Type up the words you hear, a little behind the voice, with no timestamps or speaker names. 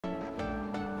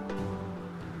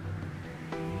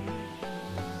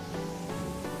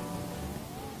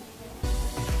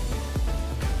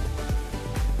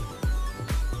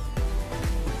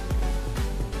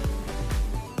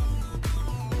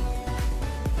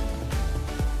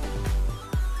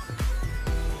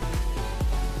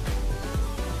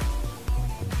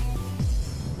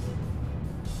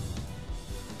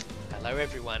Hello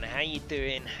everyone, how you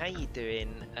doing? How you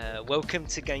doing? Welcome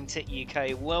to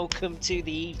GametechUK. Welcome to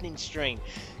the evening stream.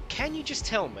 Can you just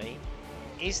tell me,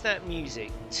 is that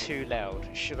music too loud?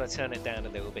 Should I turn it down a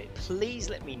little bit? Please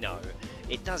let me know.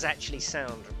 It does actually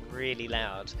sound really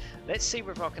loud. Let's see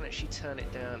whether I can actually turn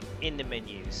it down in the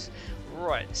menus.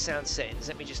 Right, sound settings.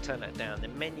 Let me just turn that down. The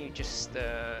menu just,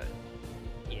 yeah,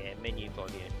 menu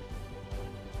volume.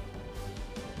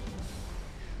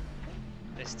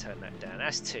 Let's turn that down.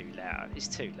 That's too loud. It's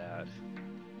too loud.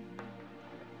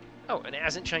 Oh, and it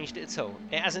hasn't changed it at all.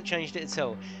 It hasn't changed it at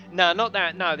all. No, not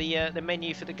that. No, the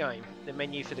menu for the game. The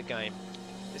menu for the game.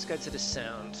 Let's go to the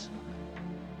sound.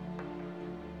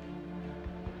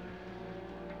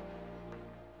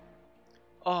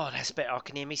 Oh, that's better. I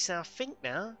can hear myself think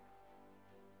now.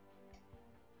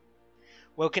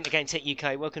 Welcome to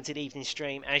GametechUK. Welcome to the evening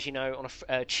stream. As you know, on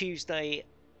a Tuesday,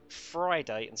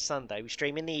 Friday and Sunday we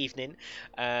stream in the evening.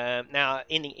 Now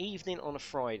in the evening on a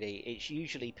Friday it's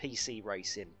usually PC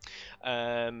racing.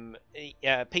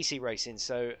 PC racing.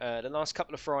 So the last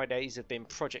couple of Fridays have been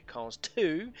Project Cars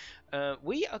 2.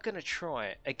 We are going to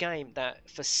try a game that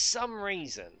for some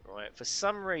reason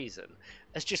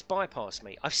has just bypassed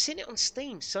me. I've seen it on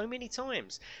Steam so many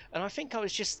times, and I think I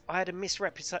had a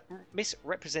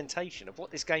misrepresentation of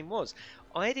what this game was.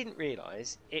 I didn't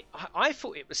realise it. I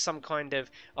thought it was some kind of,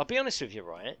 I'll be honest with you,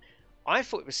 right? I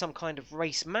thought it was some kind of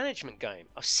race management game.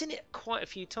 I've seen it quite a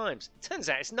few times. Turns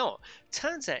out it's not.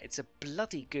 Turns out it's a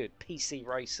bloody good PC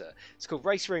racer. It's called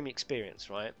Race Room Experience,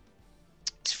 right?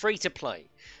 It's free to play.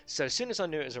 So as soon as I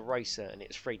knew it was a racer and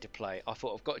it's free to play, I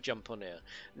thought I've got to jump on there.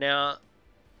 Now,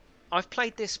 I've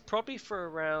played this probably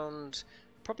around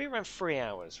 3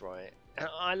 hours, right? And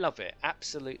I love it,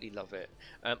 absolutely love it.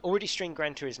 Already streamed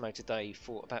Gran Turismo today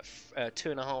for about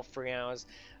 2.5, 3 hours.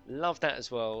 Love that as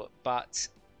well, but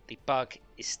the bug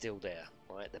is still there,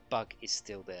 right? The bug is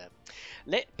still there.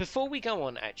 Before we go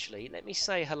on, actually, let me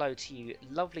say hello to you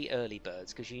lovely early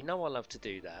birds, because you know I love to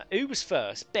do that. Who was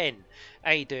first? Ben,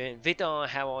 how you doing? Vidar,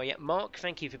 how are you? Mark,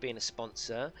 thank you for being a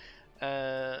sponsor.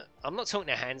 I'm not talking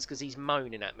to Hans because he's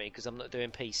moaning at me because I'm not doing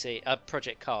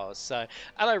Project Cars. So,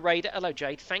 hello Raider, hello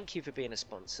Jade, thank you for being a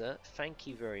sponsor. Thank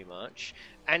you very much.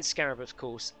 And Scarab, of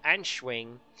course, and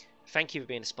Schwing, thank you for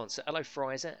being a sponsor. Hello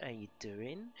Frizer, how you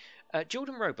doing?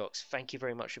 Jordan Robox, thank you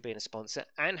very much for being a sponsor.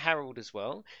 And Harold as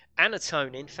well.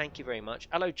 Anatonin, thank you very much.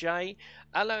 Hello Jay.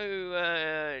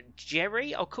 Hello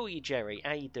Jerry. I'll call you Jerry.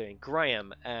 How you doing?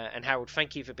 Graham and Harold,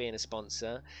 thank you for being a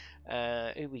sponsor.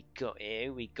 Who we got here?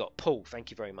 Who we got? Paul, thank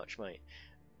you very much, mate.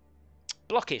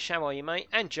 Blockish, how are you, mate?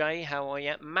 And Jay, how are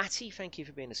you? Matty, thank you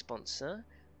for being a sponsor.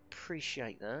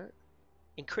 Appreciate that.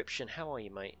 Encryption, how are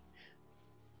you, mate?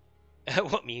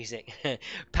 What music?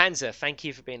 Panzer, thank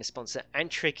you for being a sponsor. And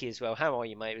Tricky as well. How are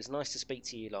you, mate? It was nice to speak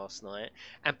to you last night.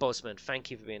 And Bosman, thank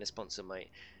you for being a sponsor,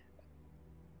 mate.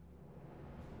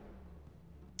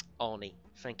 Arnie,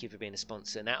 thank you for being a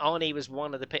sponsor. Now, Arnie was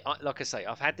one of the... Like I say,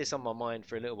 I've had this on my mind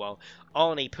for a little while.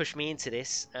 Arnie pushed me into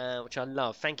this, which I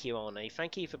love. Thank you, Arnie.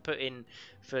 Thank you for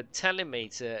telling me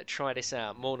to try this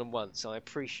out more than once. I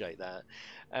appreciate that.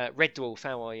 Red Dwarf,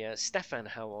 how are you? Stefan,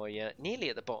 how are you? Nearly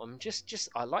at the bottom.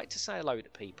 I like to say hello to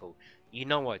people. You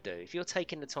know I do. If you're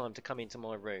taking the time to come into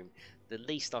my room, the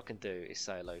least I can do is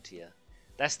say hello to you.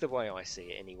 That's the way I see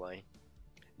it anyway.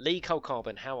 Lee Cole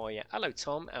Carbon, how are you? Hello,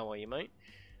 Tom. How are you, mate?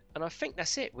 And I think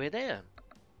that's it. We're there.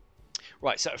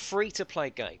 Right, so a free-to-play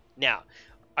game. Now,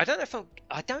 I don't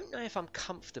know if I'm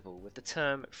comfortable with the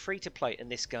term free-to-play in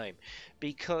this game,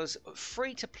 because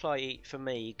free-to-play for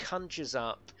me conjures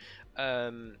up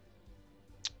a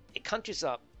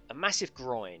massive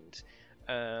grind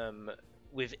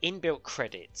with inbuilt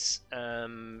credits,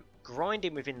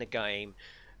 grinding within the game,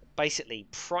 basically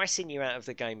pricing you out of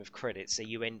the game of credits so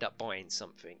you end up buying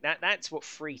something. That's what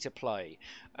free to play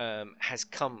has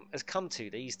come to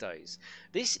these days.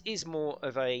 This is more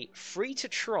of a free to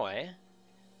try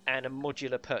and a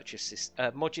modular purchase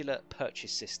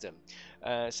system.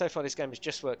 So far this game has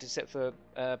just worked except for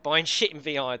buying shit in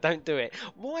VR. Don't do it.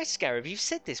 Why, Scarab? You've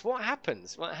said this. What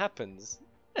happens? What happens?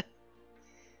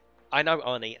 I know,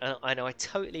 Arnie. I know. I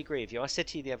totally agree with you. I said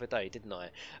to you the other day, didn't I?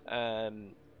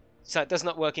 So it does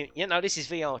not work in... Yeah, no, this is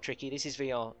VR, Tricky. This is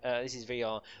VR. This is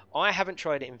VR. I haven't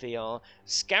tried it in VR.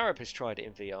 Scarab has tried it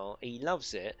in VR. He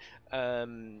loves it.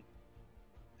 But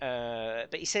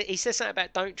he says something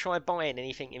about don't try buying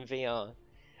anything in VR.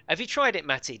 Have you tried it,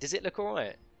 Matty? Does it look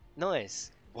alright? Nice.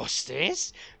 What's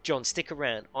this? John, stick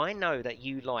around. I know that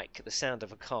you like the sound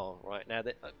of a car right now.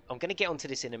 I'm going to get onto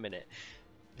this in a minute.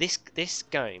 This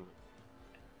game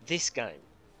has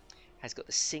got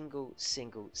the single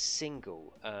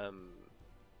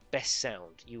best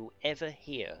sound you will ever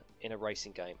hear in a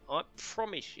racing game. I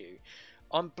promise you.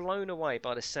 I'm blown away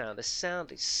by the sound. The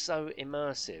sound is so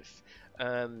immersive.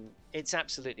 It's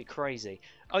absolutely crazy.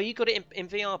 Oh, you got it in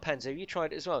VR, Panzer. You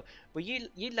tried it as well. Well,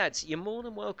 you lads, you're more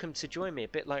than welcome to join me a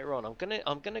bit later on. I'm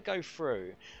gonna go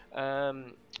through. I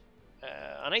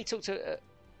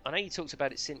know you talked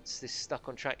about it since this stuck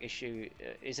on track issue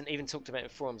isn't even talked about in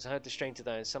forums. I heard the stream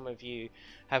today, and some of you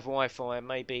have Wi-Fi.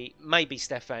 Maybe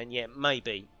Stefan. Yeah,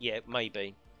 maybe.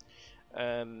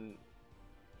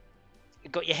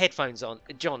 Got your headphones on,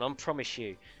 John. I promise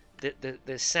you,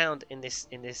 the sound in this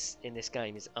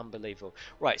game is unbelievable.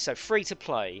 Right, so free to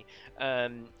play,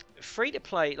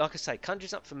 like I say,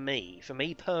 conjures up for me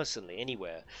personally,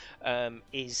 anywhere,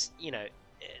 is, you know,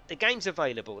 the game's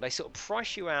available. They sort of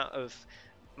price you out of,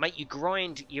 make you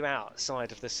grind you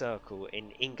outside of the circle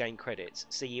in-game credits,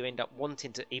 so you end up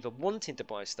either wanting to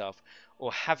buy stuff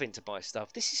or having to buy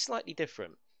stuff. This is slightly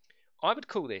different. I would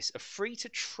call this a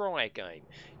free-to-try game.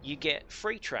 You get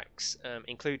free tracks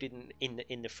included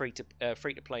in the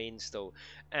free-to-play install,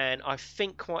 and I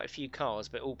think quite a few cars,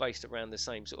 but all based around the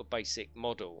same sort of basic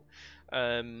model.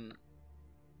 And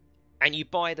you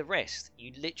buy the rest.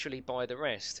 You literally buy the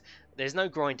rest. There's no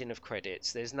grinding of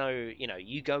credits. There's no, you know,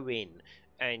 you go in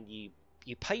and you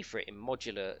pay for it in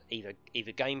modular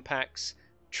either game packs,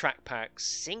 track packs,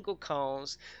 single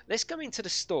cars. Let's go into the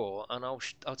store and I'll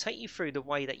take you through the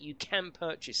way that you can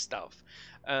purchase stuff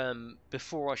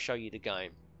before I show you the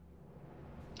game.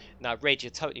 Now, Reg, you're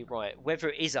totally right. Whether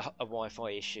it is a Wi-Fi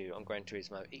issue on Gran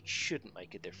Turismo, it shouldn't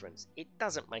make a difference. It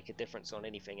doesn't make a difference on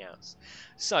anything else.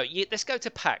 So let's go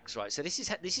to packs, right? So this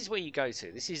is where you go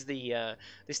to. This is the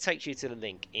this takes you to the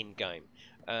link in game.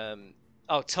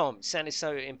 Oh, Tom, sound is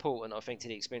so important, I think, to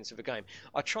the experience of a game.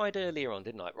 I tried earlier on,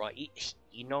 didn't I? Right,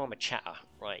 you know I'm a chatter,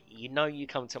 right? You know you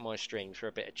come to my streams for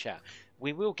a bit of chat.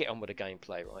 We will get on with the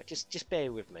gameplay, right? Just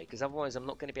bear with me, because otherwise I'm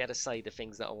not going to be able to say the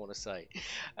things that I want to say.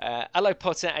 Hello,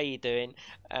 Potter, how you doing?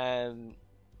 From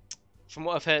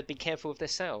what I've heard, be careful of their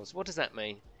sales. What does that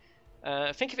mean?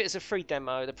 Think of it as a free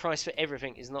demo. The price for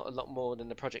everything is not a lot more than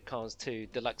the Project Cars 2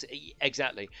 Deluxe.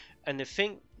 Exactly. And the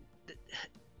thing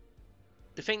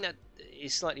that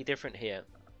is slightly different here,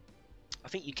 I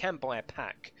think you can buy a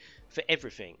pack for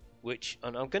everything, which,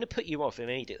 and I'm going to put you off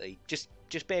immediately, just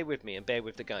bear with me and bear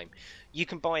with the game. You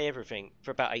can buy everything for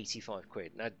about 85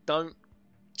 quid. Now don't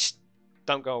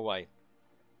go away.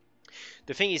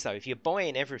 The thing is though, if you're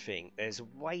buying everything, there's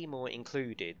way more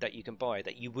included that you can buy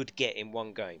that you would get in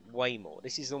one game. Way more.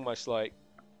 This is almost like,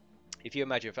 if you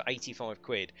imagine for 85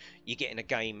 quid, you're getting a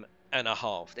game and a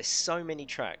half. There's so many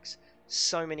tracks,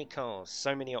 so many cars,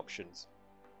 so many options.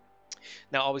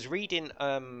 Now I was reading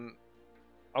and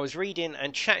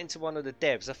chatting to one of the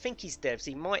devs. I think he's devs.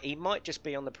 He might just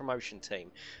be on the promotion team.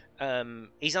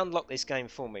 He's unlocked this game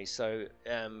for me. So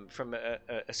from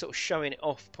a sort of showing it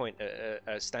off point,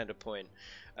 a standard point,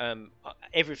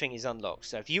 everything is unlocked.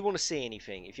 So if you want to see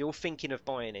anything, if you're thinking of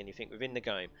buying anything within the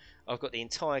game, I've got the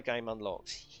entire game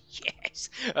unlocked. Yes,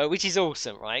 which is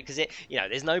awesome, right? Because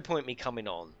there's no point me coming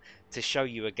on to show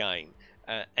you a game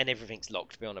and everything's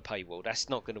locked behind a paywall. That's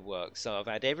not going to work. So I've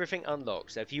had everything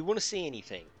unlocked. So if you want to see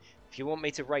anything, if you want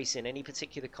me to race in any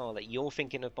particular car that you're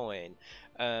thinking of buying,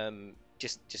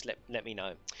 just let me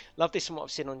know. Love this from what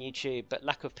I've seen on YouTube, but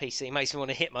lack of PC makes me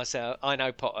want to hit myself. I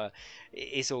know, Potter.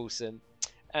 It's awesome.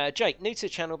 Jake, new to the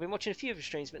channel, been watching a few of your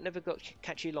streams but never got to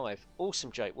catch you live.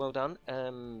 Awesome, Jake, well done.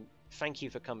 Thank you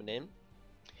for coming in.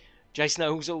 Jason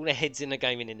knows all the heads in the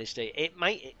gaming industry.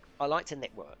 I like to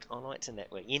network.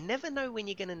 You never know when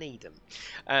you're going to need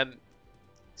them.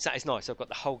 So it's nice. I've got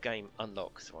the whole game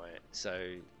unlocked, right?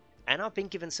 So, and I've been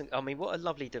given some. I mean, what a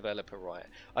lovely developer, right?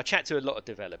 I chat to a lot of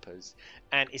developers,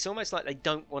 and it's almost like they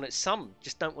don't want it. Some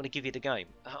just don't want to give you the game.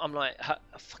 I'm like, I'm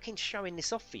fucking showing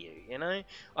this off for you, you know?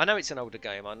 I know it's an older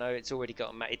game. I know it's already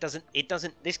got a map. It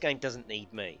doesn't. This game doesn't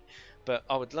need me. But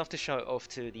I would love to show it off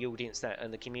to the audience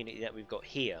and the community that we've got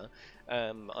here.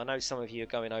 I know some of you are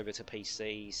going over to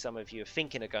PC. Some of you are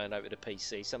thinking of going over to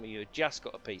PC. Some of you have just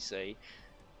got a PC.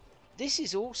 This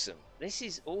is awesome. This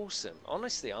is awesome.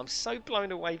 Honestly, I'm so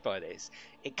blown away by this.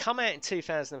 It come out in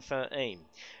 2013.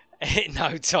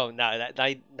 No, Tom, no,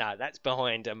 that's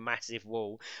behind a massive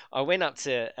wall. I went up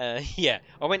to,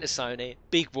 I went to Sony,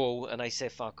 big wall, and they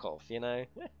said, fuck off, you know.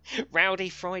 Rowdy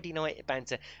Friday night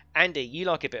banter. Andy, you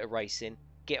like a bit of racing.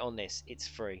 get on this. It's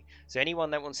free. So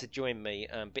anyone that wants to join me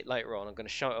a bit later on, I'm going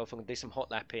to show it off. I'm going to do some hot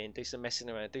lapping, do some messing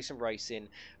around, do some racing,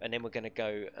 and then we're going to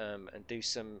go and do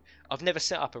some. I've never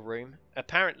set up a room.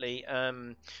 Apparently,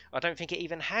 I don't think it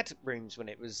even had rooms when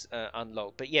it was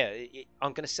unlocked. But yeah,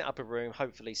 I'm going to set up a room.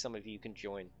 Hopefully, some of you can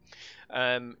join.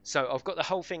 So I've got the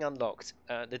whole thing unlocked.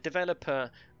 The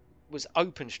developer was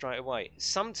open straight away.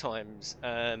 Sometimes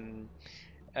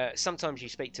sometimes you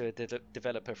speak to a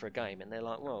developer for a game and they're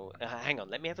like, well, hang on,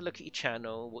 let me have a look at your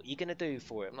channel, what are you going to do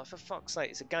for it? I'm like, for fuck's sake,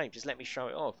 it's a game, just let me show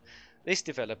it off. This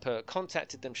developer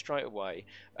contacted them straight away.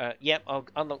 Yep, I'll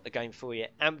unlock the game for you.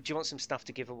 Do you want some stuff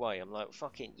to give away? I'm like,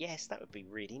 fucking yes, that would be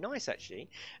really nice actually.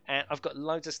 And I've got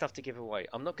loads of stuff to give away.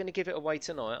 I'm not going to give it away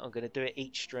tonight. I'm going to do it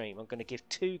each stream. I'm going to give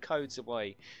 2 codes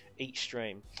away each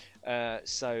stream.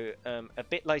 So a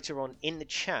bit later on in the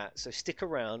chat, so stick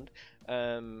around.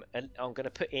 And I'm going to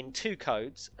put in 2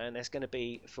 codes, and that's going to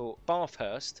be for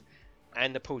Bathurst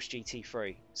and the Porsche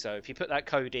GT3. So if you put that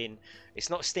code in, it's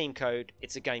not a Steam code,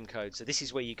 it's a game code. So this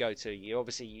is where you go to. You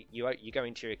obviously you go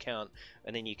into your account,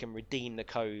 and then you can redeem the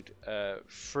code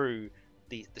through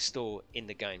the store in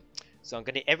the game. So I'm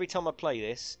going to, every time I play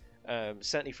this,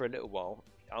 certainly for a little while,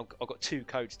 I've got 2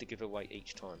 codes to give away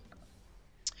each time.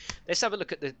 Let's have a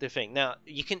look at the thing now.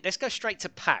 Let's go straight to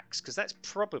packs, because that's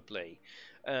probably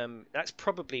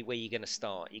where you're going to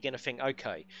start. You're going to think,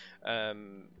 okay,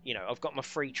 you know, I've got my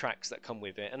free tracks that come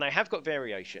with it, and they have got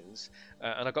variations,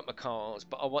 and I've got my cars,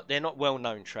 but they're not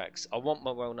well-known tracks. I want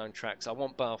my well-known tracks. I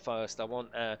want Bathurst. I want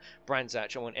Brands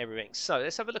Hatch. I want everything. So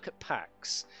let's have a look at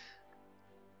packs.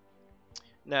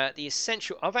 Now, the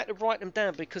essential, I've had to write them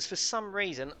down because for some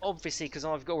reason, obviously because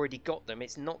I've already got them,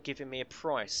 it's not giving me a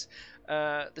price.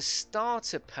 The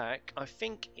starter pack, I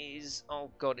think is,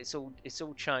 oh god, it's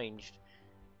all changed.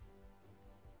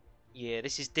 Yeah,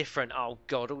 this is different. Oh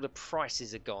god, all the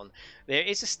prices are gone. There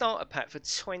is a starter pack for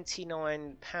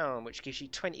 £29, which gives you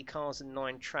 20 cars and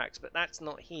 9 tracks, but that's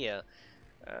not here.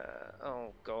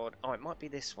 Oh god, oh, it might be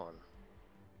this one.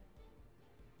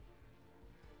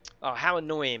 Oh, how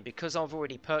annoying, because I've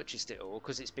already purchased it all,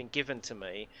 because it's been given to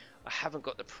me. I haven't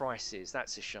got the prices.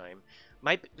 That's a shame.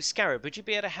 Maybe, Scarab, would you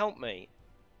be able to help me?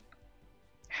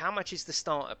 How much is the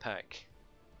starter pack?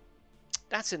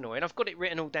 That's annoying. I've got it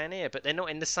written all down here, but they're not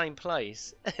in the same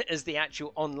place as the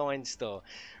actual online store.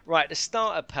 Right, the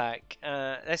starter pack.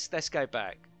 Let's go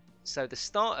back. So the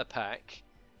starter pack.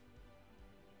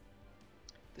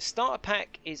 The starter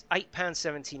pack is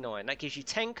 £8.79. That gives you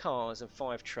 10 cars and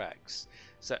 5 tracks.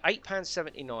 So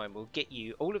 £8.79 will get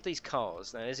you all of these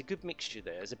cars. Now there's a good mixture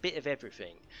there. There's a bit of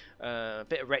everything. A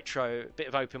bit of retro, a bit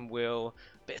of open wheel,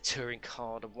 a bit of touring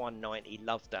car, the 190.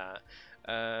 Love that.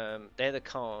 They're the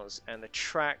cars and the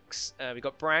tracks. We've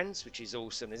got Brands, which is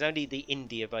awesome. There's only the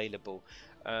Indy available.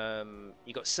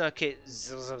 You got Circuit,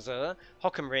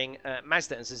 Hockenring,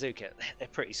 Mazda, and Suzuka. They're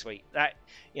pretty sweet. That,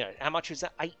 you know, how much was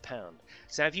that? £8.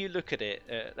 So if you look at it,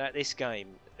 this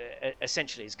game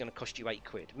essentially is going to cost you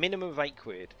 £8. Minimum of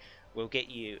 £8 will get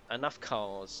you enough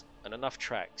cars and enough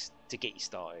tracks to get you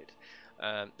started.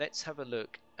 Let's have a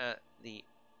look at the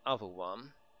other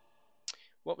one.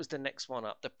 What was the next one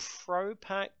up? The Pro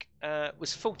Pack was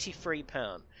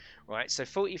 £43. Right, so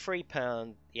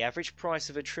 £43, the average price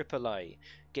of a AAA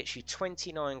gets you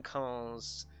 29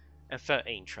 cars and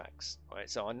 13 tracks. Right,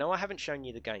 so I know I haven't shown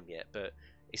you the game yet, but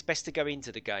it's best to go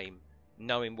into the game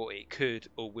knowing what it could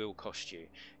or will cost you.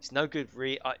 It's no good,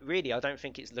 really, I don't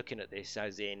think it's looking at this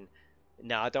as in,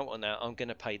 no, I don't want that, I'm going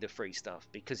to pay the free stuff,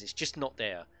 because it's just not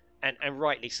there. And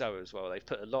rightly so as well. They've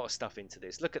put a lot of stuff into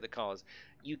this. Look at the cars.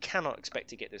 You cannot expect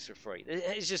to get this for free.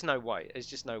 There's just no way. There's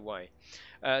just no way.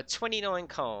 29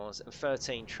 cars and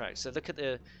 13 tracks. So look at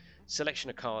the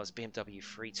selection of cars. BMW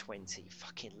 320.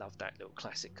 Fucking love that little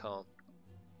classic car.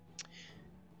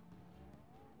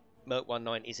 Merc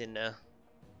 190's in there.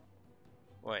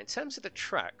 Right, in terms of the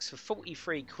tracks, for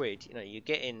 43 quid, you know, you're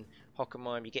getting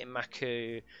Hockenheim, you're getting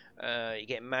Maku, you're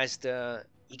getting Mazda,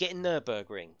 you're getting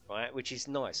Nürburgring, right, which is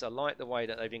nice. I like the way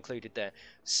that they've included there.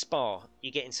 Spa,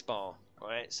 you're getting Spa,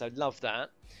 right, so love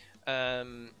that.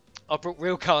 I brought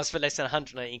real cars for less than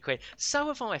 180 quid. So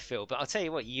have I, Phil, but I'll tell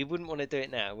you what, you wouldn't want to do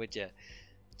it now, would you?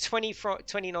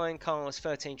 29 cars,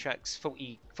 13 tracks,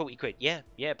 40 quid. Yeah,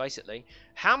 basically.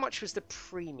 How much was the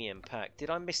premium pack?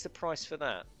 Did I miss the price for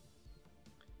that?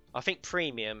 I think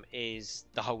premium is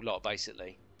the whole lot,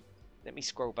 basically. Let me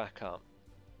scroll back up.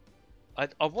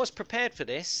 I was prepared for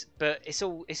this, but it's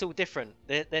all different.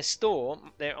 Their store,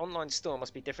 their online store,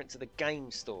 must be different to the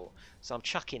game store. So I'm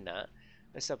chucking that.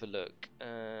 Let's have a look.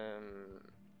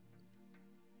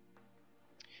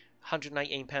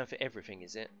 £118 for everything,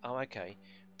 is it? Oh, okay.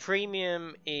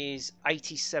 Premium is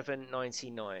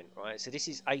 $87.99, right? So this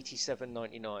is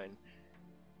 $87.99,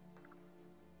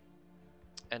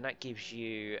 and that gives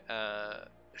you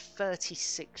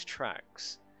 36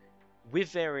 tracks with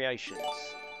variations.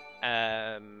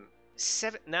 Now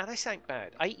this ain't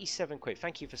bad. 87 quid.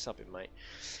 Thank you for subbing, mate.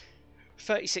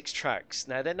 36 tracks.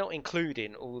 Now they're not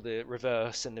including all the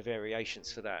reverse and the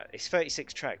variations for that. It's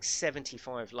 36 tracks,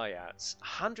 75 layouts,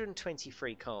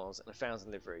 123 cars, and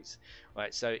 1,000 liveries.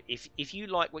 Right. So if you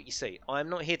like what you see, I'm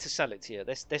not here to sell it to you.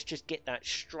 Let's just get that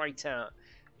straight out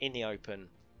in the open.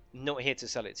 Not here to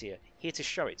sell it to you. Here to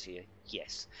show it to you.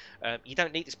 Yes. You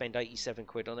don't need to spend 87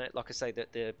 quid on it. Like I say,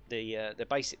 that the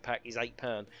basic pack is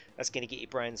 £8. That's going to get you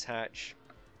Brands Hatch,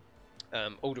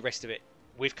 all the rest of it,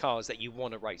 with cars that you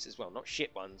want to race as well, not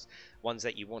shit ones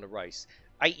that you want to race.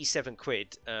 87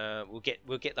 quid. We'll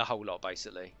get the whole lot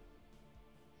basically.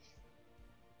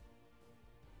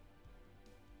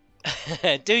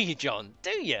 Do you, John?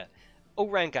 Do you? All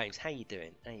round games. How you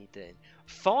doing? How you doing?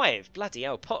 5. Bloody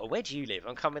hell, Potter. Where do you live?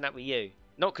 I'm coming up with you.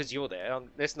 Not because you're there.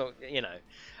 Let's not. You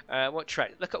know. What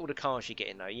track? Look at all the cars you're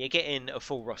getting though. You're getting a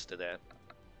full roster there.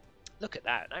 Look at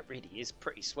that. That really is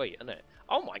pretty sweet, isn't it?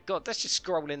 Oh my god, that's just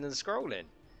scrolling and scrolling.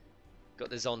 Got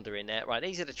the Zonda in there. Right,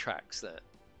 these are the tracks that...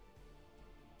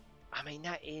 I mean,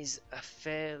 that is a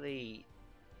fairly...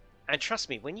 And trust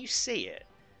me, when you see it,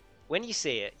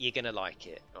 you're going to like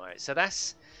it. Right, so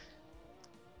that's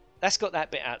got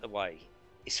that bit out of the way.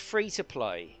 It's free to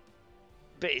play,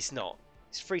 but it's not.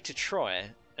 It's free to try,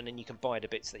 and then you can buy the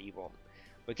bits that you want.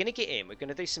 We're going to get in. We're going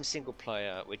to do some single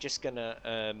player. We're just going to...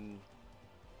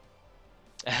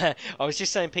 I was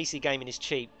just saying PC gaming is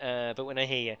cheap, but when I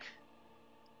hear you,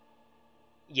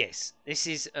 yes, this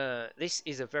is a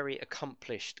very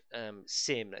accomplished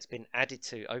sim that's been added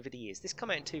to over the years. This came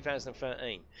out in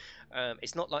 2013.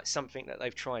 It's not like something that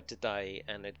they've tried today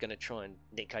and they're going to try and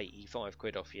nick 85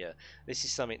 quid off you. This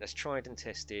is something that's tried and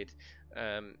tested.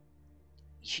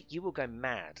 You will go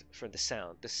mad from the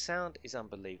sound. The sound is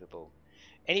unbelievable.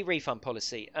 Any refund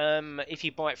policy? If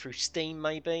you buy it through Steam,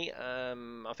 maybe. I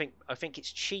think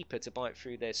it's cheaper to buy it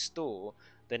through their store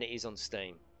than it is on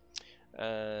Steam.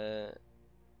 Hello,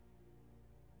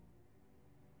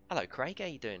 Craig. How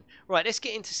you doing? Right, let's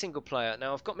get into single player.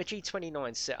 Now, I've got my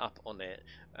G29 set up on it.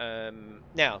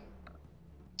 Now,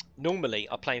 normally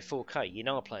I play in 4K. You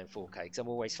know I play in 4K because I'm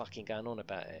always fucking going on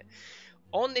about it.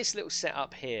 On this little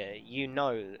setup here, you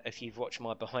know, if you've watched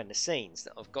my behind the scenes,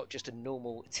 that I've got just a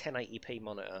normal 1080p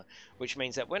monitor, which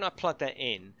means that when I plug that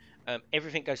in,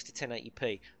 everything goes to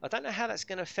 1080p. I don't know how that's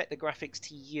going to affect the graphics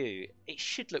to you. It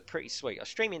should look pretty sweet. I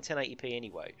stream in 1080p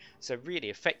anyway, so really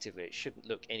effectively it shouldn't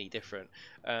look any different.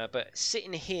 But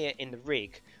sitting here in the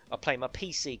rig, I play my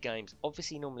PC games,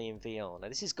 obviously normally in VR. Now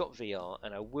this has got VR,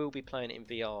 and I will be playing it in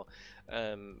VR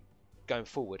going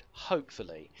forward,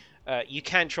 hopefully. You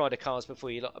can try the cars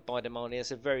before you buy them on.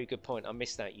 That's a very good point. I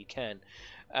missed that. You can.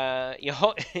 You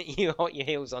hot your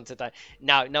heels on today.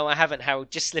 No, I haven't, Harold.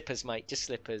 Just slippers, mate. Just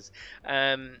slippers.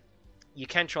 You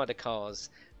can try the cars.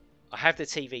 I have the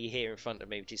TV here in front of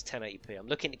me, which is 1080p. I'm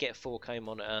looking to get a 4K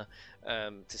monitor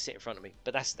to sit in front of me,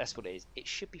 but that's what it is. It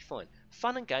should be fine.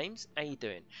 Fun and games. How you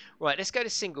doing? Right, let's go to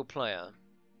single player.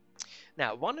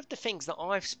 Now, one of the things that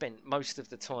I've spent most of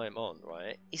the time on,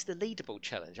 right, is the leaderboard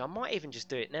challenge. I might even just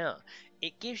do it now.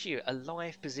 It gives you a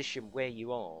live position where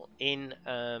you are in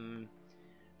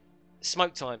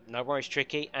smoke time. No worries,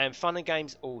 Tricky. And fun and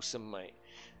games, awesome, mate.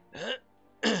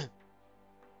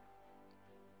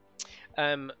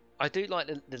 I do like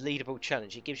the leaderboard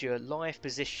challenge. It gives you a live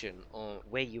position on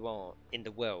where you are in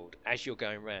the world as you're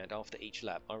going around after each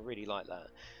lap. I really like that.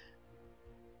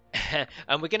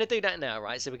 And we're going to do that now,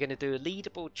 right? So we're going to do a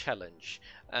leaderboard challenge,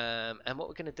 and what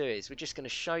we're going to do is we're just going to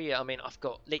show you. I mean, I've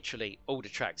got literally all the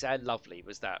tracks. How lovely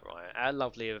was that, right? How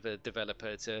lovely of a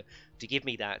developer to give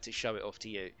me that, to show it off to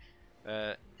you.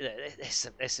 There's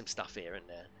some stuff here, isn't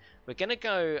there? We're going to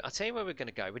go, I'll tell you where we're going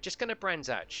to go. We're just going to Brands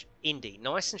Hatch Indy,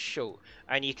 nice and short,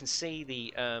 and you can see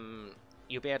the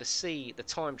you'll be able to see the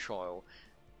time trial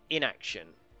in action.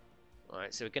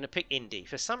 Right, so we're going to pick Indy.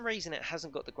 For some reason, it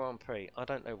hasn't got the Grand Prix. I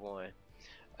don't know why.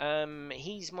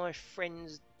 He's my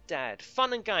friend's dad.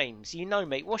 Fun and Games. You know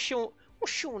me. What's your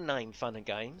name, Fun and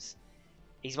Games?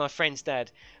 He's my friend's dad.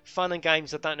 Fun and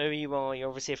Games. I don't know who you are. You're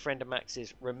obviously a friend of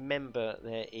Max's. Remember,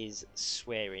 there is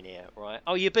swearing here, right?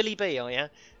 Oh, you're Billy B, are you?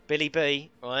 Billy B,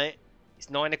 right? It's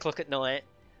 9 o'clock at night.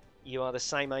 You are the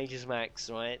same age as Max,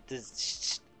 right?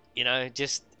 You know,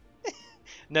 just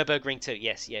Nürburgring 2.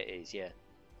 Yes, yeah, it is. Yeah.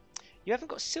 You haven't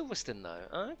got Silverstone though.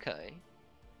 Oh, okay.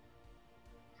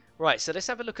 Right, so let's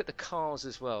have a look at the cars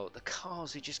as well. The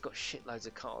cars, we just got shitloads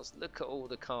of cars. Look at all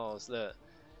the cars. Look.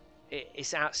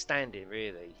 it's outstanding,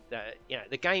 really. That, you know,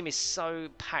 the game is so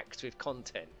packed with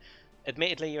content.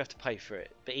 Admittedly, you have to pay for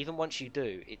it, but even once you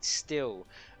do, it's still.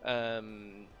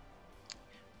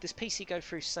 Does PC go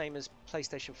through same as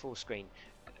PlayStation 4 screen?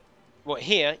 What,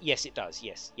 here? Yes, it does.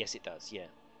 Yes, it does. Yeah.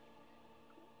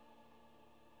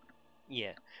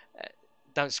 Yeah.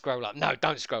 Don't scroll up. No,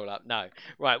 don't scroll up. No.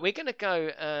 Right, we're gonna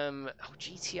go.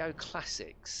 GTO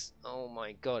Classics. Oh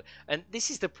my god! And this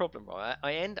is the problem, right?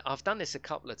 I've done this a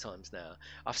couple of times now.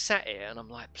 I've sat here and I'm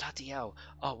like, bloody hell.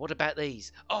 Oh, what about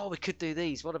these? Oh, we could do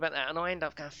these. What about that? And I end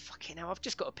up going, fucking hell. I've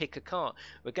just got to pick a car.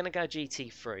 We're gonna go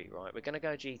GT3, right? We're gonna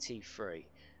go GT3.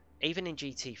 Even in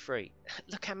GT3,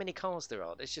 look how many cars there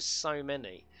are. There's just so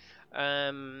many.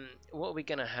 What are we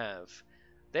gonna have?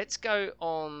 Let's go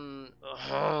on.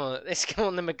 Let's go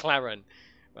on the McLaren.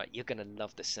 Right, you're gonna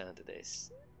love the sound of this.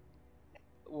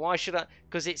 Why should I?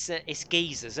 Because it's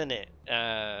geezers, isn't it?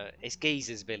 It's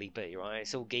geezers, Billy B. Right?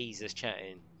 It's all geezers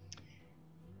chatting.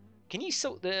 Can you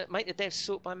make the devs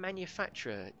sort by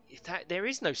manufacturer? There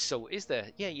is no sort, is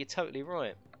there? Yeah, you're totally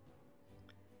right.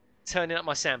 Turning up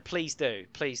my sound, please do,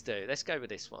 please do. Let's go with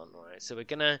this one, right? So we're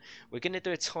gonna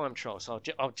do a time trial. So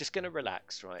I'm just gonna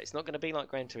relax, right? It's not gonna be like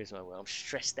Gran Turismo where I'm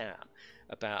stressed out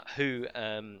about who.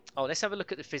 Oh, let's have a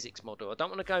look at the physics model. I don't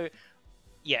want to go.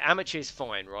 Yeah, amateur is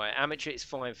fine, right? Amateur is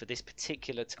fine for this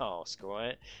particular task,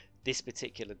 right? This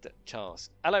particular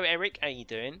task. Hello, Eric. How you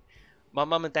doing? My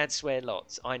mum and dad swear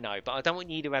lots, I know, but I don't want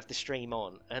you to have the stream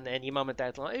on. And then your mum and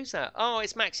dad like, who's that? Oh,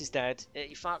 it's Max's dad.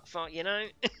 You fuck, you know?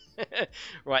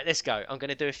 Right, let's go. I'm going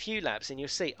to do a few laps, and you'll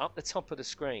see up the top of the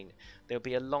screen, there'll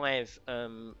be a live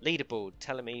leaderboard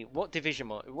telling me what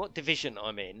division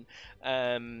I'm in,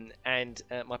 and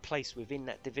my place within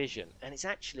that division. And it's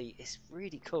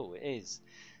really cool. It is.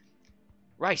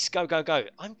 Race, go, go, go.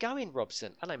 I'm going,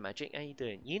 Robson. Hello, Magic. How you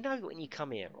doing? You know when you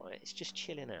come here, right? It's just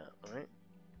chilling out, right?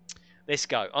 Let's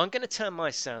go. I'm going to turn my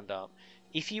sound up.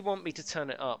 If you want me to turn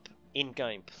it up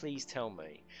in-game, please tell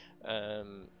me.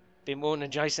 Been warned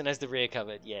and Jason has the rear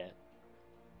covered. Yeah.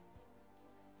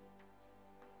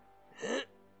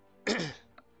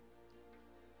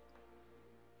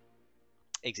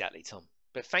 Exactly, Tom.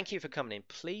 But thank you for coming in.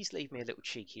 Please leave me a little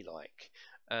cheeky like.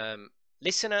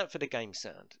 Listen out for the game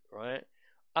sound, right?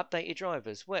 Update your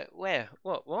drivers. Where?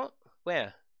 What?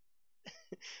 Where?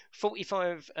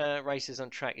 45 racers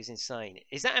on track is insane.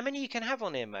 Is that how many you can have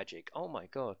on here, Magic? Oh my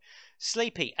god.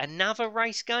 Sleepy, another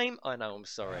race game? I know, I'm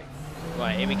sorry.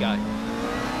 Right, here we go.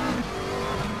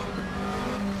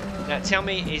 Now tell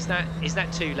me, is that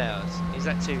too loud? Is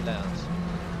that too loud?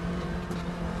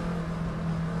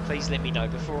 Please let me know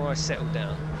before I settle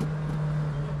down.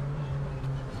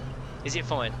 Is it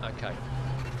fine? Okay.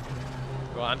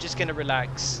 Right, I'm just going to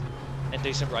relax and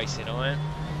do some racing, alright?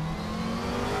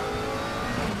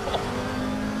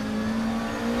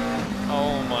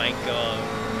 Oh my god.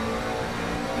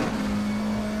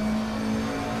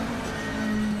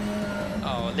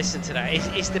 Oh, listen to that.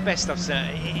 It's the best I've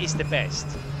seen. It's the best.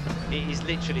 It is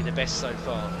literally the best so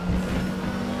far.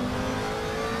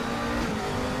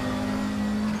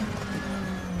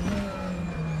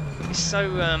 It's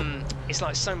so it's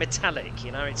like so metallic,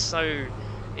 you know. It's so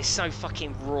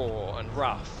fucking raw and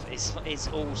rough. It's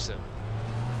awesome.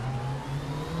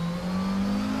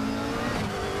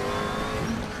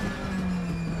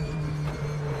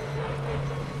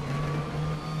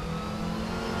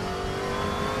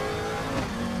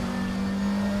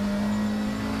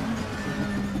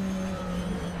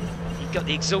 Got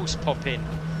the exhaust popping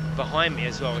behind me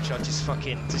as well, which I'm just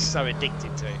so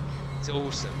addicted to. It's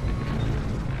awesome.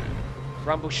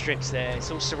 Rumble strips there. It's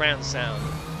all surround sound.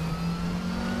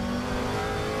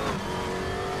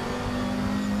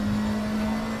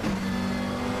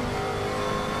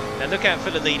 Now look out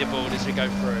for the leaderboard as we go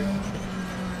through.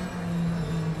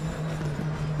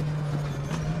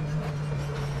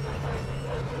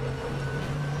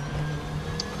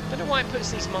 Don't know why it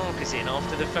puts these markers in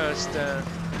after the first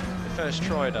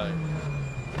try though.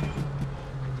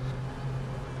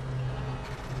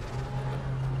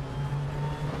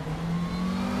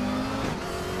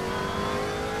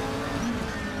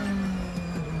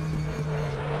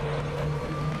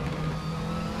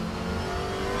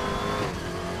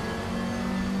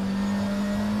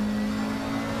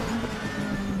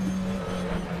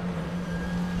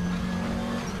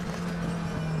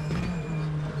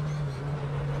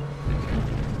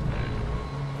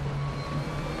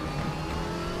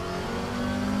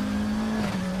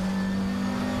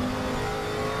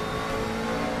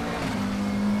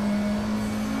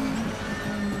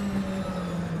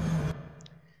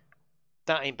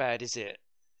 That ain't bad, is it?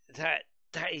 That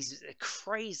is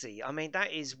crazy. I mean,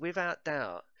 that is without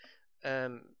doubt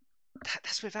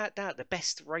that's without doubt the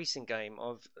best racing game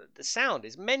of the sound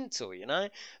is mental, you know,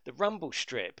 the rumble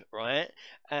strip, right?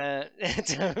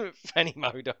 Fanny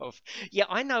mode off. Yeah,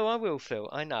 I know I will, Phil.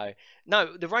 I know.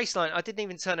 No, the race line, I didn't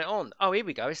even turn it on. Oh, here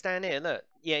we go. It's down here. Look.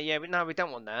 Yeah, yeah. But no, we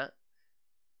don't want that.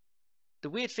 The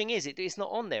weird thing is, it's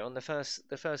not on there on the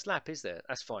first lap, is there?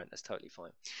 That's fine. That's totally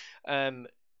fine.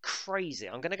 Crazy.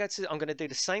 I'm gonna do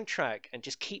the same track and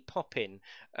just keep popping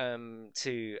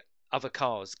to other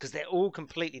cars because they're all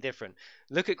completely different.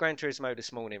 Look at Gran Turismo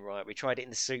this morning, right? We tried it in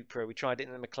the Supra, we tried it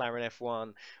in the McLaren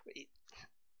F1. They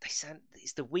sound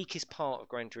it's the weakest part of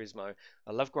Gran Turismo.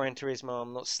 I love Gran Turismo.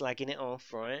 I'm not slagging it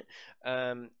off, right?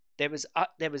 There was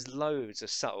loads of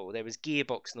subtle. There was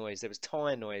gearbox noise. There was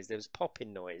tire noise. There was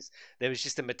popping noise. There was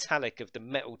just the metallic of the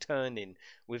metal turning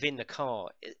within the car.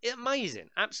 Amazing,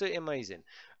 absolutely amazing.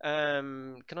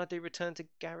 Can I do return to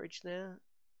garage there?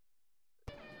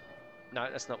 No,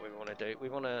 that's not what we want to do. We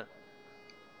want to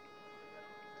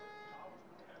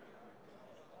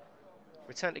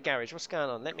return to garage. What's going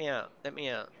on? Let me out. Let me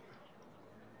out.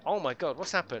 Oh my God,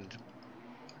 what's happened?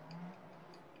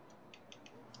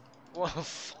 What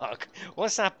fuck?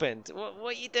 What's happened? What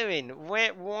are you doing?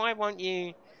 Why won't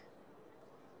you?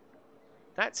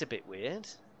 That's a bit weird.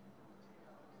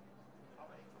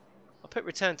 I put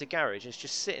return to garage. It's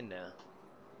just sitting there.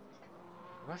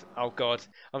 Oh God,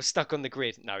 I'm stuck on the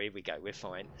grid. No, here we go. We're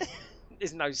fine.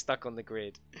 There's no stuck on the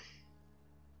grid.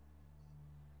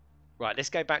 Right, let's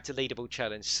go back to leaderboard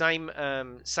challenge. Same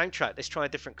track. Let's try a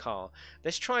different car.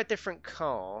 Let's try a different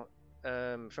car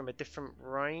from a different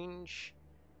range.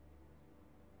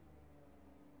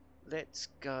 Let's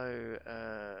go.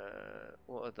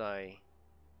 What are they?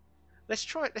 Let's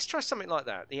try something like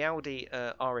that. The Audi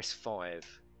RS5.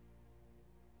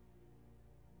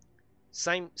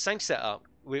 Same setup.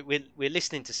 We're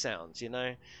listening to sounds. You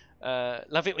know.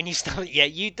 Love it when you start. Yeah,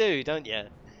 you do, don't you?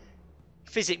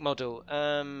 Physic model.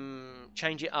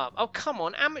 Change it up. Oh come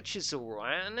on, amateur's all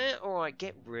right, isn't it? All right,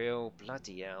 get real.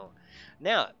 Bloody hell.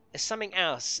 Now there's something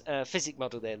else. Physic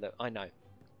model there. Look, I know.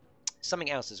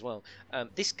 Something else as well.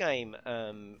 This game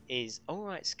is all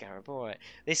right, Scarab. All right,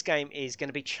 this game is going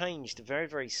to be changed very,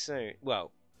 very soon.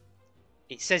 Well,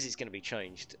 it says it's going to be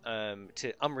changed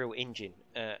to Unreal Engine,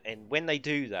 and when they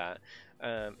do that,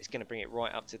 it's going to bring it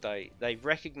right up to date. They've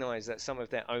recognised that some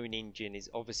of their own engine is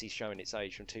obviously showing its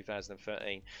age from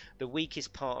 2013. The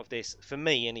weakest part of this, for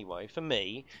me anyway,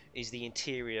 is the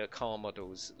interior car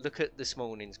models. Look at this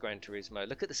morning's Gran Turismo.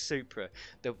 Look at the Supra.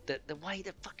 The way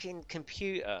the fucking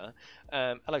computer,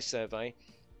 hello survey,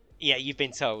 yeah, you've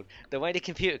been told, the way the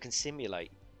computer can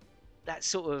simulate that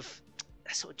sort of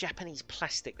Japanese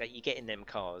plastic that you get in them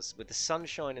cars with the sun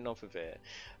shining off of it.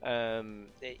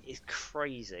 It's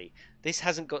crazy. This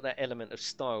hasn't got that element of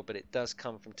style, but it does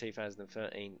come from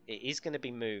 2013. It is going to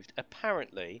be moved.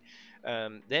 Apparently,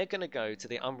 they're going to go to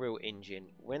the Unreal Engine.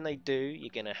 When they do, you're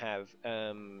going to have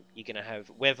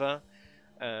weather,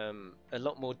 a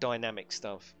lot more dynamic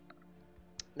stuff.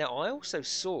 Now, I also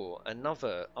saw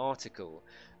another article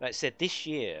that said this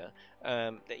year,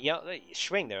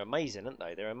 Schwing, they're amazing, aren't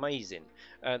they? They're amazing.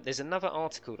 There's another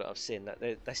article that I've seen that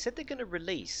they said they're going to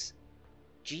release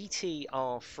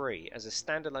GTR3 as a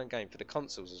standalone game for the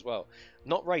consoles as well.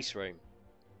 Not Race Room.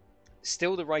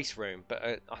 Still the Race Room, but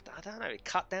I don't know,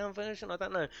 cut down version? I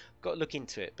don't know. Got to look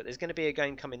into it. But there's going to be a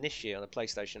game coming this year on the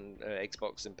PlayStation,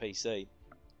 Xbox and PC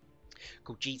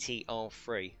called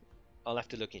GTR3. I'll have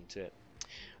to look into it.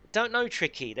 Don't know,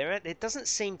 Tricky. There doesn't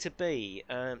seem to be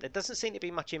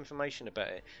much information about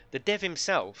it. The dev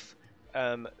himself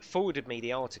forwarded me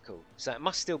the article, so it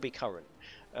must still be current.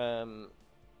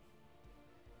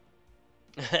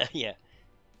 Yeah.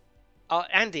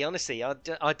 Andy, honestly,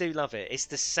 I do love it. It's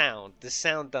the sound. The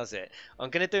sound does it. I'm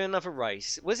going to do another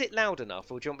race. Was it loud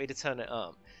enough, or do you want me to turn it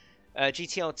up?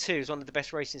 GTR 2 is one of the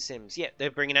best racing sims. Yeah,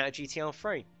 they're bringing out a GTR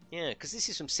 3. Yeah, because this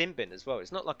is from Simbin as well.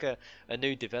 It's not like a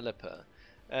new developer.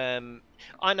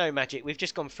 I know, Magic, we've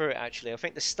just gone through it actually. I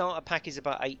think the starter pack is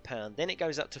about £8, then it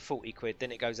goes up to 40 quid, then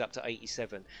it goes up to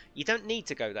 87. You don't need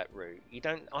to go that route.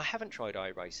 I haven't tried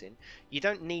iRacing. You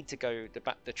don't need to go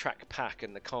the track pack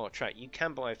and the car track. You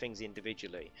can buy things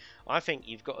individually. I think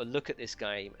you've got to look at this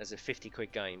game as a 50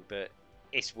 quid game, but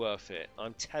it's worth it.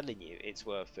 I'm telling you, it's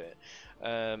worth it.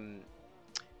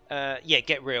 Yeah,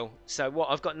 get real. So what?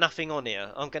 I've got nothing on here.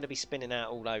 I'm going to be spinning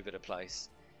out all over the place.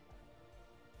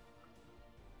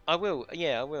 I will,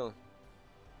 yeah, I will.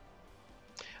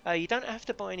 You don't have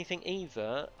to buy anything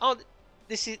either. Oh,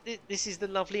 this is the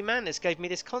lovely man that's gave me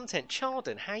this content.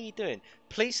 Charden, how you doing?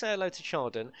 Please say hello to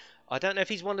Charden. I don't know if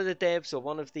he's one of the devs or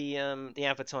one of the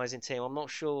advertising team. I'm not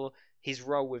sure his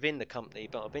role within the company,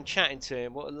 but I've been chatting to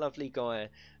him. What a lovely guy,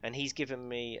 and he's given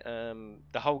me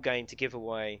the whole game to give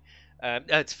away,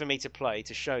 for me to play,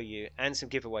 to show you, and some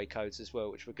giveaway codes as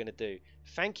well, which we're going to do.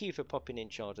 Thank you for popping in,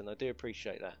 Charden. I do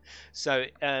appreciate that. So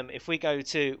if we go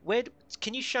to where,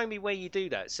 can you show me where you do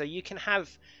that? So you can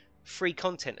have free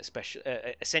content, especially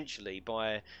essentially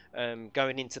by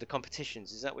going into the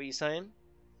competitions. Is that what you're saying?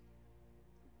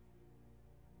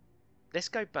 Let's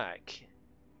go back.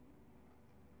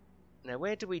 Now,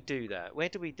 where do we do that? Where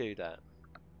do we do that?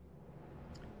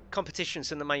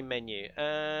 Competitions in the main menu.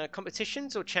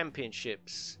 Competitions or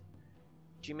championships?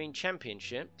 Do you mean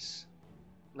championships?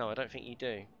 No, I don't think you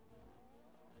do.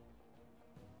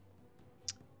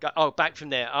 Go, oh, back from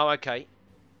there. Oh, okay.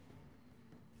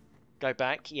 Go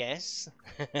back, yes.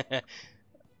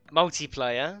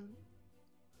 Multiplayer.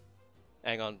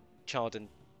 Hang on, Charden.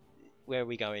 Where are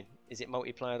we going? Is it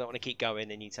multiplayer? I don't want to keep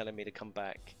going and you telling me to come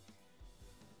back.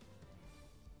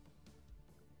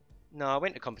 No, I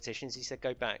went to competitions. He said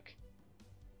go back.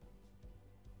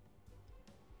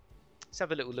 Let's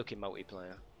have a little look in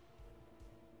multiplayer.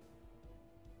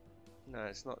 No,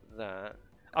 it's not that.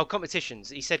 Oh, competitions.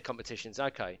 He said competitions.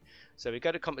 Okay. So we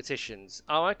go to competitions.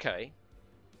 Oh, okay.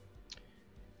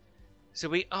 So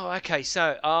we... Oh, okay.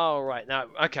 So... Oh, right. Now,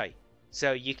 okay.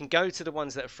 So you can go to the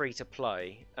ones that are free to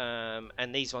play.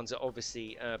 And these ones are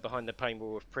obviously behind the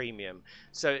paywall of premium.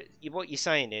 So what you're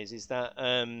saying is that...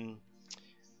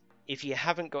 if you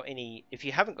haven't got any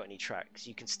tracks,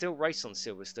 you can still race on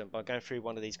Silverstone by going through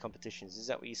one of these competitions. Is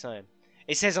that what you're saying?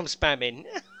 It says I'm spamming.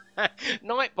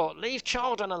 Nightbot, leave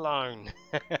Charden alone.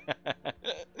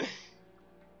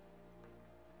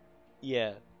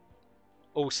 Yeah.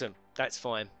 Awesome. That's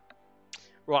fine.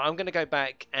 Right, I'm going to go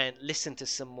back and listen to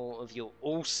some more of your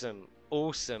awesome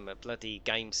bloody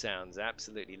game sounds. I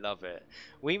absolutely love it.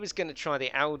 We was going to try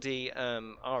the Audi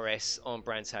RS on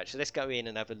Brands Hatch. So let's go in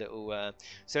and have a little...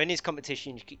 So in this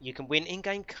competition, you can win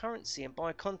in-game currency and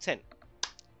buy content.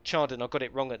 Charden, I got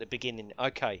it wrong at the beginning.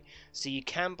 Okay, so you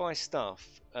can buy stuff.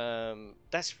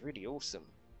 That's really awesome.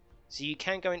 So you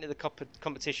can go into the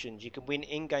competitions. You can win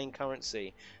in-game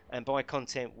currency and buy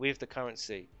content with the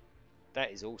currency.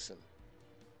 That is awesome.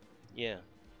 Yeah.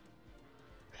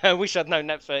 I wish I'd known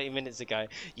that 30 minutes ago.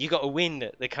 You got to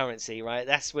win the currency, right?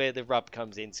 That's where the rub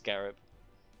comes in, Scarab.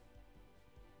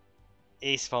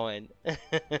 It's fine.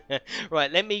 Right,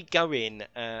 let me go in.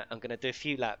 I'm going to do a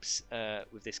few laps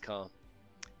with this car.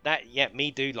 That, yeah,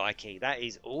 me do like it. That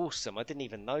is awesome. I didn't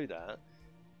even know that.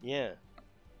 Yeah.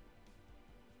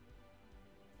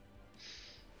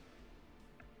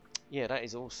 Yeah, that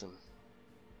is awesome.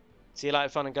 See you later,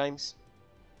 fun and games.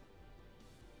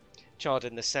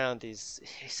 Charden, the sound is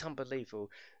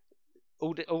unbelievable.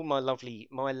 All my lovely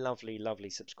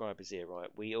subscribers here, right?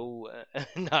 We all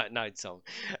no Tom,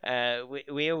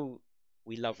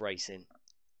 we love racing.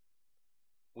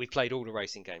 We've played all the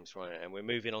racing games, right, and we're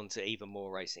moving on to even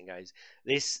more racing games.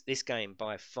 This game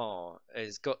by far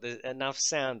has got enough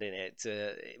sound in it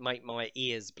to make my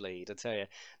ears bleed. I tell you,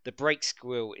 the brake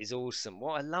squeal is awesome.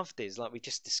 What I loved is, like we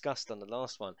just discussed on the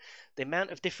last one, the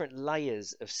amount of different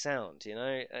layers of sound. You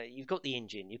know, you've got the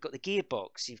engine, you've got the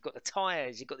gearbox, you've got the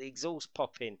tires, you've got the exhaust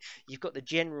popping, you've got the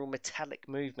general metallic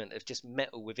movement of just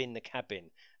metal within the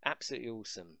cabin. Absolutely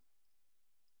awesome.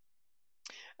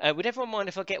 Would everyone mind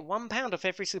if I get £1 off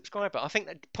every subscriber? I think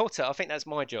that, Potter, I think that's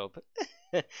my job.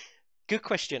 Good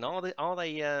question. Are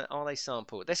they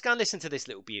sampled? Let's go and listen to this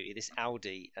little beauty, this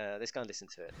Audi. Let's go and listen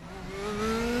to it.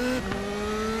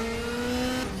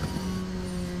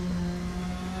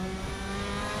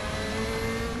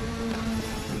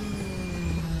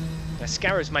 Now,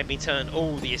 Scarab's made me turn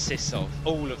all the assists off,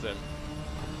 all of them.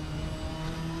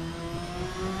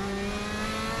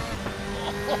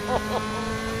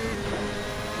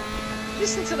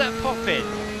 Listen to that popping.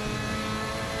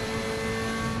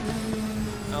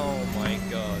 Oh my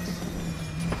god.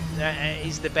 That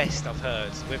is the best I've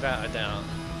heard, without a doubt.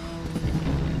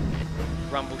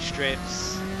 Rumble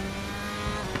strips.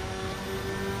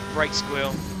 Brake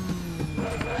squeal.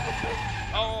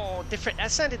 Oh, different. That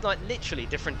sounded like literally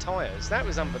different tyres. That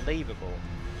was unbelievable.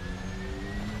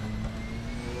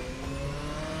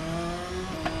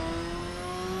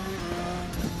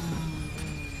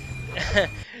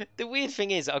 The weird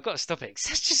thing is, I've got to stop it because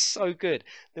that's just so good.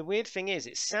 The weird thing is,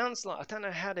 it sounds like, I don't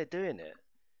know how they're doing it.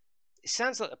 it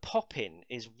sounds like the popping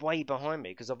is way behind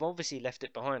me because I've obviously left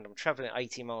it behind. I'm traveling at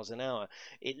 80 miles an hour.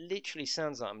 It literally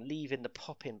sounds like I'm leaving the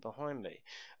popping behind me.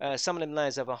 Some of them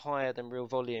layers have a higher than real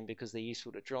volume because they're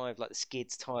useful to drive, like the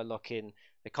skids, tyre locking.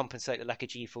 They compensate the lack of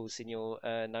G-force in your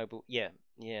noble. Yeah,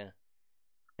 yeah.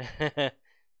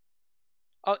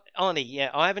 Oh, Arnie, yeah,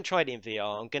 I haven't tried it in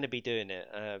VR. I'm going to be doing it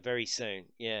very soon.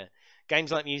 Yeah,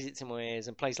 games like music to my ears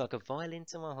and plays like a violin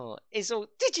to my heart. It's all.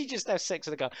 Did you just have sex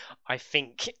with a guy? I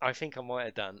think I might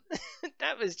have done.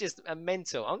 That was just a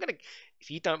mental. I'm gonna.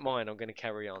 If you don't mind, I'm going to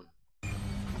carry on.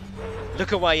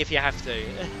 Look away if you have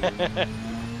to.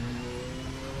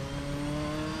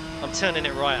 I'm turning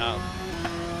it right up.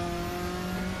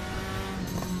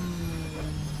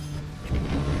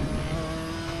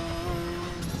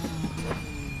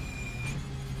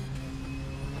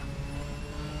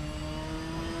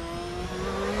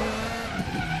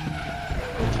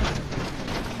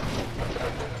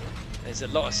 There's a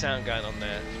lot of sound going on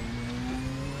there.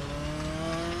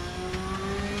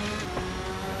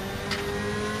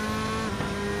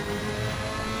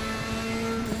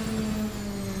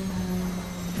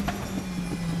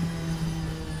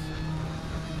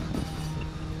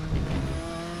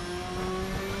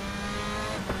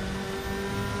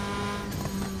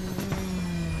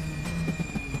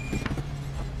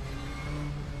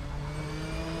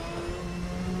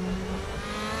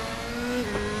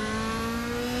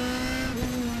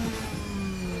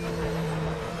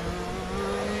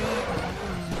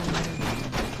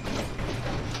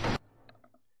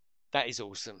 That is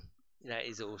awesome. That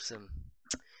is awesome.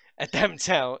 A damn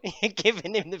towel. You're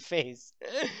giving him the fizz.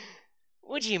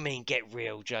 What do you mean, get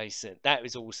real, Jason? That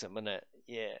was awesome, wasn't it?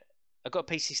 Yeah. I've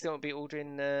got a PC still. I'll be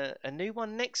ordering a new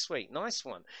one next week. Nice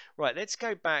one. Right, let's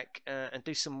go back and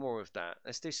do some more of that.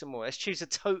 Let's do some more. Let's choose a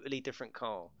totally different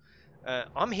car.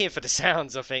 I'm here for the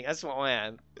sounds, I think. That's what I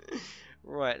am.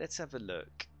 Right, let's have a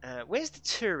look. Where's the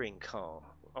touring car?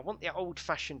 I want the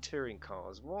old-fashioned touring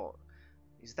cars. What?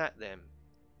 Is that them?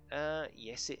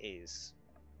 Yes, it is.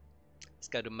 Let's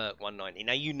go to Merc 190.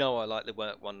 Now, you know I like the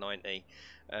Merc 190.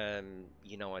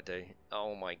 You know I do.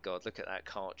 Oh my god, look at that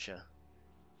Karcher.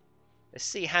 Let's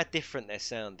see how different they're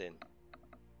sounding.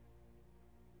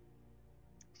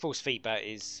 Force feedback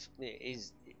is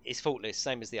faultless,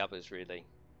 same as the others, really.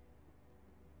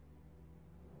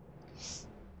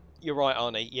 You're right,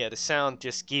 Arnie. Yeah, the sound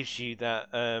just gives you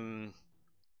that.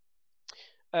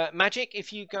 Magic,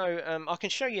 if you go, I can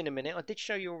show you in a minute. I did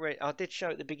show you already. I did show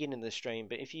at the beginning of the stream,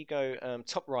 but if you go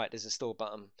top right, there's a store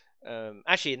button.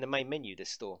 Actually, in the main menu, there's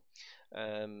store.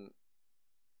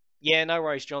 Yeah, no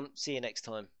worries, John. See you next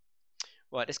time.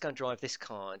 Right, let's go and drive this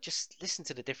car. Just listen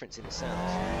to the difference in the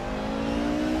sounds.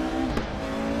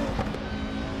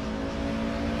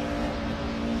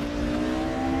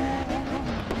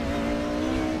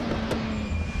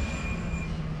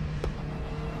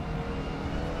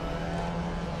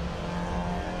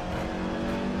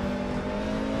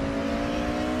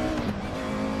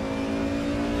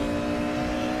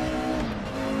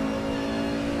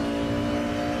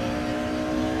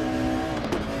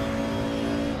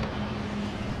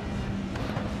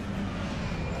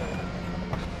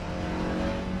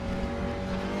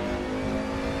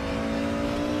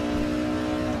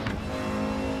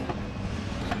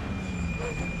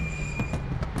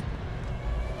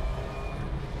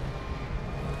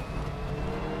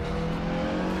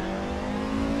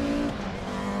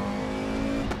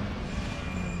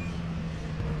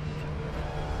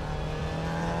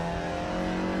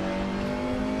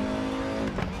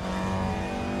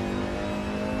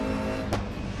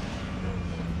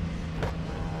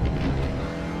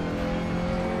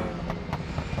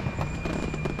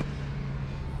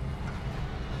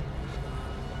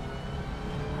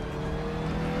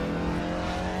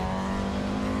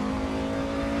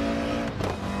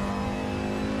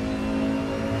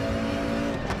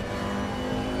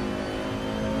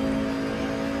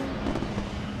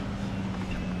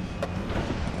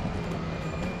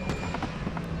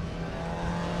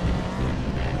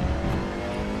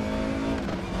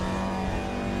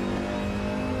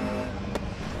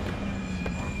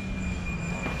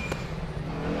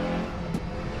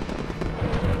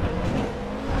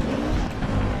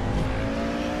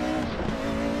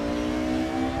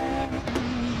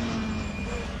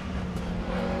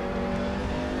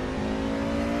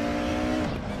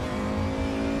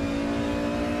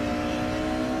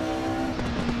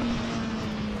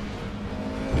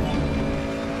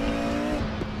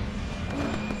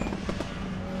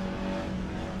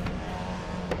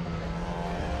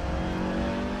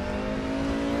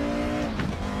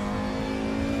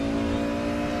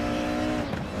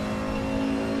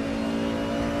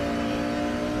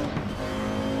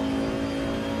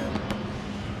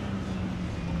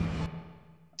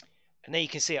 And there you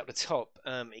can see up the top,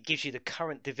 it gives you the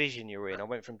current division you're in. I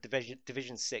went from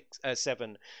division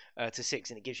 7 to 6,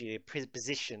 and it gives you a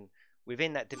position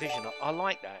within that division. I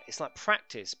like that. It's like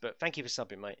practice, but thank you for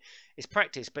subbing, mate. It's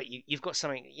practice, but you've got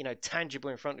something, you know,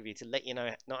 tangible in front of you to let you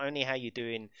know not only how you're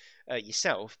doing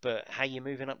yourself, but how you're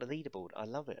moving up the leaderboard. I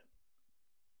love it.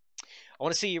 I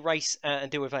want to see you race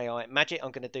and deal with AI. Magic,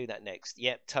 I'm going to do that next.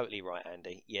 Yep, totally right,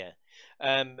 Andy. Yeah.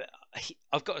 Um,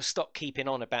 I've got to stop keeping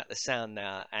on about the sound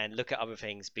now and look at other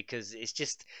things, because it's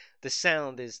just, the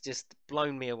sound has just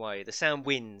blown me away. The sound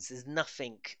wins. There's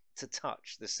nothing to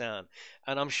touch the sound.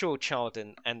 And I'm sure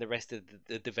Charden and the rest of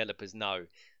the developers know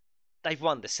they've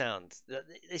won the sound.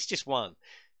 It's just won.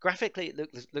 Graphically, it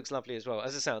looks lovely as well.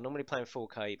 As I say, I'm normally playing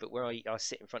 4K, but where I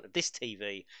sit in front of this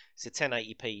TV, it's a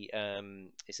 1080p.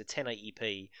 It's a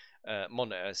 1080p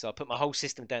monitor, so I put my whole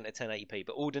system down to 1080p.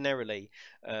 But ordinarily,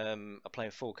 I'm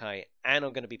playing 4K, and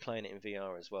I'm going to be playing it in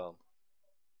VR as well.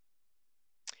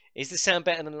 Is the sound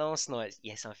better than last night?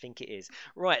 Yes, I think it is.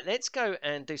 Right, let's go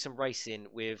and do some racing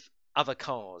with other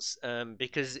cars,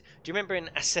 because do you remember in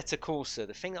Assetto Corsa,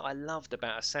 the thing that I loved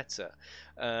about Assetto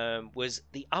was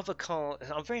the other car.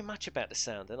 I'm very much about the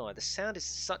sound, and the sound is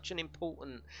such an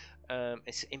important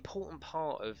it's an important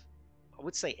part of, I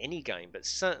would say, any game, but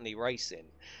certainly racing.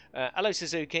 Hello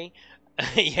Suzuki.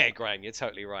 Yeah, Graham, you're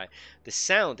totally right. The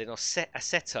sound in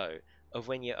Assetto of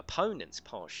when your opponents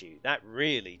pass you, that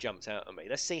really jumped out at me.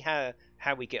 Let's see how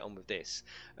we get on with this.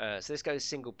 So let's go to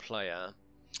single player.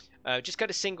 Just go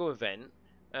to single event.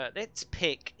 Let's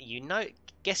pick.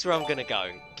 Guess where I'm gonna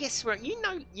go. Guess where? You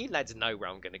lads know where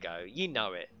I'm gonna go. You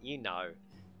know it. You know.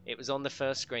 It was on the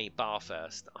first screen.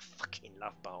 Bathurst. I fucking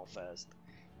love Bathurst.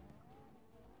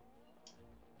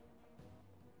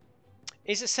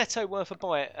 Is Assetto worth a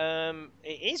buy?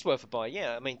 It is worth a buy.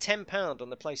 Yeah, I mean £10 on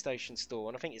the PlayStation Store,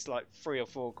 and I think it's like £3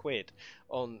 or £4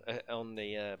 on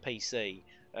the PC.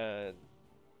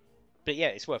 But yeah,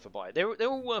 it's worth a buy. They're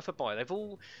all worth a buy. They've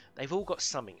all got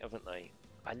something, haven't they?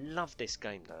 I love this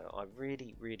game though. I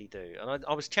really, really do. And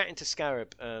I was chatting to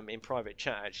Scarab in private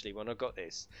chat actually when I got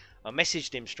this. I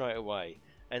messaged him straight away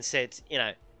and said, you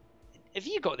know, have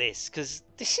you got this? Because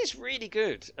this is really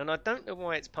good, and I don't know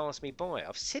why it's passed me by.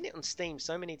 I've seen it on Steam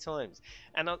so many times,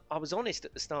 and I was honest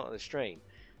at the start of the stream.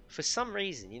 For some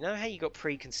reason, you know how you got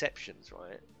preconceptions,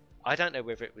 right? I don't know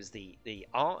whether it was the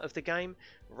art of the game,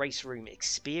 race room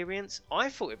experience. I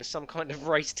thought it was some kind of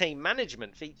race team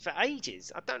management for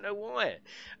ages. I don't know why.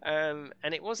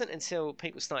 And it wasn't until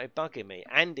people started bugging me.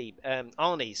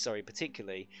 Arnie, sorry,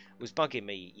 particularly, was bugging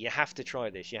me. You have to try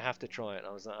this. You have to try it. And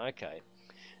I was like, okay.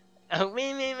 Oh,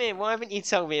 me. Why haven't you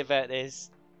told me about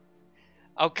this?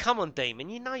 Oh, come on, Demon.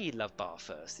 You know you love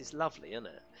Bathurst. It's lovely, isn't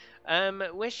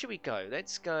it? Where should we go?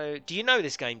 Let's go. Do you know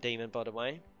this game, Demon, by the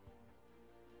way?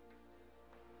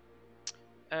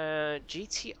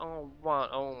 GTR 1.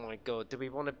 Oh my god. Do we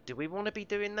want to be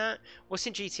doing that? What's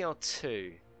in GTR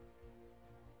 2?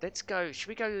 Let's go. Should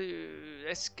we go?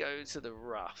 Let's go to the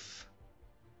rough.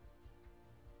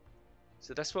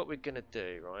 So that's what we're going to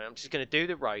do, right? I'm just going to do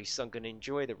the race. I'm going to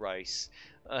enjoy the race.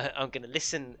 I'm going to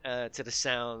listen to the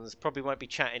sounds. Probably won't be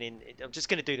chatting in. I'm just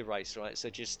going to do the race, right? So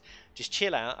just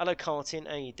chill out. Hello, Cartin.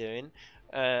 How you doing?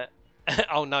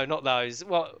 Oh no, not those.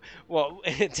 What?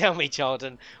 Tell me,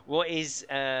 Charden. What is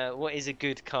a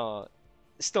good car?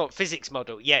 Stop. Physics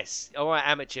model. Yes. All right,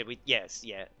 amateur. Yes.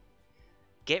 Yeah.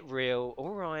 Get real.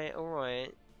 All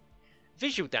right.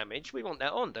 Visual damage. We want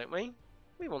that on, don't we?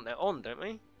 We want that on, don't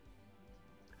we?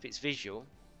 If it's visual.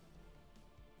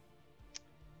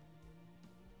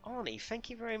 Arnie,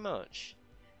 thank you very much.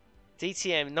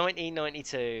 DTM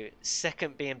 1992,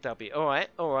 second BMW.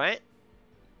 All right.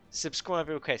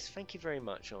 Subscriber request. Thank you very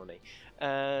much, Arnie.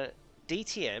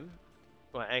 DTM.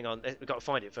 Right, hang on. We've got to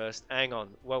find it first. Hang on.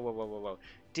 Whoa.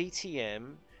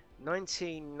 DTM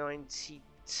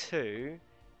 1992,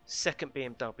 second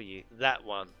BMW. That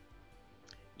one.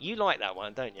 You like that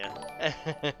one, don't you?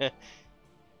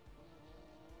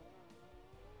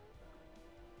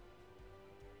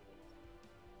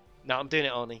 No, I'm doing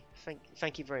it, Arnie.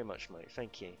 Thank you very much, mate.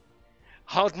 Thank you.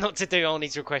 Hard not to do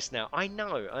Arnie's request now. I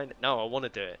know. No, I want to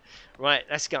do it. Right,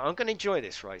 let's go. I'm going to enjoy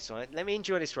this race, right? Let me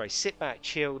enjoy this race. Sit back,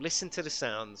 chill, listen to the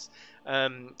sounds.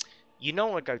 You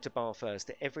know I go to Bathurst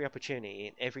at every opportunity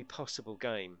in every possible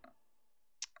game.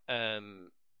 Don't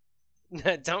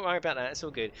worry about that. It's all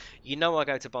good. You know I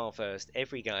go to Bathurst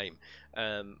every game.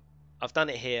 I've done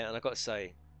it here, and I've got to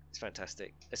say, it's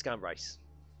fantastic. Let's go and race.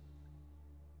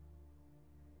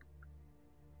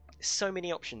 So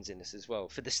many options in this as well,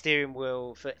 for the steering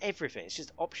wheel, for everything. It's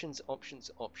just options.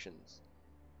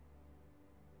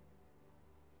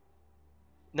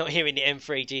 Not here in the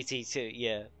M3 GT2,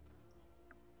 yeah.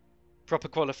 Proper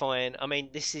qualifying. I mean,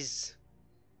 this is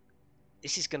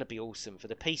going to be awesome for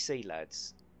the PC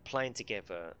lads playing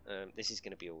together. This is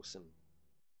going to be awesome.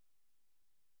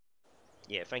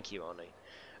 Yeah, thank you, Arnie.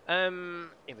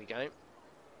 Here we go.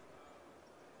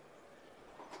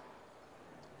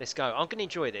 Let's go. I'm going to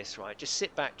enjoy this, right? Just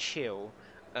sit back, chill.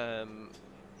 Yeah,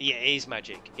 it is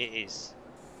magic. It is.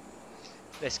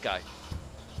 Let's go.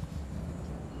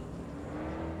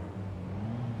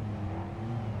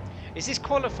 Is this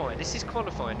qualifying? This is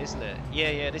qualifying, isn't it?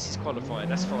 Yeah, this is qualifying.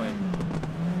 That's fine.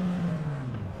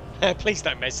 Please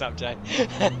don't mess up, Jay.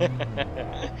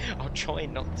 I'll try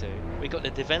not to. We got the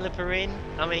developer in.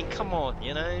 I mean, come on,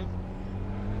 you know.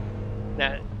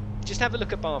 Now, just have a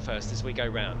look at Bathurst as we go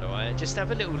round, alright? Just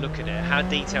have a little look at it, how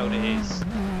detailed it is.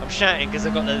 I'm shouting because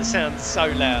I've got the sound so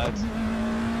loud.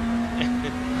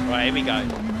 Right, here we go.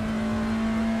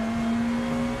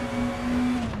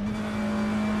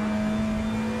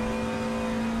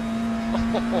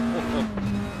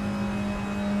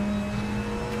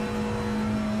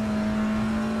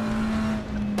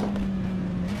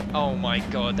 Oh my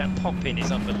god, that pop-in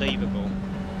is unbelievable.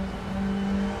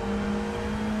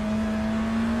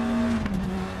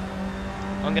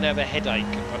 I'm going to have a headache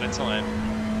by the time.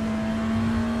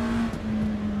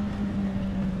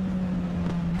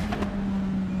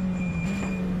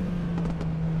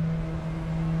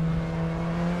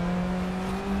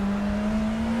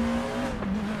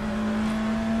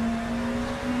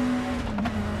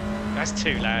 That's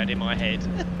too loud in my head.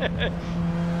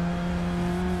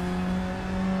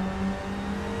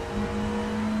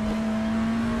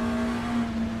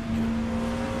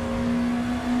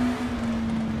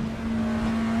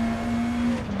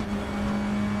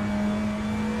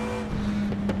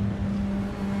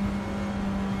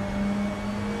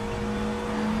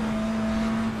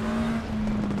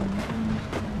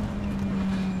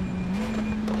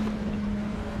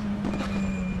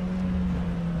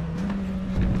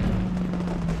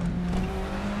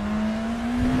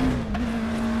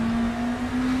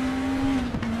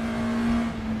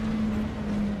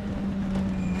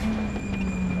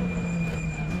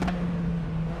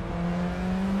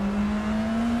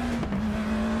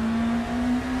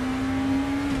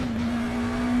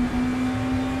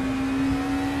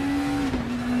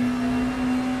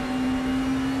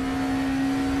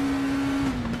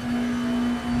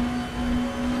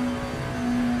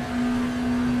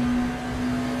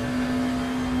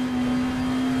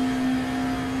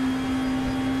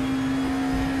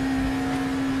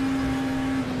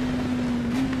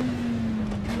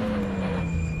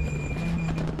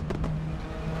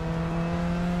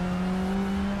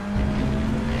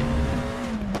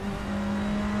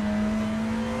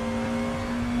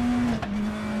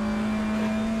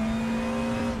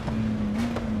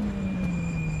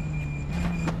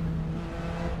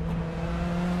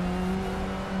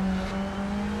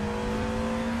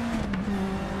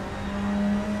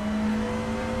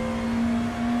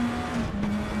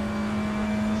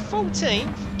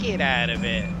 Get out of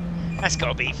it. That's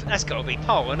gotta be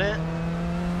pole, isn't it?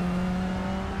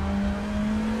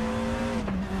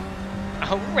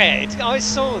 Oh, red. I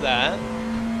saw that.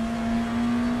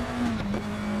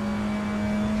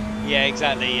 Yeah,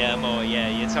 exactly. Yeah, more. Yeah,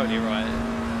 you're totally right.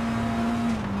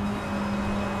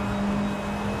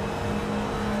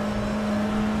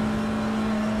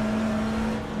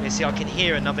 You see, I can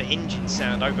hear another engine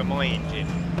sound over my engine.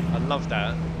 I love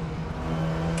that.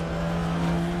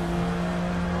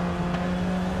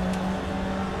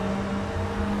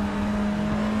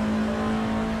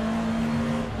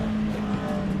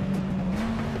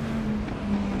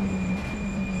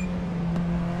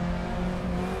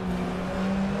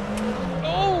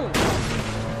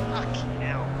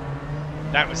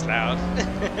 That was loud.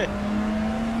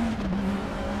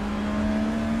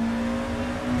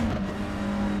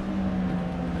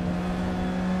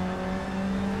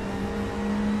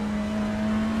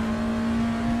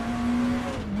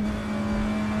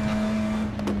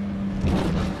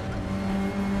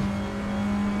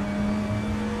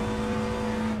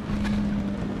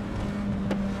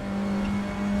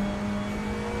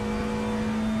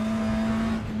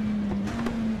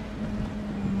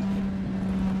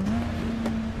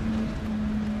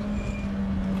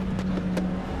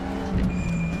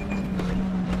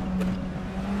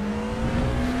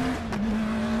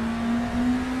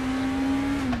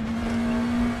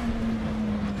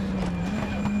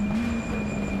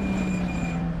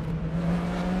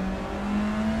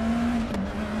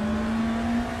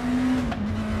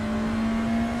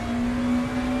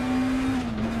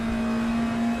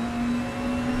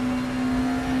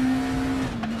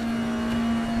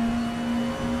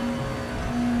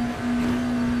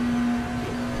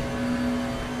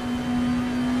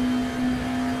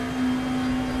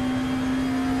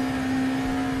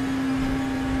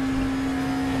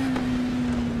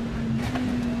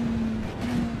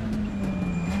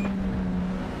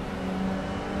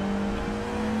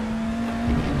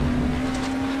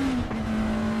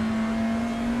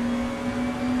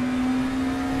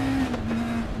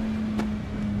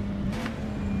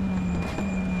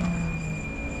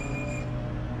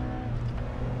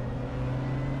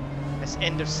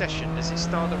 end of session, does it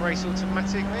start the race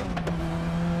automatically?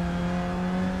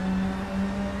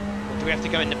 Or do we have to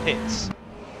go in the pits?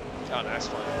 Oh no, that's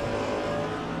fine.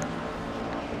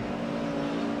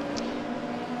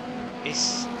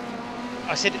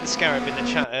 I said it to Scarab in the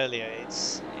chat earlier,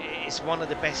 it's one of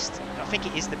the best, I think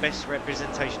it is the best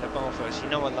representation of Bathurst. You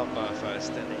know I love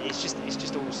Bathurst, and it's just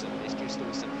awesome. It's just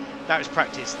awesome. That was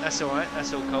practice. That's alright,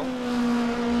 that's all cool.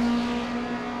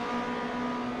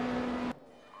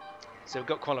 So we've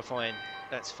got qualifying,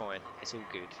 that's fine, it's all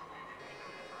good.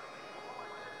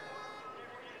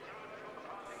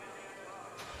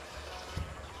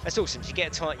 That's awesome, so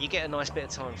you get a nice bit of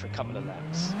time for a couple of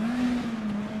laps.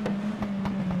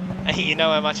 You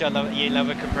know how much I love it. You love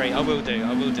a Capri. I will do.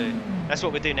 That's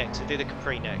what we'll do next. We'll do the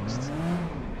Capri next.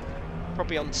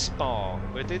 Probably on Spa.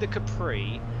 We'll do the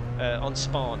Capri on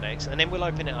Spa next, and then we'll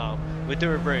open it up. We'll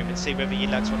do a room and see whether you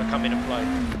lads want to come in and play.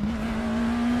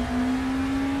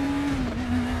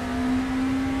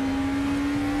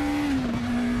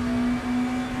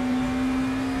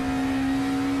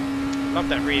 Love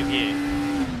that rear view.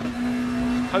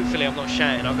 Hopefully I'm not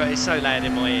shouting. I've got it so loud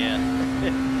in my ear.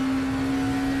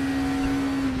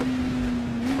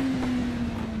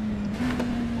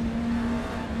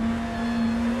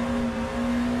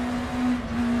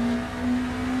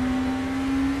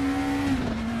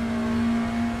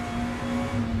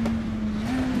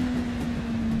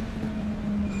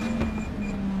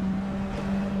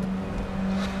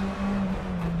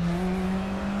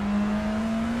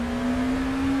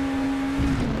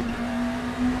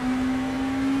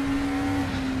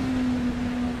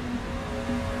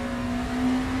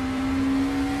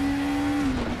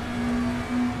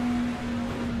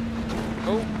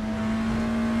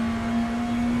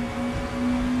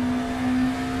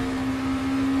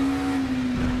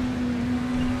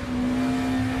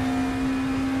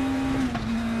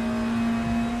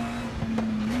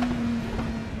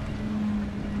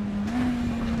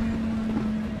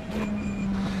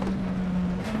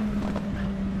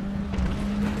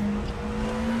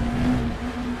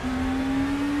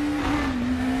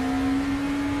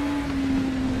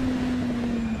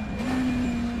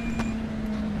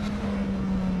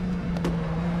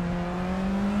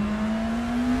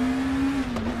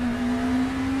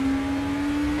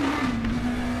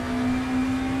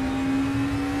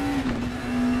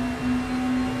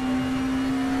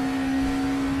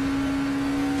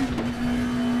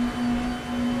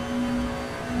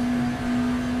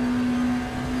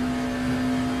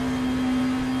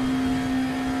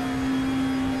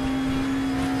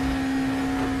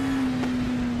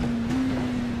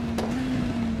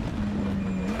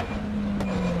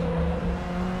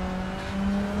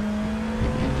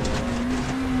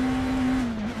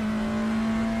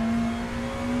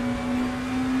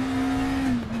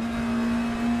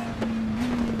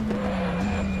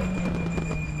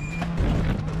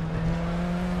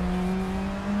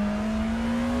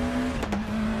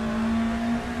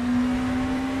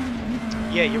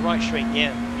 Yeah, you're right, Shriek.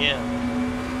 Yeah.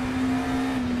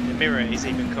 The mirror is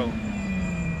even cool.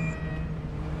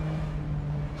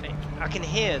 I can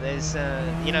hear there's,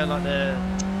 you know, like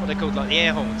what they're called, like the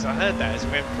air horns. I heard that as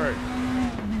we went through.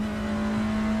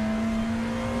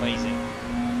 Amazing.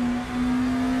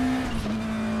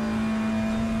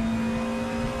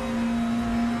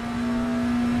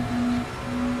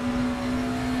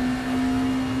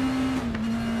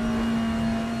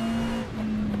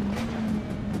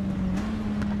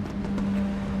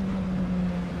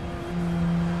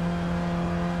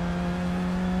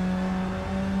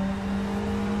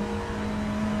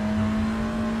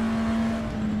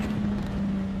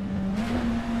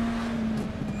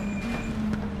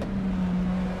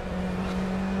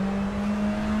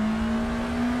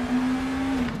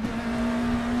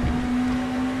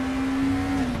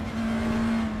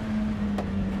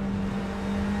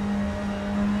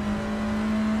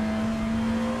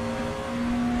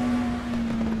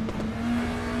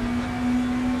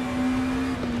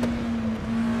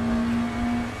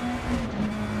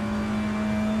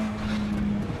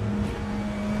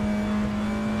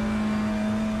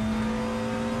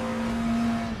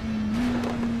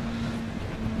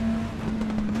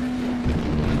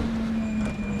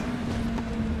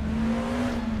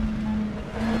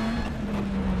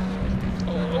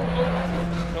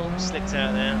 Slipped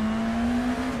out there.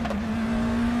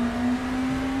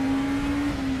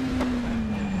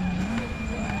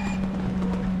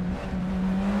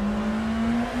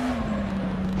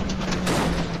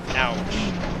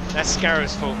 Ouch. That's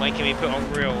Scarab's fault, making me put on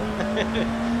grill.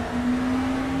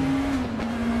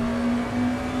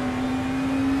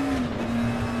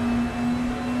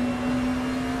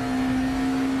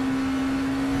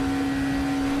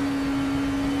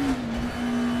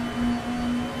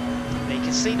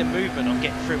 can see the movement I'm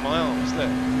getting through my arms. Look,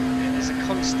 there's a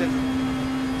constant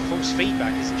force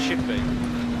feedback as it should be.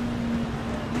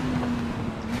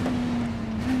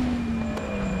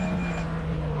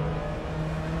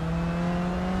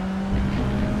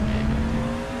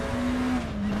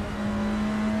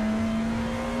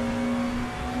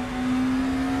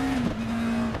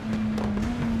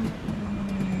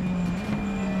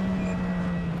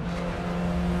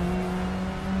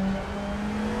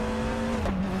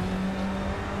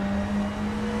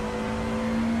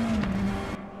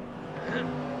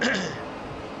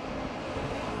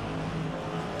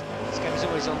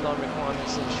 Online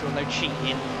requirements ensure no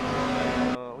cheating.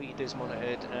 All you do is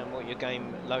monitored, and what your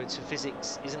game loads for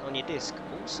physics isn't on your disc.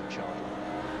 Awesome, child.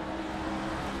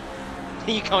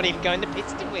 You can't even go in the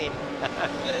pits to win.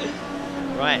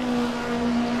 Right,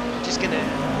 I'm just gonna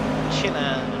chill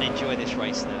out and enjoy this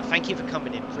race now. Thank you for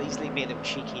coming in. Please leave me a little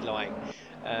cheeky like.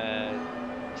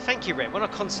 Thank you, Red. When I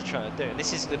concentrate on doing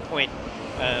this is the point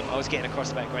I was getting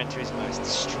across about Gran Turismo. It's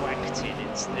distracting.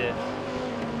 It's the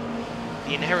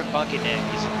inherent bug in there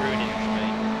is ruining it for me.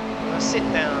 When I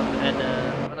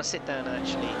sit down and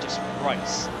actually just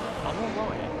race, I'm all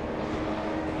right.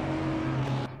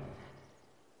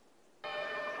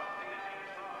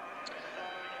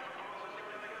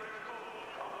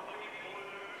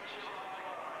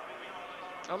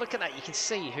 Oh, look at that! You can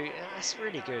see who. That's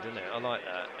really good, isn't it? I like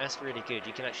that. That's really good.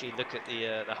 You can actually look at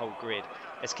the whole grid.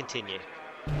 Let's continue.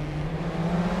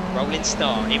 Rolling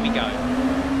start. Here we go.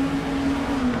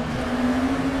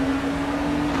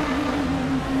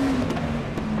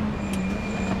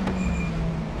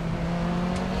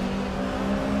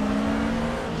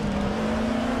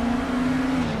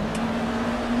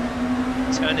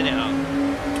 Turning it up.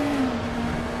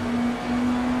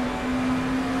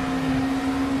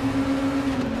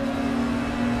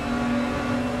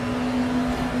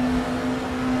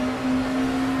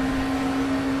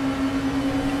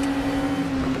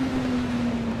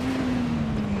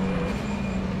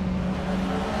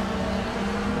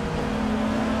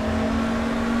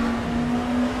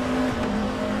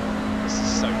 This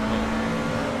is so cool.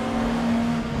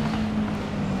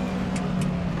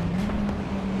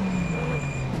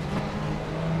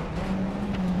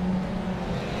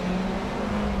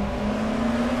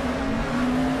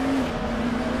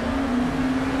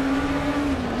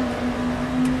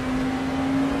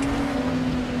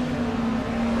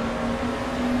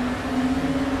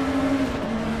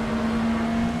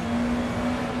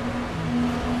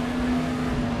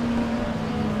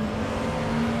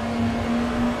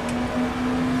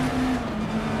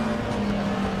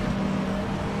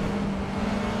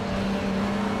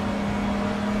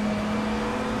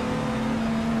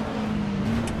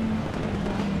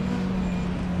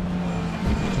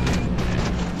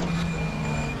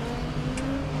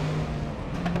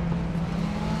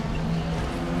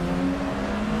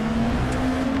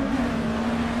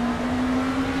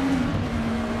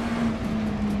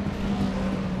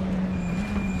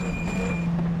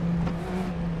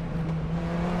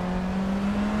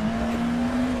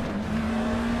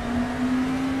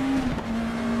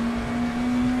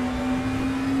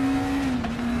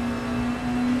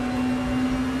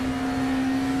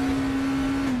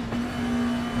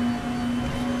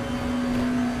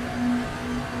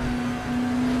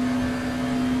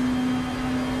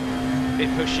 Bit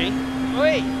pushy.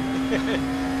 Oi!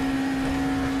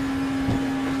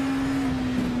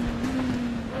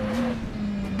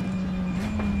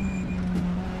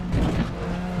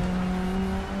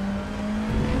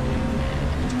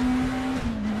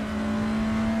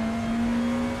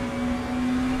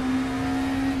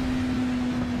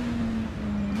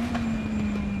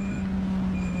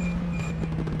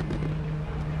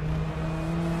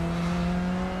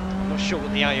 I'm not sure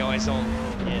what the AI is on.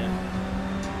 Yeah.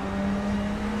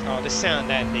 Oh, the sound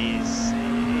that is,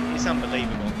 it's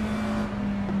unbelievable.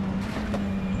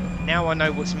 Now I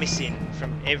know what's missing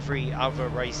from every other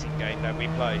racing game that we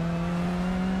play.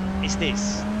 It's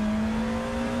this.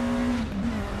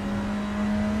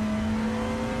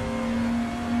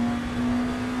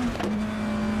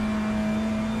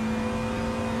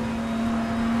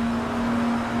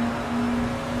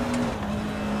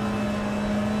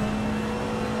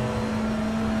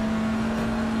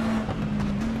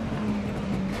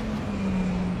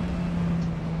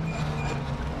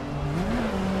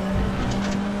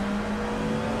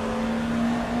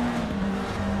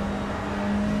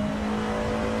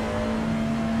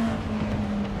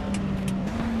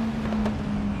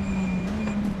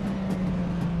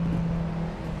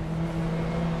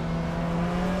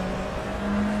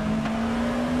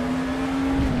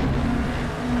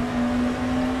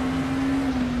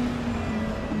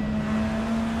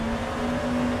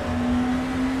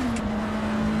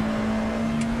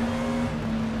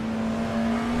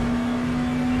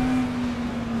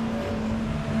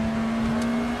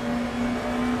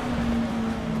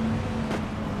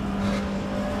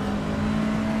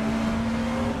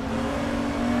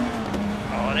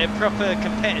 they're proper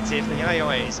competitive. The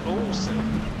AI is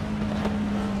awesome.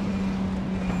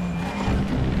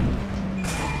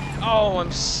 Oh,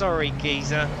 I'm sorry,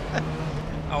 geezer.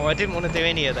 Oh, I didn't want to do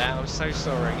any of that. I'm so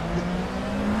sorry.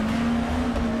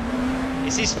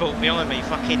 It's his fault behind me,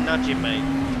 fucking nudging me.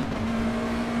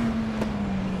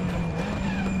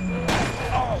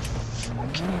 Oh,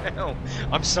 fucking hell.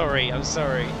 I'm sorry, I'm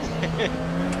sorry.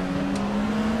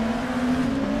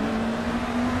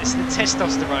 It's the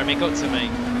testosterone, it got to me.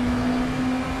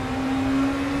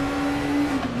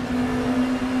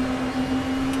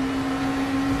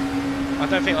 I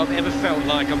don't think I've ever felt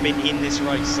like I've been in this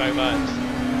race so much.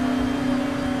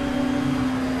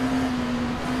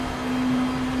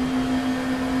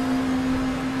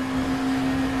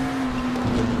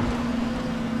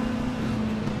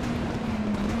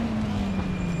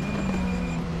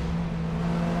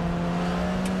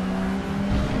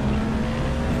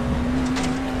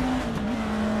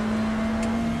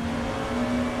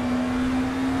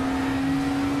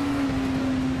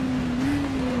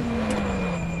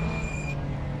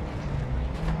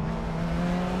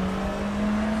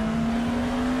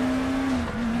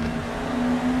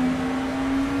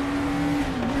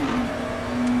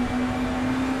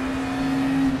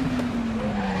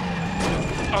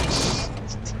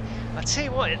 I tell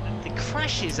you what, the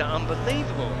crashes are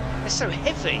unbelievable. They're so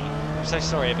heavy. I'm so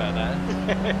sorry about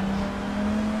that.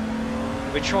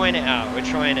 We're trying it out. We're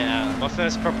trying it out. My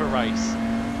first proper race.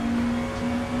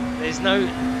 There's no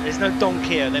donk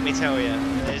here. Let me tell you.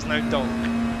 There's no donk.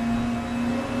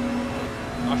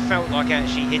 I felt like I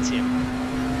actually hit him.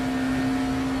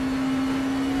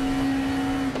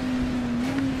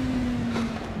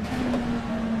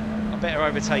 I better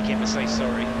overtake him and say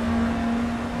sorry.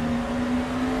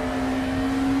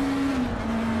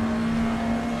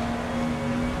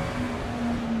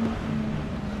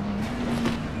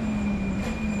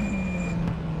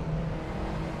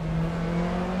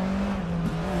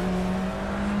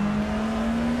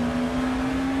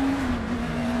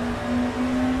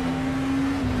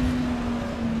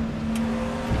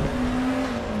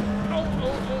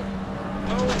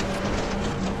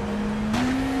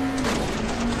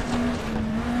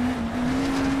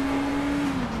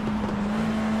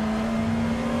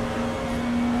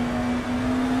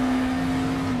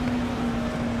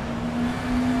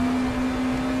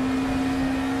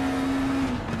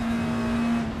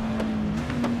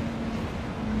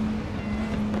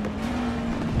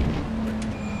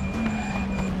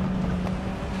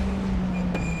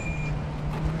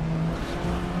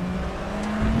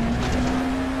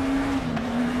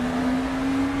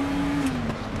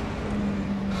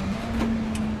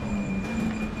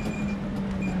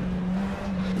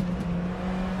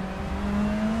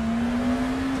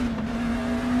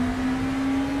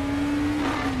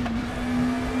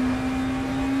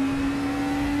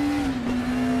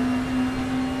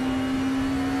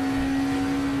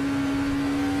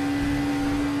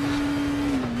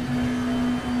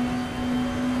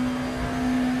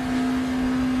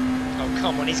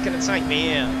 Come on, he's going to take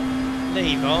me out.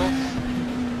 Leave off.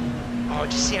 Oh,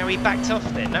 did you see how he backed off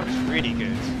then? That was really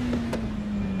good.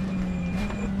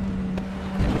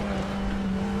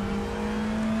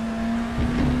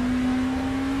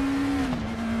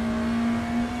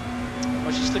 I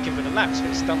was just looking for the laps,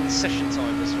 but it's done the session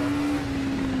time, this one.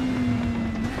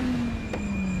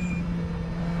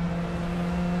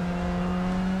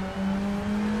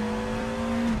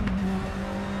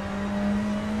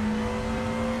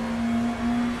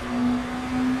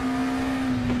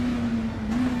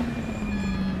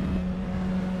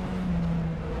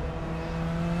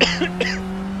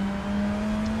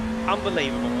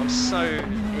 Unbelievable, I'm so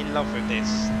in love with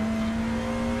this.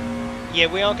 Yeah,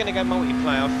 we are going to go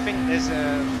multiplayer. I think there's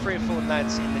 3 or 4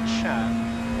 lads in the chat.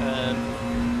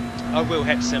 I will,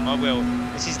 Hepsim, I will.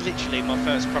 This is literally my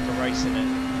first proper race in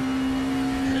it.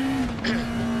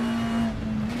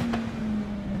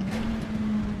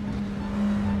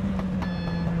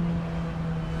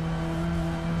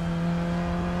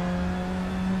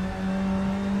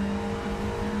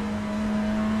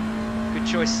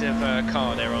 Choice of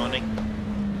car there, Arnie.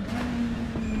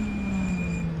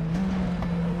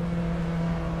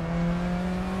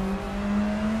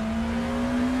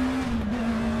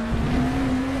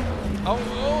 Oh,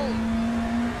 oh.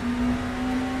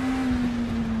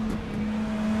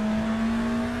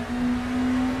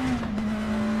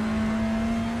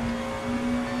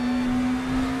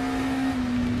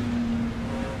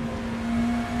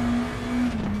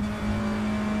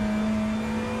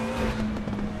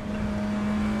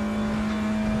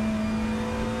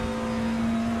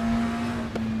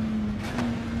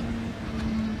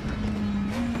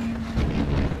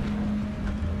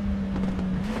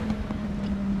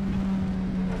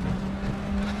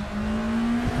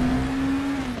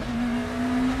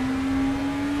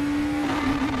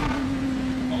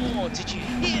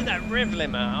 rev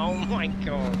limit. Oh my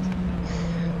god.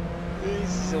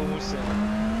 This is awesome.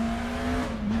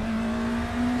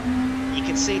 You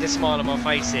can see the smile on my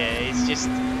face here. It's just,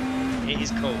 it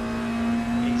is cool.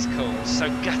 It is cool. I'm so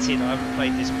gutted I haven't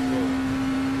played this before.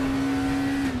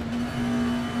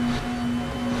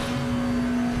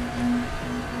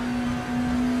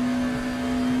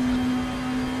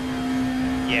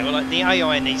 Yeah, well, like, the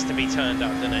AI needs to be turned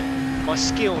up, doesn't it? My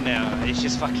skill now is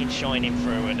just fucking shining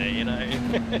through in it, you know?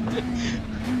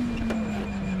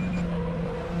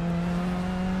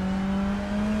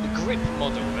 The grip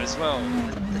model as well.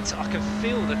 I can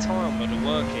feel the tile model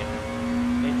working.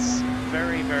 It's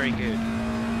very, very good.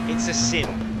 It's a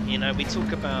sim, you know. We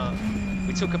talk about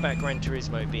Gran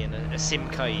Turismo being a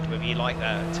simcade, whether you like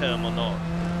that term or not.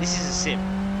 This is a sim.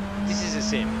 This is a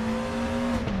sim.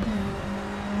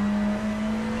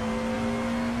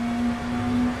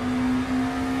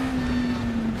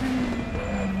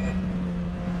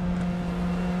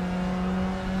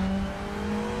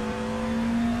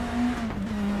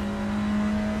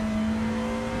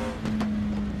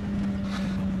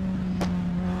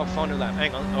 Final lap,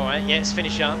 hang on, alright, yeah, let's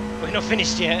finish up. We're not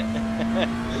finished yet.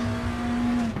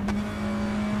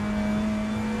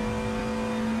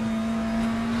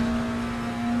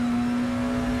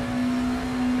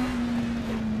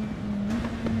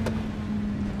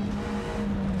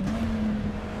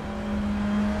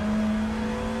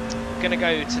 We're going to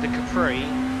go to the Capri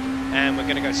and we're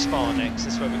going to go Spa next.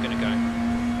 That's where we're going to go.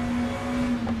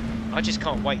 I just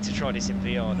can't wait to try this in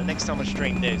VR. The next time I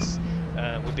stream this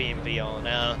will be in VR.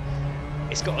 Now,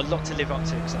 it's got a lot to live up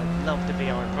to because I love the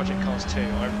VR in Project Cars 2.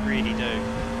 I really do.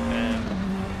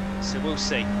 So we'll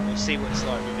see. We'll see what it's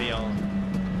like with VR.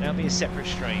 That'll be a separate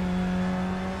stream.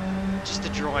 Just the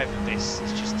drive of this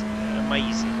is just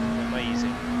amazing.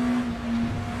 Amazing.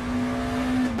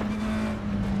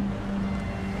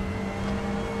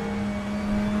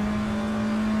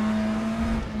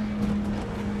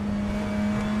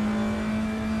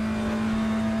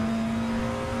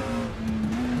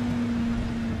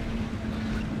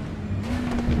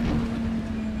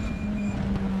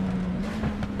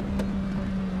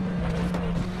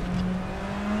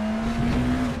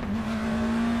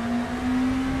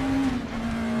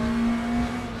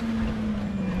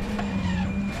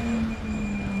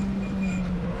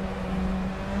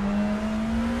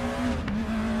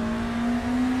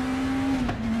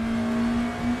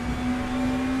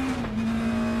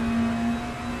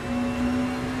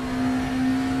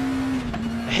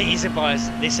 Easy bias.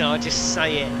 Listen, I just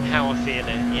say it how I feel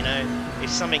it, you know. If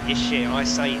something is shit, I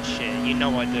say it's shit, you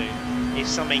know I do. If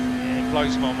something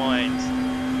blows my mind,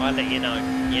 I let you know,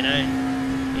 you know.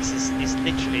 It's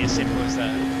literally as simple as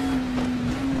that.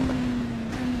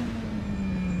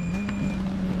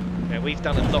 Yeah, we've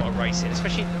done a lot of racing,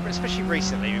 especially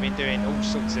recently. We've been doing all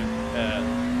sorts of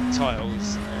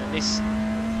titles. This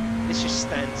just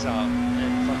stands up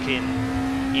and fucking,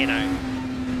 you know,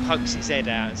 pokes its head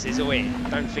out and says, "Oi,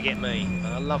 don't forget me." And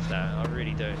I love that, I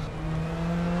really do.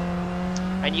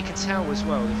 And you can tell as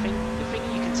well, the thing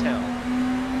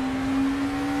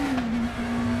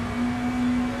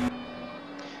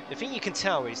you can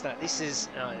tell, is that this is,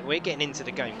 we're getting into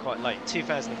the game quite late,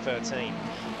 2013,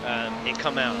 it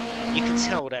come out. You can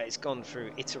tell that it's gone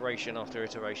through iteration after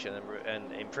iteration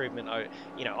and improvement.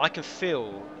 You know, I can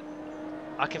feel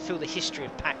the history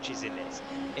of patches in this.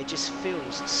 It just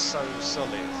feels so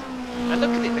solid. And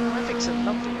look at it, the graphics are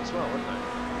lovely as well, aren't they?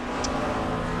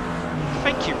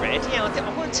 Thank you, Red. Yeah, I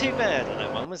wasn't too bad on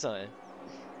that one, was I?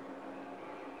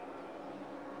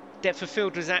 Depth of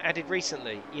field was added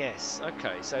recently. Yes,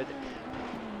 okay. So,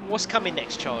 what's coming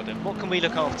next, Chardon? What can we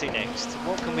look after next?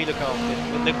 What can we look after?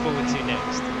 We'll look forward to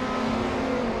next.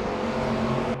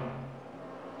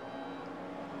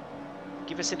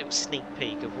 Give us a little sneak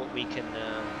peek of what we can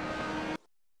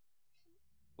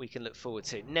look forward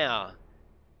to. Now,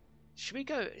 should we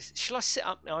go? Shall I set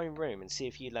up my own room and see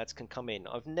if you lads can come in?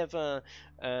 I've never.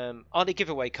 Are there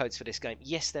giveaway codes for this game?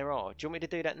 Yes, there are. Do you want me to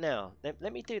do that now?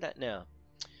 Let me do that now.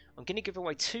 I'm going to give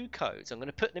away 2 codes. I'm going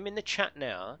to put them in the chat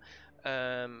now.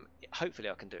 Hopefully,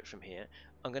 I can do it from here.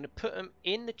 I'm going to put them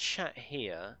in the chat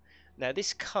here. Now,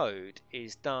 this code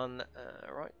is done.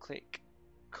 Right-click,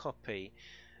 copy.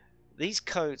 These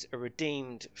codes are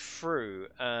redeemed through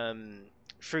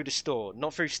the store,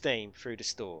 not through Steam, through the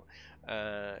store.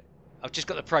 I've just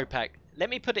got the Pro Pack. Let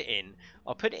me put it in.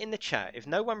 I'll put it in the chat. If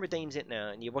no one redeems it now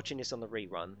and you're watching this on the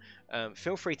rerun,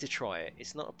 feel free to try it.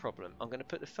 It's not a problem. I'm going to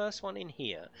put the first one in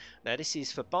here. Now this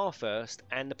is for Bathurst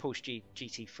and the Porsche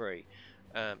GT3.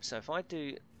 So if I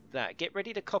do that. Get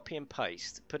ready to copy and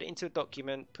paste. Put it into a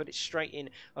document. Put it straight in.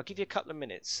 I'll give you a couple of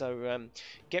minutes. So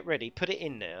get ready. Put it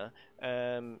in there.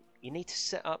 You need to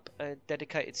set up a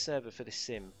dedicated server for this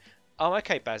sim. Oh,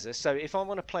 okay, Bazza. So if I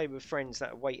want to play with friends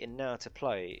that are waiting now to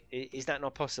play, is that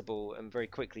not possible? And very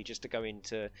quickly, just to go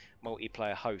into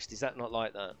multiplayer host, is that not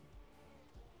like that?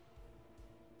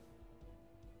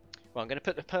 Well, I'm going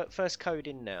to put the first code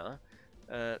in now.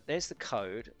 There's the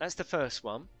code. That's the first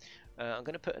one. I'm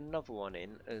going to put another one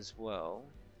in as well.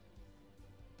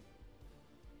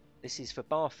 This is for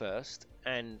Barfirst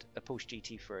and a Porsche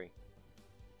GT3.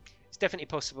 It's definitely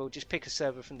possible. Just pick a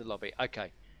server from the lobby.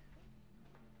 Okay.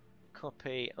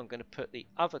 Copy. I'm going to put the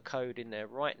other code in there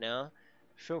right now.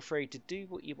 Feel free to do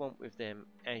what you want with them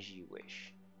as you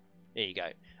wish. There you go.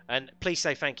 And please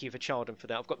say thank you for Chardon for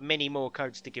that. I've got many more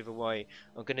codes to give away.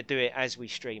 I'm going to do it as we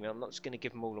stream. I'm not just going to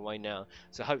give them all away now.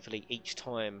 So hopefully each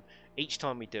time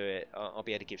we do it, I'll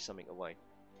be able to give something away.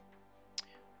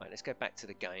 Right, let's go back to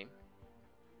the game.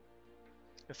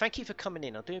 And thank you for coming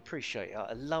in. I do appreciate it.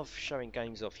 I love showing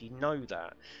games off. You know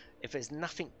that. If there's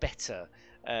nothing better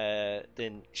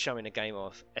than showing a game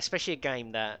off, especially a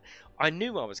game that I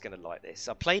knew I was going to like this.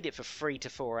 I played it for 3 to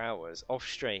 4 hours off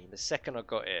stream. The second I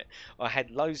got it, I had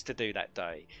loads to do that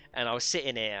day, and I was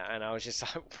sitting here and I was just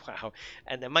like, wow.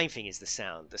 And the main thing is the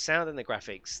sound and the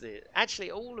graphics.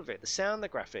 Actually, all of it. The sound, the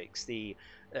graphics, the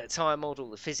tire model,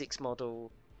 the physics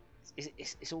model.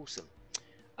 It's awesome.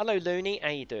 Hello, Looney. How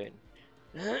you doing?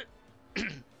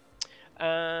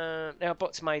 Now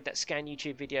bots made that scan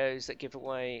YouTube videos that give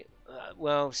away.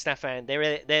 Well, Staffan,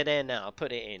 they're there now. I'll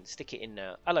put it in. Stick it in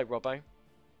now. Hello, Robbo.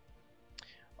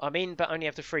 I'm in, but only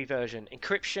have the free version.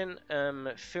 Encryption.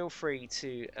 Feel free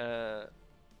to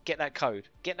get that code.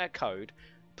 Get that code.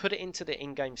 Put it into the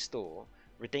in-game store.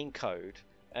 Redeem code.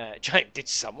 Did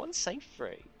someone say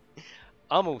free?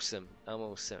 I'm awesome. I'm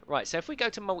awesome. Right. So if we go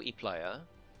to multiplayer.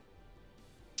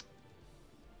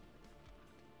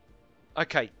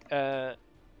 Okay,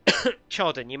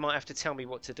 Chardon, you might have to tell me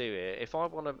what to do here. If I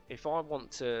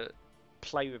want to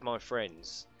play with my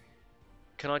friends,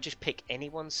 can I just pick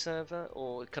anyone's server,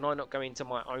 or can I not go into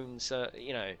my own server?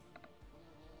 You know,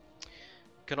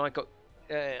 can I got?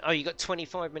 Oh, you got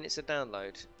 25 minutes of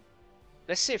download.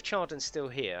 Let's see if Chardon's still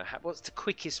here. What's the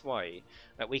quickest way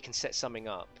that we can set something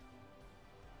up?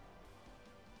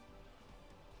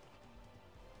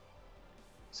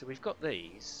 So we've got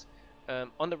these.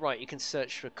 On the right, you can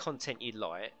search for content you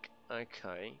like.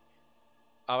 Okay.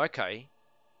 Oh, okay.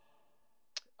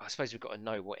 I suppose we've got to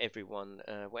know what everyone's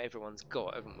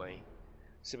got, haven't we?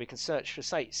 So we can search for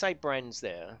say brands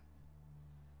there.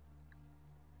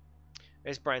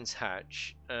 There's Brands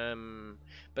Hatch.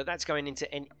 But that's going into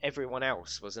everyone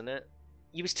else, wasn't it?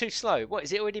 You was too slow. What?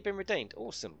 Has it already been redeemed?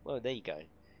 Awesome. Well, there you go.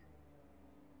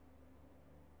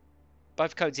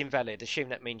 Both codes invalid. Assume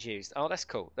that means used. Oh, that's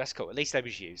cool. That's cool. At least they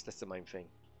was used. That's the main thing.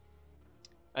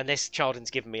 Unless Chardon's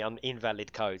given me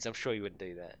invalid codes. I'm sure you wouldn't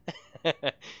do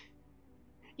that.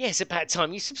 Yeah, it's about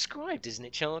time you subscribed, isn't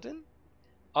it, Chardon?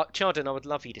 Chardon, I would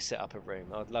love you to set up a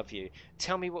room. I'd love you.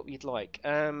 Tell me what you'd like.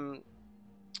 I'd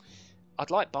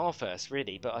like Barfirst,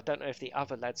 really, but I don't know if the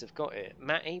other lads have got it.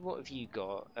 Matty, what have you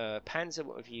got? Panzer,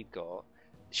 what have you got?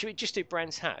 Should we just do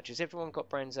Brands Hatch? Has everyone got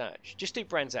Brands Hatch? Just do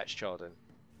Brands Hatch, Chardon.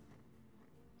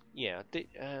 Yeah,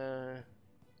 I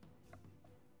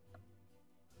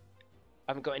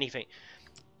haven't got anything.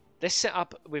 Let's set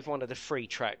up with one of the free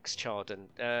tracks, Chardon.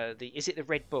 Is it the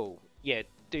Red Bull? Yeah,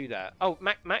 do that. Oh,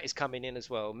 Matt is coming in as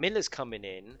well. Miller's coming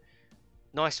in.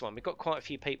 Nice one. We've got quite a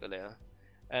few people here.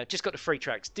 Just got the free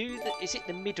tracks. Is it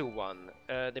the middle one?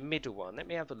 The middle one. Let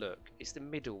me have a look. It's the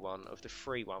middle one of the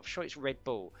free one. I'm sure it's Red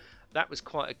Bull. That was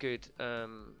quite a good.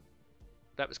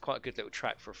 That was quite a good little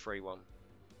track for a free one.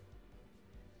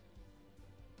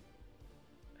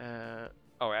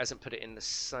 Oh, it hasn't put it in the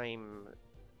same.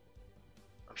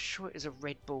 I'm sure it is a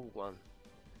Red Bull one.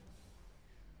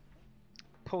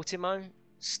 Portimo,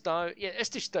 Stowe. Yeah, let's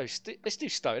do Stowe. Let's do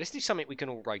Stowe. Let's do something we can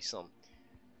all race on.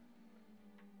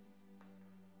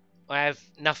 I have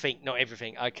nothing, not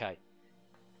everything. Okay.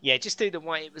 Yeah, just do the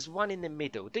one. It was one in the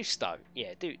middle. Do Stowe.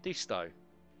 Yeah, do Stowe.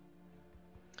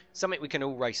 Something we can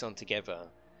all race on together.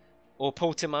 Or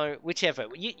Portimo, whichever.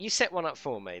 You set one up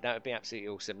for me. That would be absolutely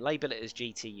awesome. Label it as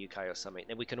GTUK or something.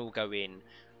 Then we can all go in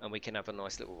and we can have a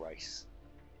nice little race.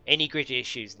 Any grid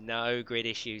issues? No grid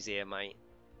issues here, mate.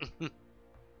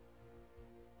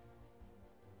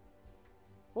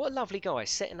 What a lovely guy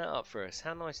setting that up for us.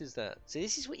 How nice is that? So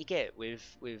this is what you get with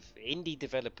indie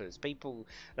developers. People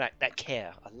that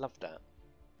care. I love that.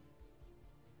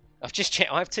 I've just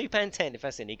checked. I have £2.10 if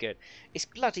that's any good. It's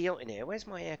bloody hot in here. Where's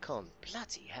my aircon?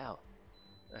 Bloody hell.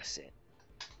 That's it.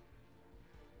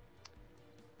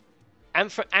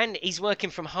 And he's working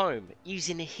from home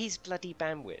using his bloody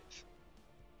bandwidth.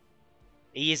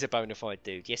 He is a bona fide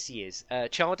dude. Yes, he is.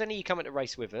 Charden, are you coming to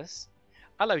race with us?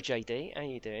 Hello, JD. How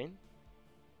you doing?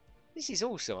 This is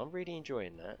awesome. I'm really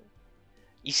enjoying that.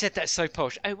 You said that so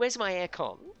posh. Oh, where's my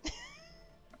aircon?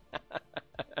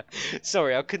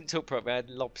 Sorry, I couldn't talk properly. I had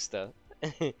lobster.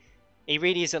 He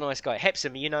really is a nice guy.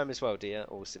 Hepsam, you know him as well, do you?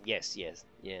 Awesome. Yes, yes,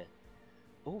 yeah.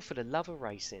 All for the love of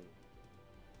racing.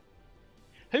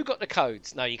 Who got the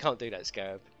codes? No, you can't do that,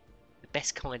 Scarab. The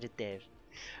best kind of dev.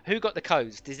 Who got the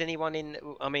codes? Does anyone in...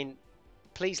 I mean,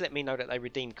 please let me know that they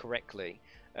redeemed correctly.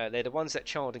 They're the ones that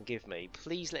Charden give me.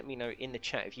 Please let me know in the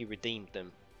chat if you redeemed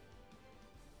them.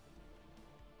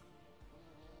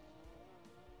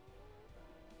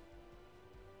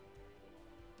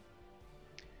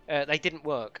 They didn't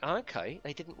work. Oh, okay,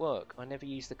 they didn't work. I never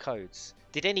used the codes.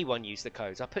 Did anyone use the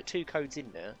codes? I put 2 codes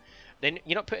in there. Then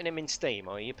you're not putting them in Steam,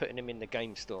 are you? You're putting them in the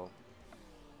game store.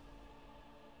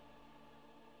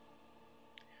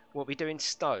 What, we doing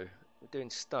Stowe? We're doing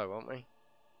Stowe, aren't we?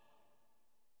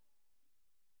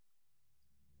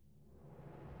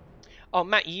 Oh,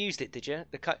 Matt, you used it, did you?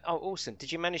 Oh, awesome.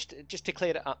 Did you manage to... Just to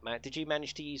clear that up, Matt, did you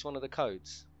manage to use one of the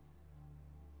codes?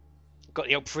 Got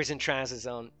the old prison trousers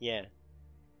on. Yeah.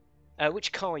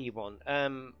 Which car you want?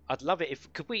 I'd love it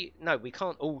if... Could we... No, we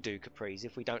can't all do Capris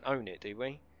if we don't own it, do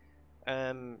we?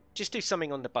 Just do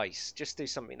something on the base. Just do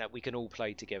something that we can all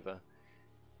play together.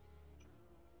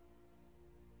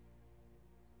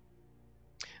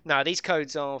 No, these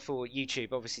codes are for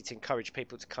YouTube, obviously, to encourage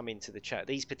people to come into the chat.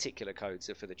 These particular codes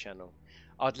are for the channel.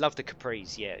 I'd love the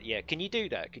Capris, yeah, yeah. Can you do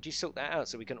that? Could you sort that out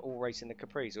so we can all race in the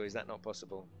Capris, or is that not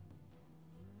possible?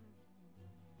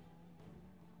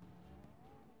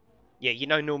 Yeah, you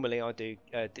know, normally I do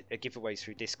giveaways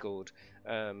through Discord,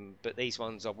 but these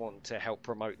ones I want to help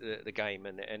promote the game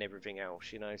and everything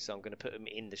else, you know, so I'm going to put them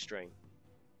in the stream.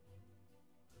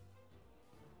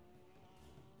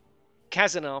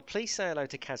 Kazanar, please say hello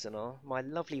to Kazanar, my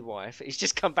lovely wife. He's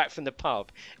just come back from the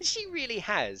pub. She really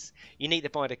has. You need to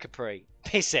buy the Capri.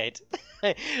 Pisshead.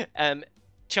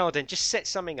 Charden, just set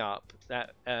something up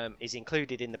that is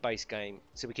included in the base game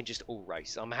so we can just all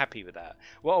race. I'm happy with that.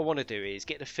 What I want to do is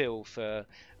get the feel for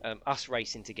us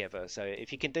racing together. So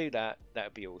if you can do that, that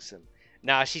would be awesome.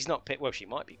 Nah, she's not pissed. Well, she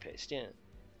might be pissed, yeah.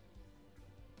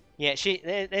 Yeah,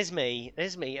 there's me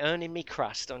earning me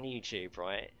crust on YouTube,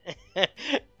 right?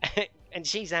 And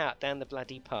she's out down the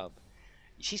bloody pub.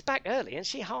 She's back early, and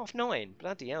she 9:30.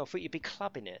 Bloody hell, I thought you'd be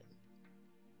clubbing it.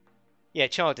 Yeah,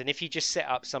 Charden, if you just set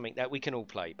up something that we can all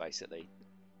play, basically.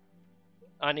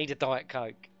 I need a Diet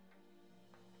Coke.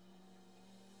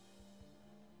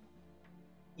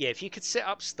 Yeah, if you could set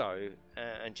up Stowe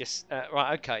and just...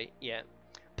 right, okay, yeah.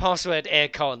 Password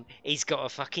aircon. He's got a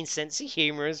fucking sense of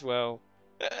humour as well.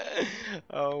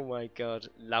 Oh my god,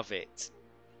 love it.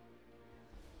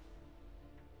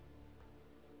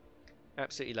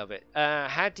 Absolutely love it.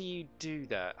 How do you do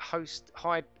that? Host,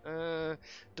 hide,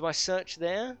 do I search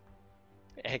there?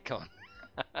 Aircon.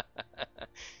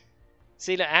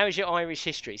 See, look, how's your Irish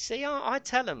history? See, I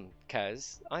tell them,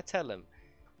 Kaz. I tell them.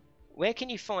 Where can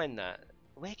you find that?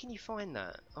 Where can you find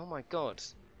that? Oh my god. Do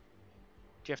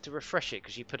you have to refresh it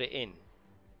because you put it in?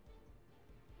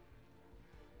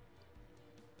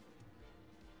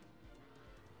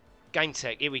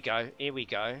 GameTech, here we go, here we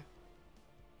go.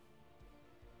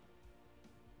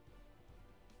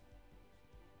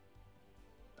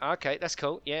 Okay, that's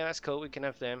cool. Yeah, that's cool. We can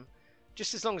have them.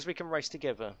 Just as long as we can race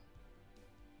together.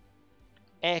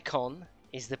 Aircon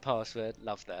is the password.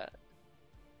 Love that.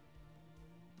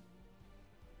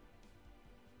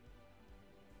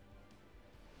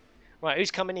 Right,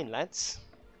 who's coming in, lads?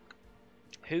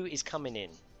 Who is coming in?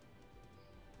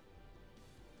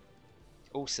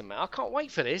 Awesome, man. I can't wait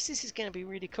for this. This is going to be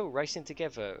really cool. Racing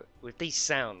together with these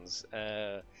sounds.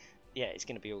 Yeah, it's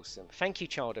going to be awesome. Thank you,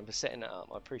 Charden, for setting that up.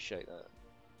 I appreciate that.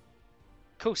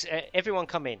 Of course, everyone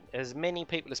come in. As many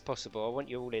people as possible. I want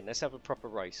you all in. Let's have a proper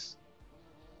race.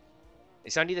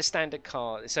 It's only the standard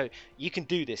car. So you can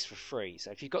do this for free. So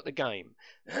if you've got the game,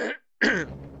 if you're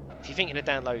thinking of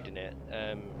downloading it,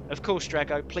 of course,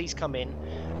 Drago, please come in.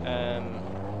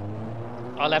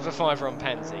 I'll have a $5 on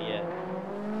Panzer, yeah.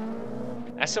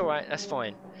 That's alright, that's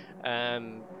fine.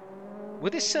 Will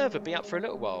this server be up for a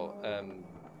little while?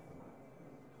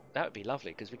 That would be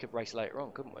lovely, because we could race later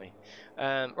on, couldn't we?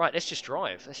 Right, let's just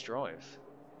drive. Let's drive.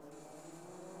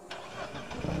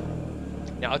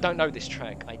 Now, I don't know this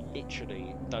track. I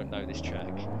literally don't know this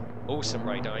track. Awesome,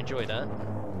 Radar. Enjoy that.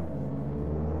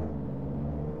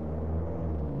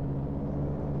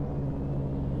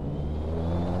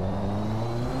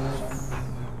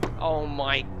 Oh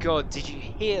my god, did you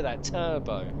hear that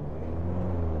turbo?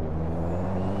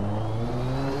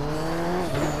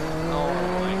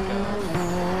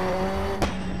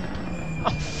 Oh,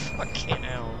 fucking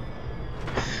hell.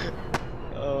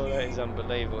 Oh, that is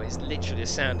unbelievable. It's literally, the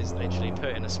sound is literally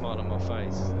putting a smile on my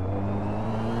face.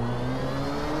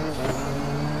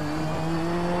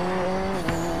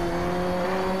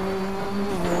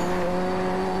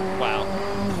 Wow.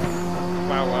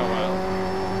 Wow, wow, wow.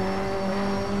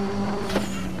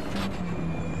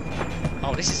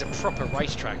 Oh, this is a proper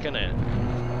racetrack, isn't it?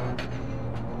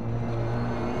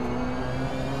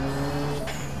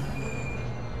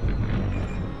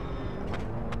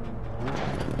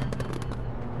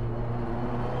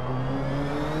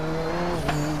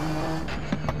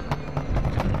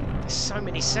 There's so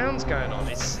many sounds going on.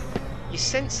 It's, your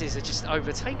senses are just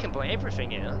overtaken by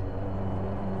everything here.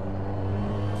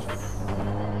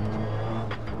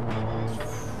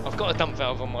 I've got a dump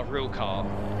valve on my real car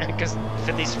because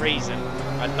for this reason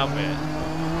I love it.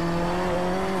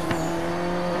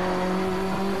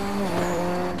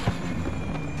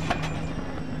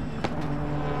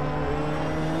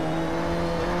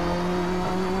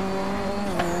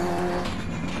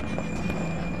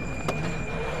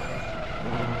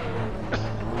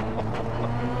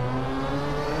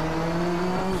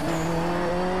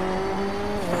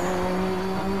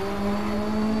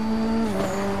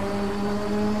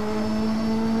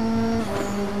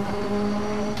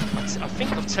 I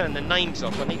think I've turned the names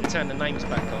off. I need to turn the names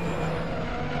back on.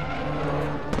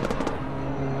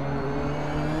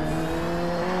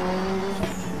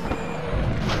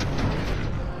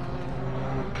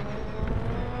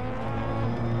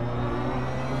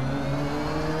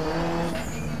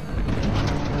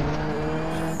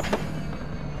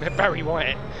 Barry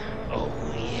White. Oh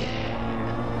yeah.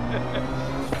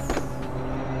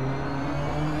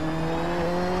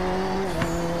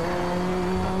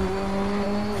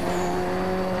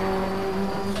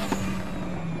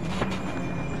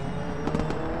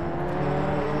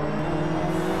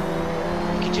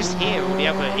 Just hear all the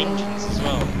other engines as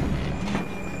well.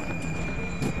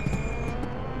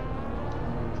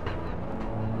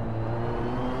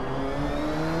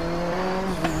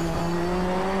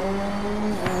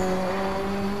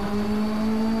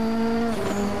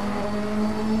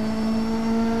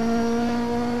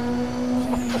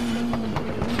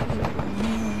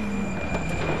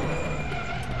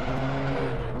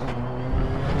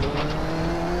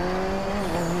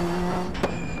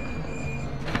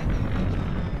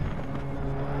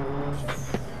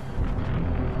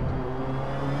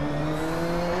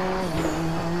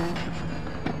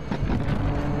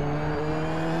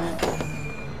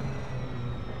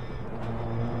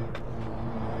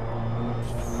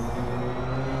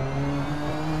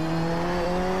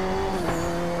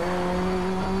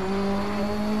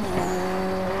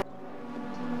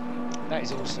 That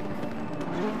is awesome.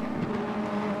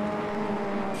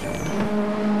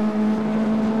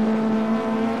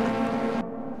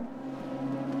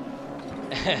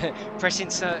 Press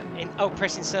insert in. Oh,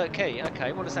 press insert key.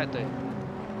 Okay, what does that do?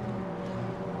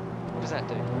 What does that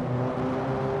do?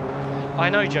 I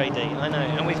know, JD. I know,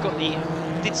 and we've got the.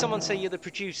 Did someone say you're the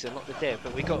producer, not the dev?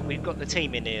 But we've got the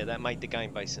team in here that made the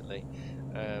game basically,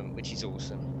 which is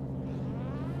awesome.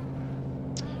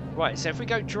 Right, so if we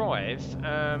go drive,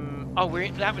 oh,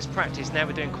 that was practice. Now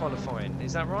we're doing qualifying.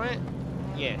 Is that right?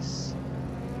 Yes.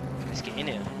 Let's get in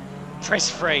here. Press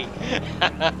 3.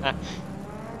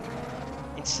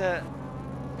 Insert.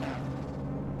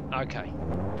 Okay.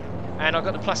 And I've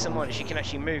got the plus and minus. You can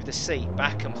actually move the seat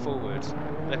back and forward.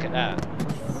 Look at that.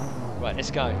 Right,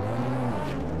 let's go.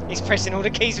 He's pressing all the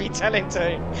keys we tell him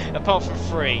to, apart from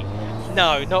 3.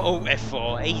 No, not Alt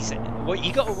F4. Easy. Well,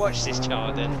 you got to watch this,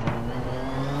 Charden.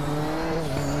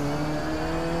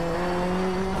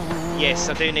 Yes,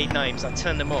 I do need names. I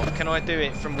turn them off. Can I do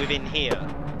it from within here?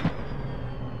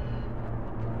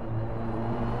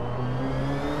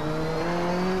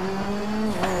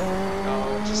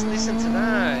 Oh, just listen to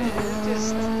that.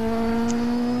 Just.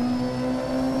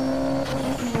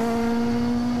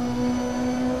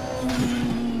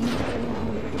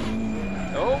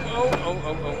 Oh.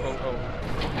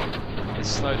 Let's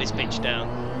slow this bitch down.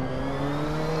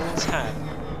 Tab.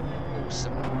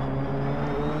 Awesome.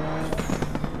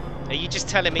 Are you just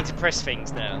telling me to press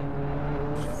things now?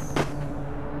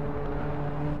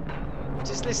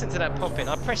 Just listen to that popping.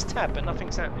 I pressed tab, but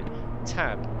nothing's happening.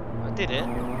 Tab. I did it.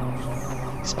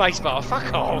 Spacebar.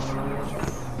 Fuck off.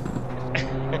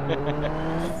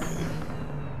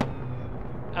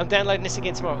 I'm downloading this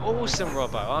again tomorrow. Awesome,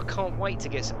 Robbo. I can't wait to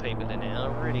get some people in here. I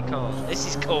really can't. This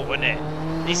is cool, isn't it?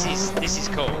 This is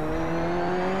cool.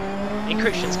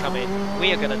 Encryption's coming.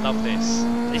 We are gonna love this.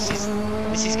 This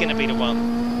is gonna be the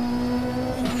one.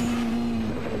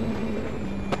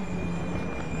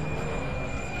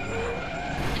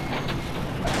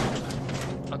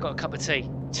 got a cup of tea.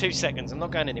 2 seconds. I'm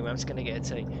not going anywhere. I'm just going to get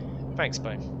a tea. Thanks,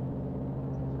 Bo.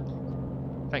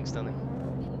 Thanks, darling.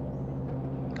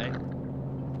 Okay.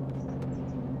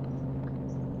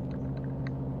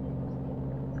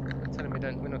 Tell him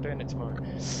we're not doing it tomorrow.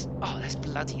 Oh, that's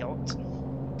bloody hot.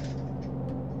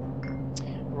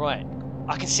 Right.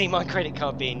 I can see my credit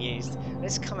card being used.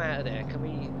 Let's come out of there. Can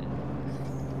we...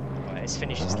 Right, let's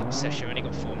finish this little session. We've only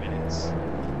got 4 minutes.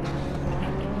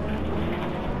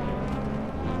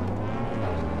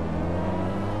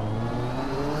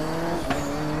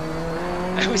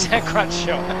 Was that crutch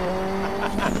shot?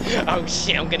 Oh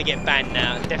shit, I'm gonna get banned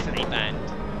now. Definitely banned.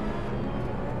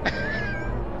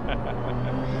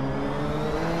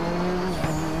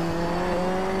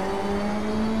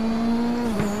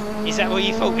 Is that what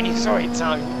you thought when you saw it,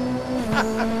 Tone?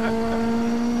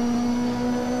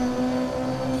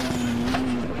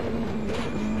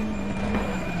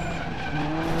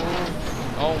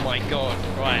 Oh my god,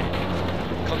 right.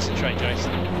 Concentrate,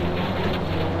 Jason.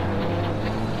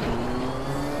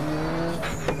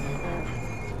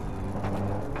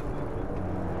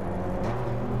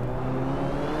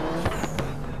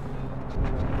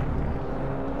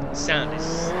 Sound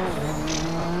is...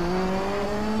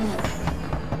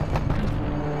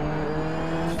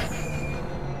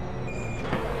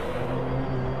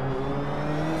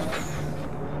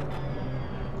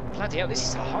 Bloody hell, this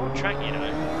is a hard track, you know.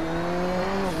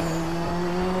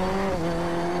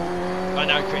 I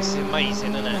know, Chris, it's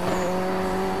amazing, isn't it?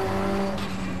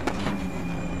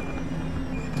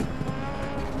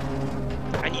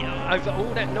 And you know, over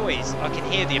all that noise, I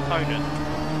can hear the opponent.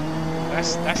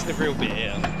 That's the real bit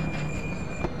here.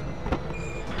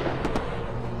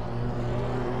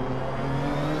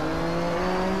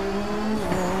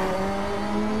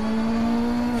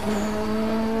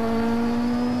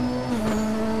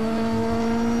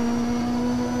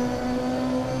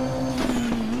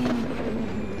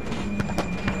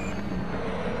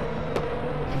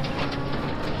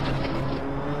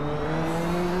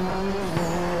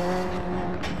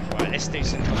 Let's do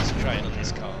some concentrating on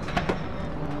this car.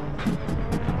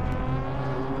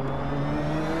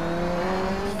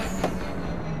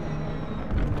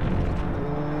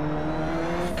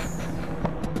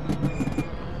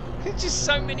 There's just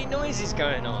so many noises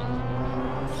going on.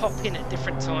 Popping at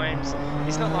different times.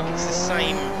 It's not like it's the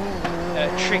same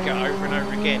trigger over and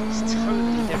over again. It's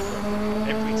totally different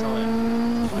every time.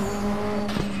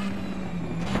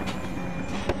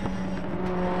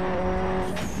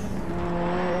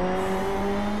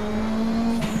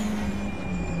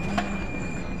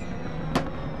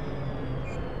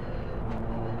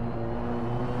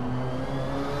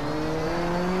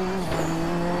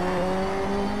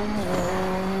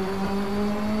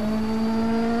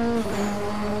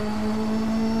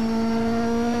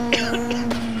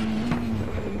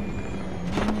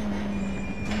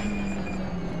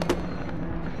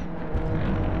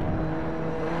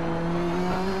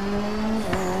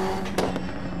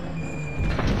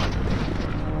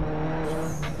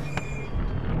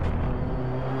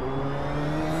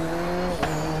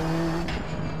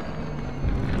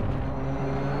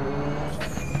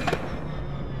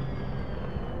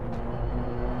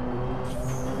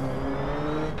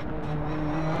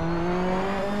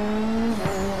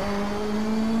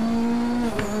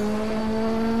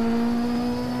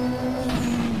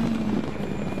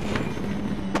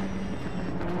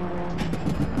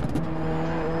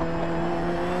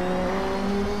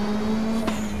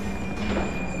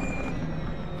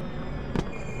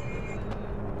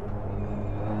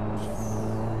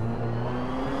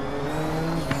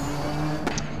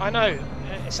 I know.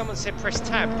 Someone said press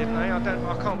tab, didn't they? I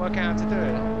can't work out how to do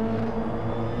it.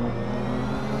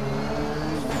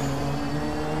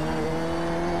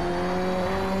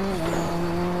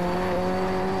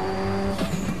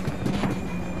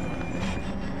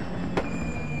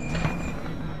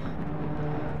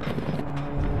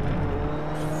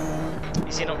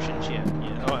 It's in options, yeah.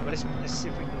 Yeah. All right. Well, let's see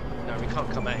if we can. No, we can't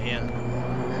come out here.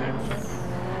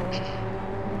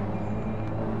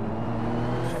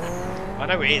 I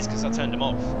know it is because I turned them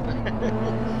off.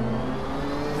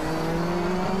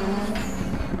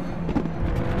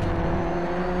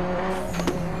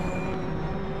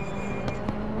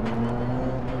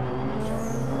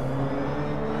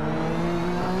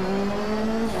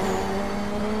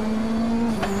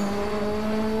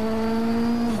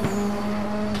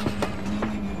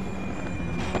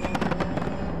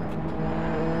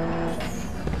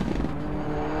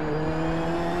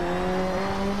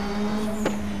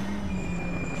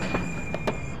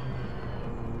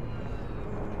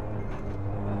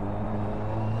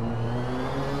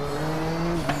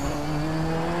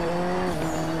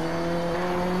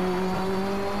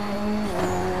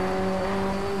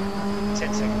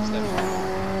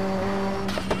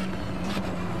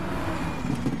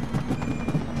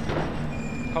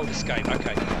 escape.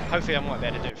 Okay. Hopefully I might be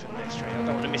able to do it for the next stream. I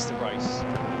don't want to miss the race.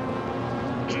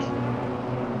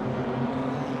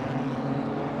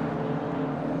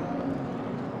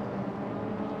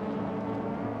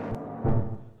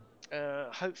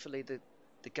 Hopefully the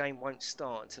game won't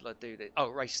start until I do this. Oh,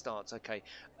 race starts. Okay.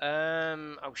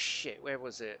 Oh shit. Where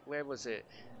was it? Where was it?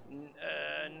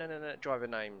 No. Driver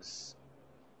names.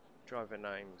 Driver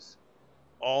names.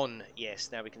 On. Yes.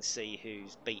 Now we can see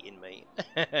who's beating me.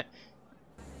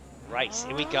 Race.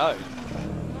 Here we go.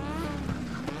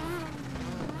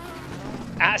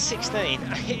 At 16.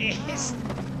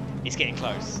 It's getting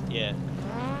close. Yeah.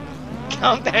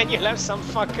 Calm down. You'll have some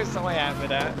fuckers eye out with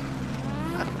that.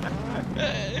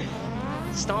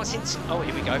 Starts in. Oh,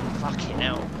 here we go. Fucking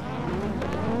hell.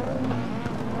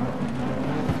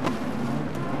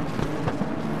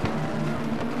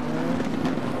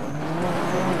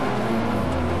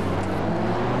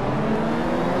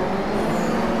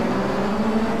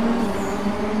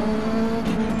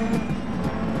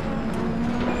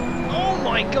 Oh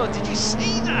my god, did you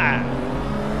see that?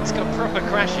 It's got proper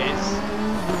crashes.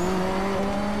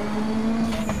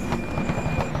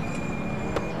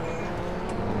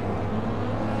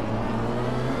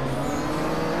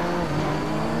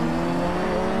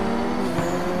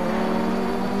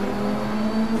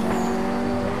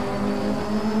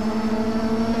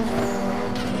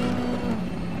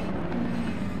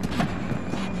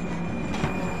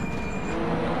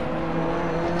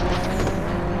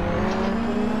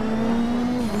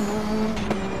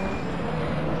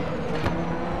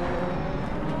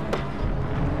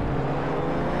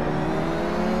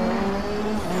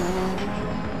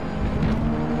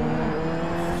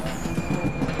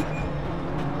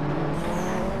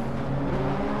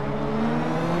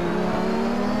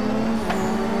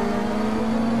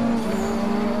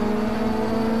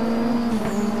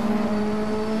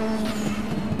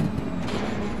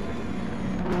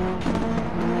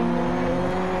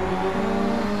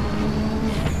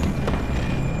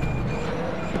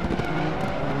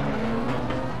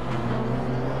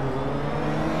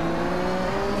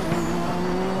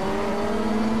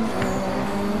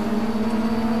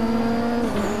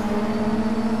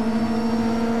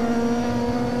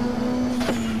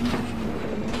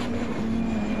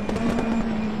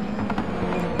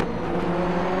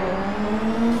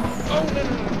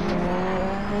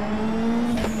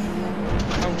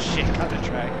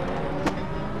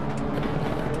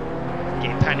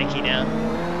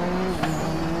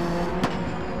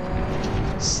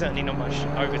 Certainly not much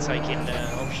overtaking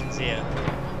options here.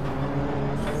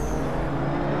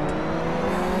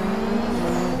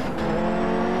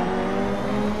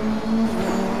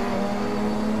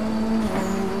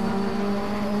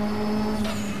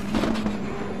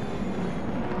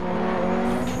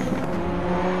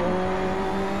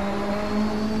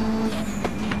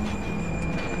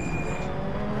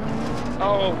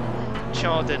 Oh,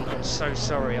 Chardon, I'm so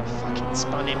sorry. I fucking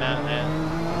spun him out there.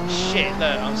 Shit,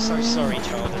 look, I'm so sorry,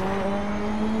 Chardon.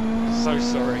 So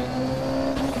sorry.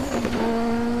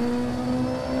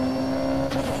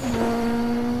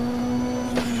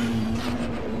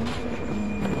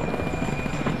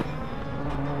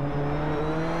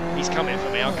 He's coming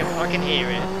for me. I can hear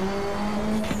it.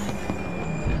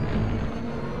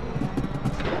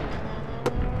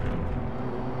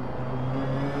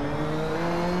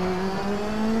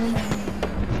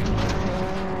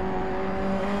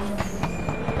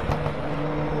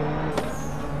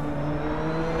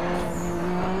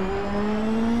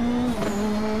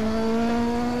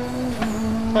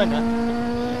 I know.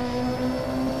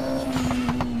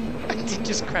 I did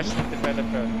just crash the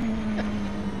developer.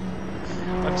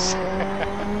 I'm sorry.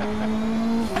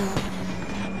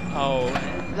 Oh,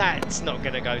 that's not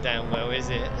going to go down well, is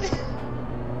it?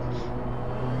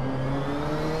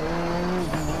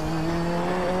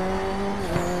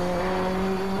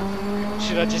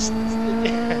 Should I just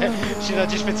should I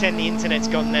just pretend the internet's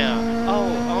gone now?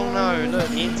 Oh no! Look,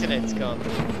 the internet's gone.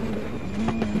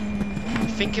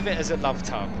 Think of it as a love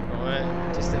tub,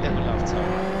 alright? Just a little love tub.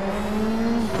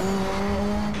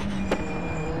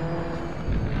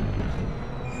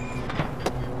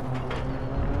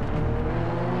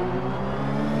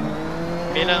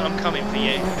 Miller, I'm coming for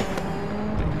you.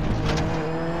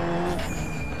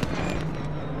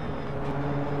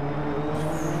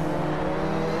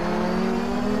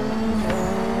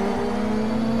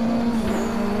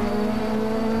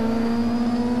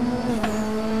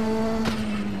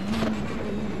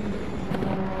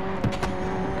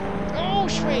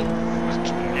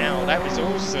 That was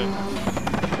awesome.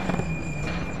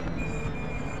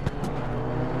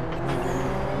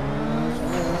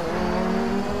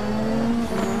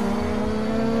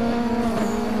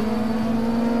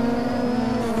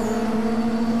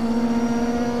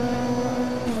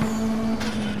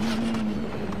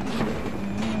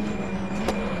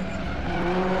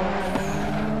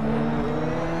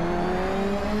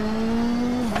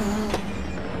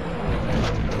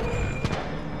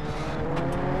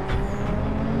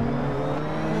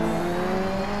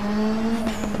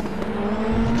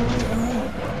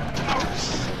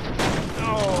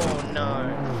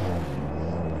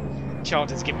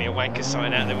 Charlton's giving me a wanker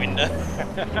sign out the window.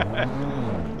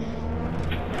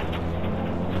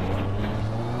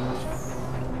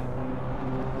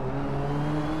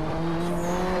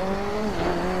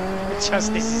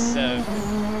 Justice is served.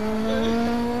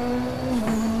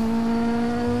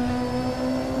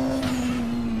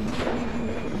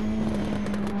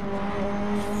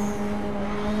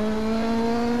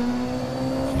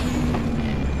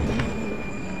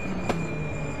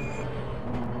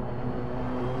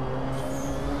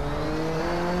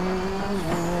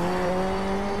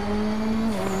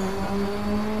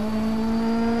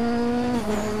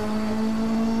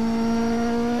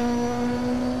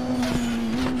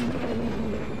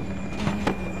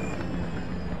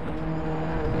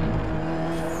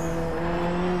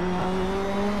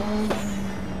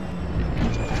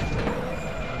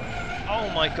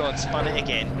 Oh my god, spun it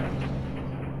again.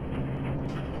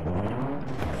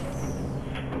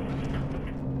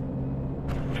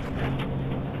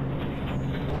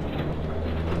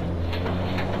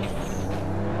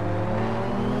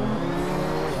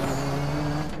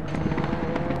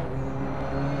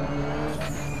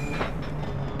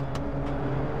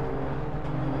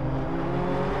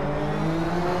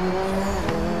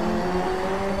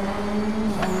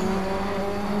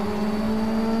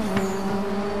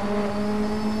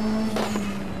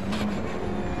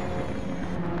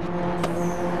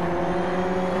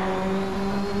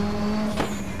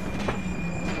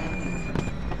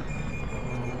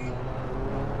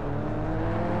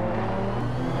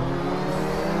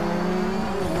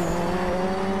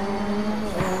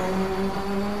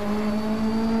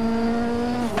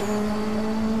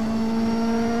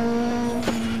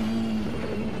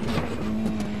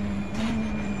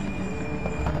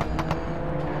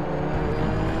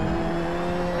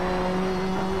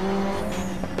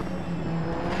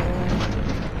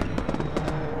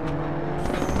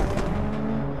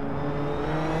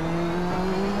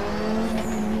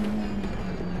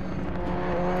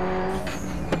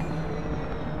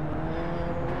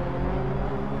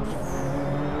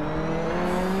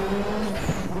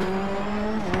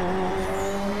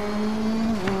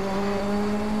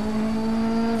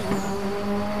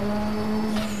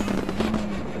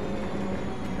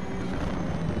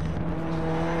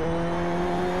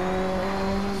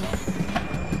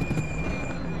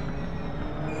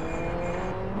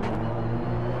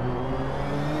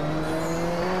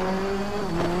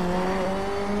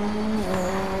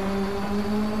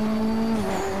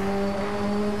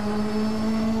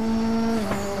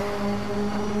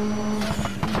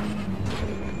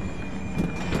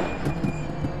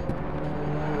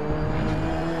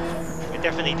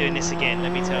 Definitely doing this again,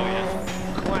 let me tell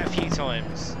you. Quite a few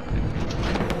times.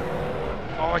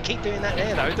 Oh, I keep doing that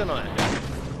there though, don't I?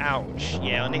 Ouch.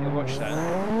 Yeah, I need to watch that.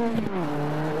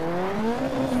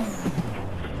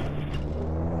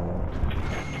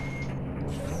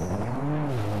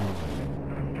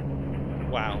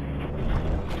 Wow.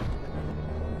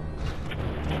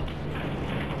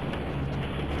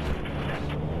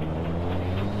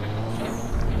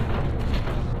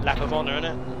 Lap of honour,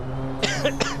 innit?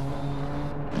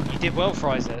 You did well,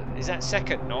 Fraser. Is that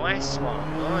second? Nice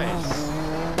one. Nice.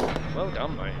 Well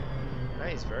done, mate.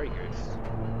 That is very good.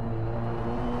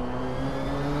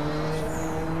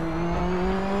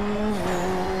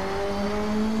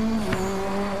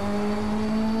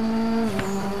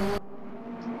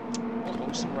 What an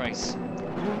awesome race.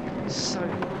 So...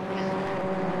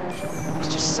 It's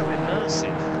just so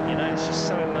immersive, you know? It's just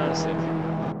so immersive.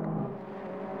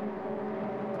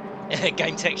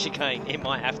 GametechUK, it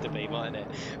might have to be, mightn't it?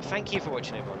 Thank you for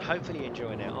watching, everyone. Hopefully you're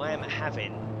enjoying it. I am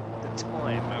having the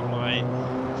time of my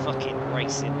fucking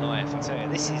racing life. I tell you,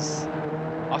 this is...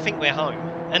 I think we're home.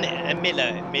 And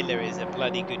Miller is a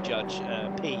bloody good judge.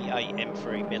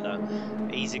 P8M3 Miller.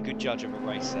 He's a good judge of a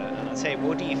racer. And I tell you,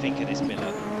 what do you think of this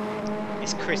Miller?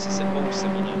 It's Chris, it's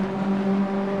awesome, isn't it?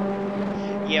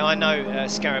 Yeah, I know,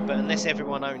 Scarab, but unless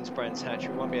everyone owns Brands Hatch,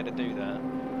 we won't be able to do that.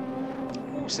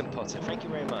 Awesome, Potter. Thank you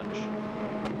very much.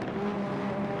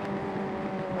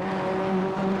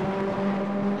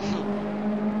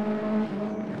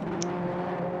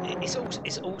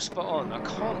 It's all spot on. I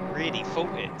can't really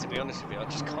fault it, to be honest with you. I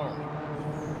just can't.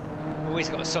 Always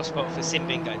got a soft spot for sim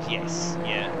bingo. Yes,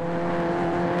 yeah.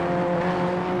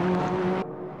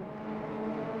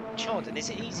 Chardon, is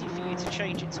it easy for you to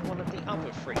change it to one of the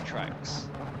other 3 tracks?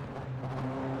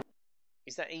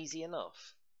 Is that easy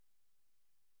enough?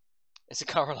 It's a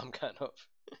car alarm going off.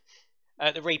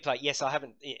 The replay, yes, I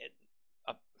haven't.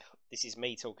 This is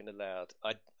me talking aloud.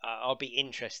 I'll be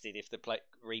interested if the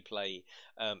replay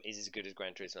is as good as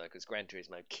Gran Turismo, because Gran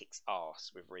Turismo kicks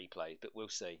ass with replays, but we'll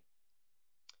see.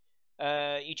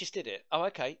 You just did it. Oh,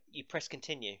 okay. You press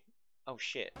continue. Oh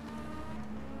shit.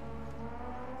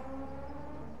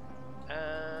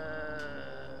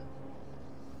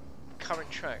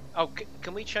 Current track. Oh,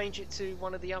 can we change it to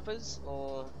one of the others,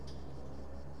 or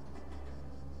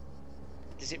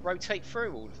does it rotate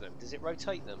through all of them? Does it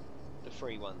rotate them, the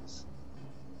free ones?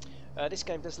 This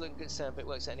game does look good sound, but it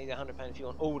works out nearly £100 if you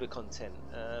want all the content.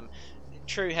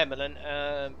 True, Hemelin.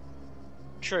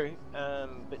 True.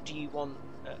 But do you want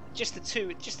just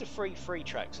the free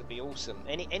tracks would be awesome.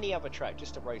 Any other track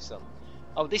just to race on.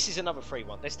 Oh, this is another free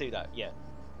one. Let's do that. Yeah.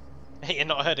 You're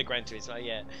not heard of Gran Turismo.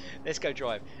 Yeah. Let's go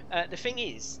drive. The thing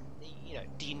is, you know,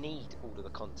 do you need all of the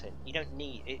content? You don't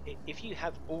need. If you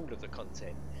have all of the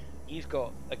content, you've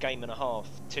got a game and a half,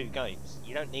 2 games.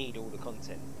 You don't need all the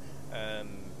content.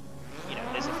 You know,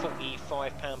 there's a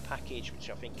 £45 package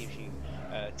which I think gives you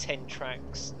 10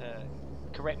 tracks.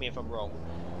 Correct me if I'm wrong.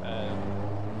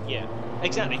 Yeah,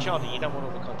 exactly, Charlie. You don't want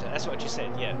all the content. That's what I just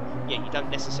said. Yeah, you don't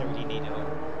necessarily need it all.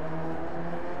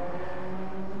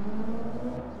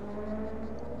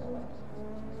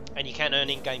 And you can earn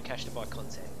in-game cash to buy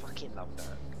content. Fucking love that.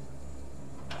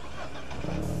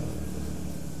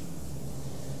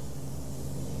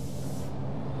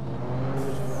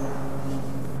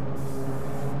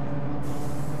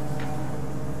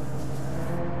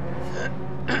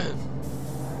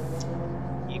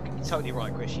 Totally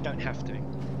right, Chris. You don't have to.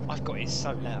 I've got it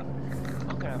so loud.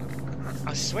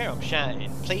 I swear I'm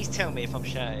shouting. Please tell me if I'm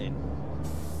shouting.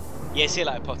 Yeah, see you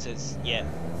later, Potters. Yeah.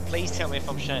 Please tell me if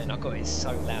I'm shouting. I've got it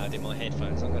so loud in my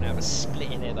headphones. I'm going to have a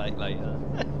splitting headache later.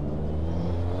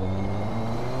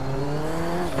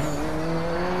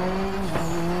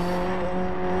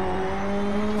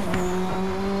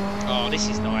 Oh, this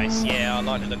is nice. Yeah, I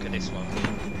like the look of this one.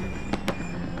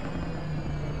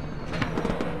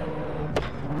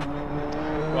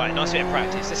 Right, nice bit of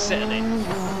practice. Let's settle in.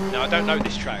 Now, I don't know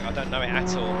this track. I don't know it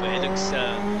at all, but it looks...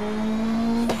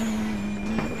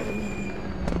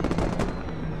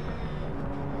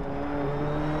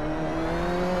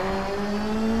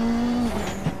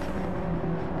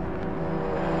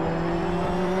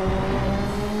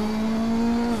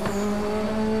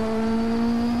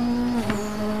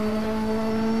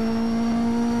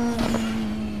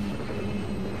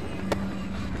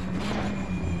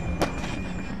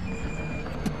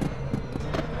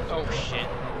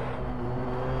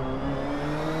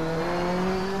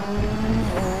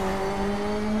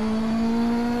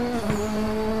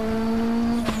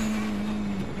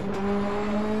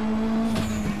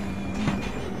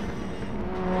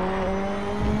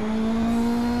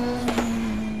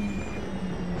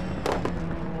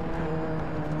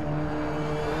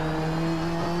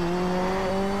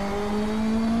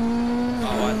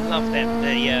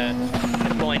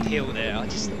 the blind hill there. I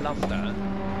just love that.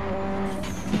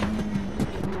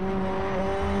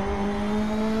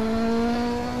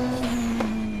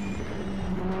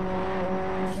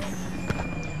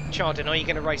 Chardon, are you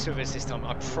going to race with us this time?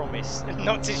 I promise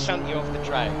not to shunt you off the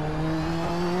track.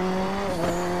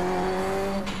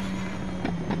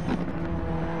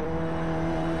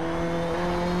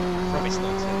 Promise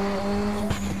not to.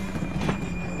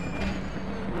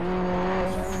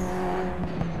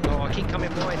 Oh, I keep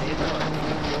coming wide here, don't I?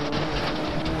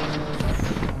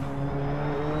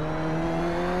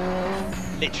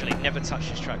 Literally never touched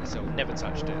this track at all. Never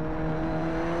touched it.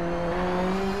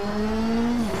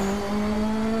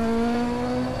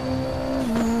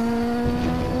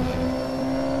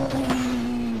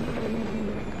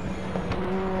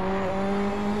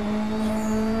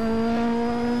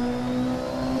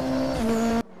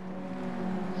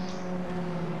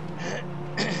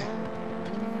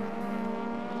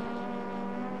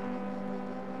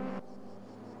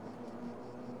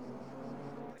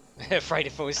 Afraid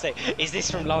of falling asleep. Is this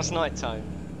from last night time?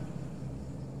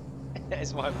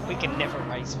 That's why we can never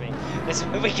race things. That's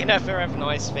why we can never have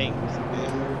nice things.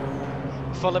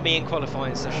 Follow me in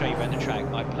qualifying, so I'll show you around the track.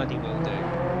 I bloody will do.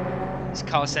 This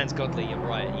car sounds godly. You're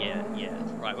right. Yeah.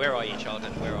 Right, where are you,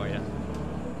 Chardon? Where are you?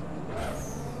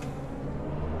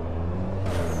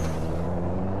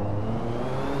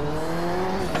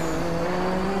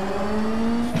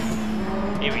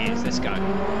 Here he is. Let's go.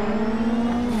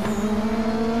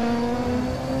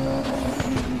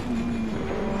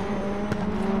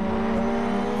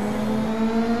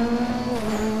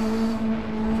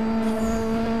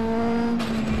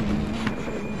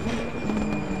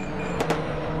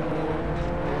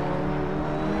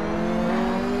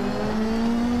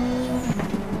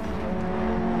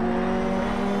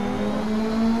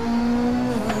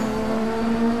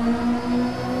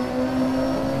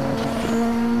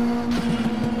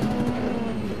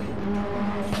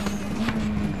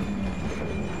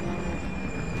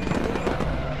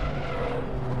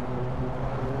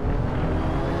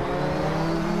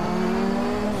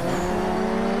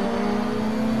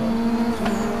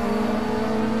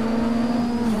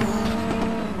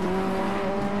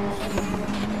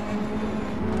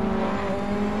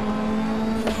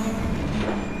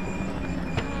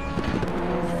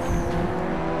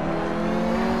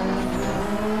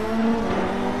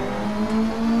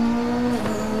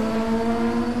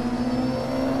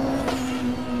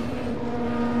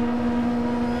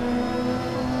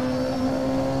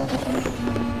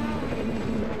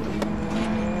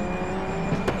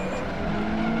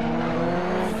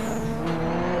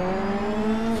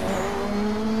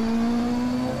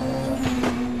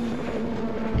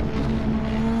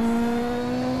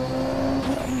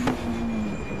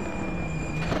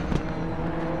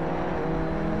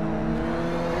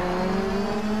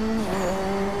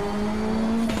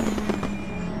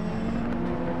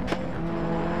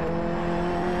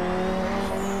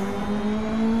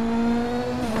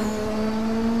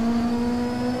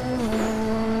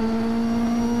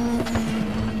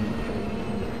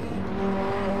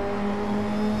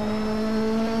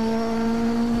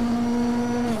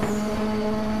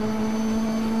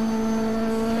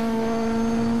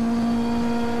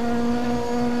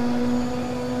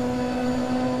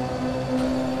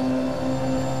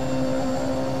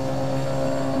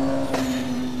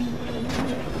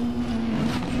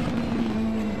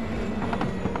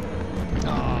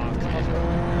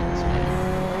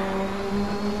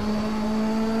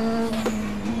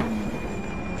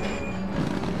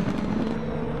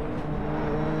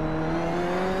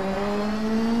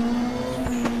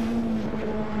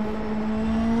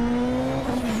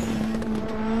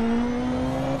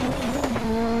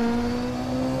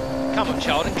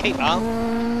 child, and keep up.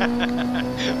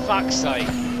 Fuck's sake.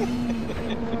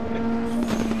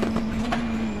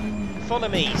 Follow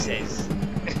me, he says.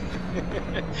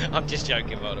 I'm just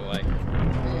joking, by the way.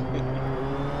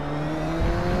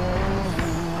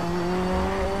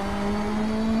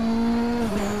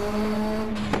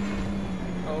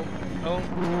 Oh,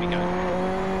 here we go.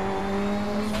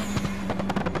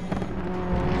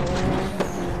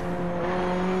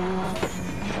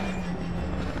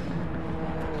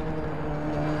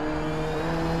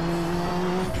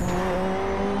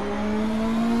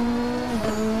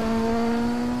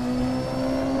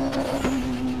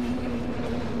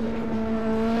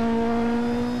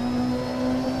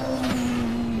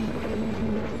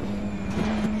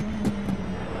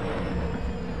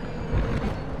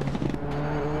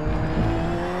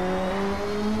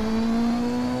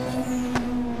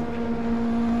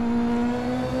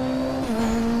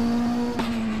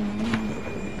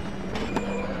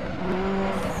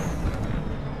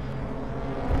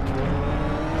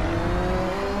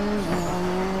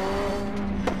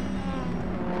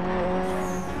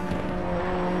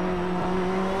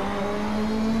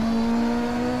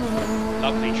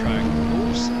 Lovely track,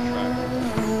 awesome track.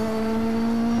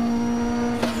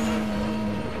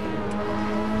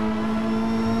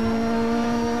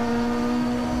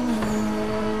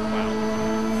 Wow.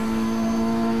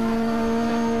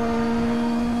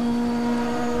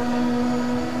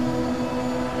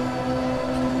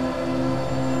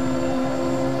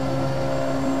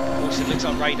 Also, it looks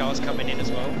like radar's coming in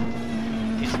as well.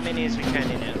 Get as many as we can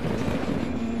in it.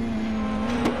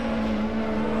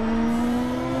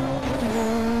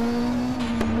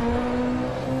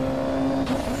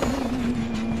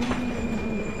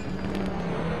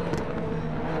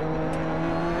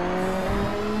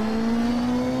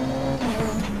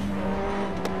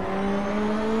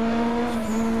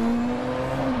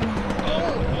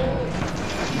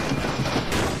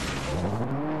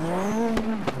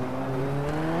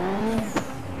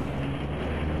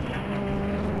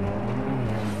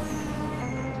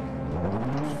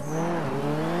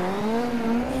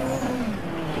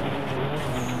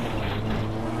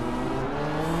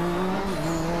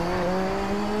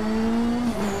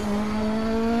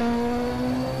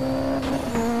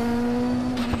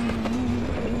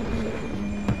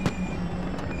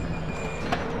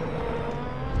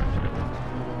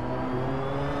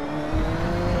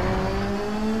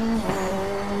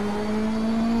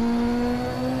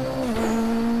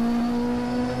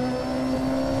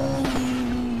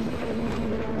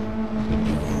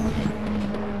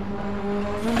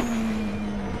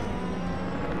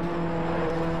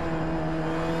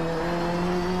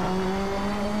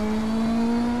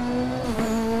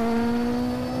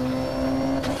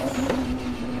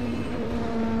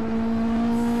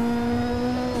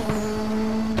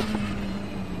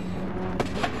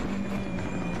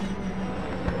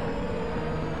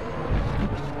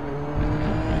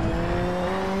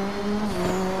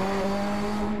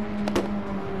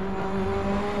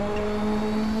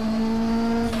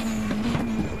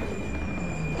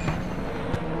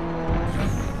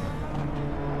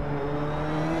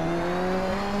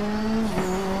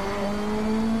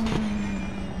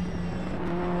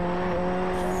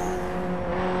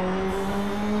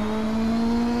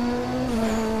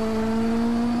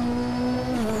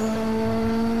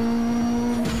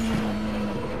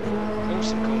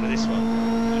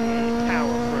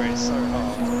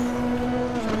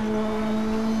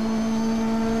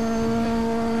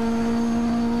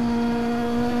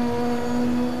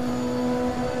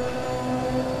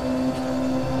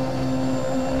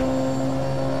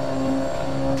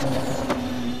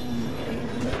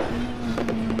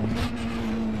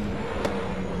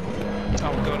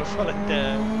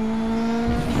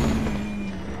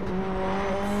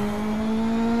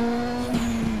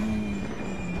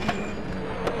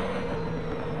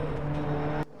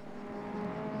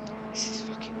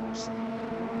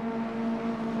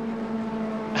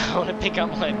 I want to pick up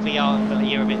my VR, but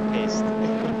you're a bit pissed.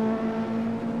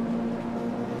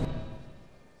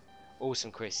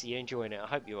 Awesome, Chris. Are you enjoying it? I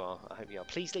hope you are. I hope you are.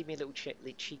 Please leave me a little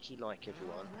cheeky like,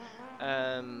 everyone.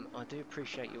 I do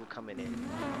appreciate you all coming in.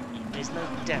 There's no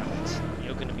doubt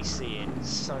you're going to be seeing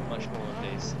so much more of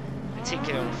this,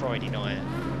 particularly on a Friday night.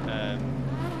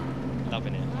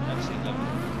 Loving it. Absolutely loving it.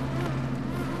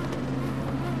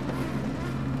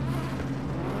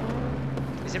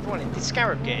 Is everyone in? Did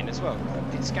Scarab get in as well?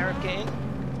 Did Scarab get in?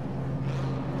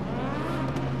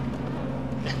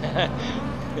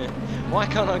 Why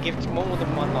can't I give more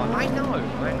than one like? I know.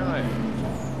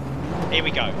 Here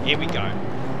we go.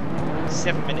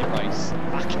 7-minute race.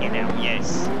 Fucking hell,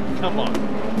 yes. Come on.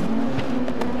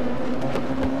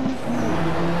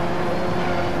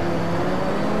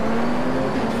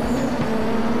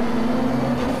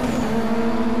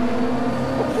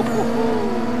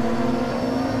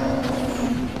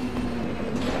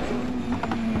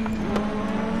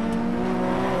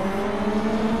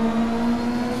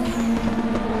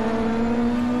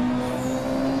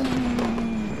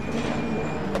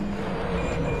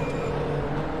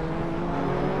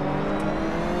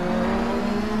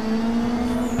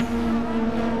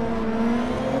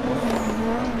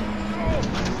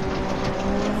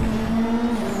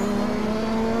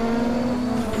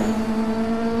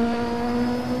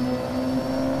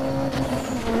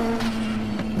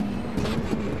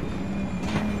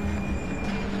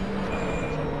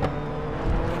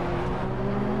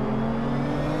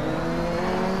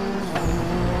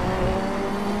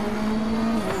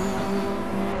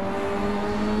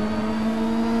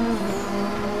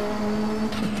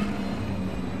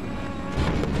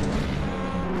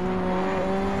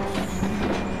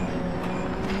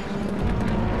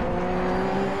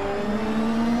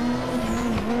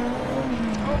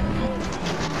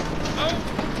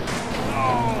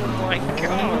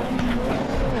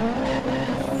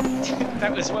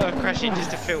 crashing just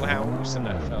to feel how awesome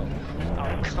that felt.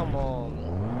 Oh, come on.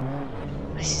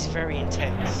 This is very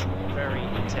intense. Very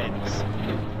intense.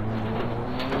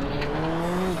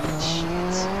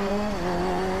 Shit.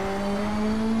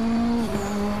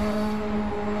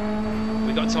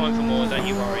 We got time for more, don't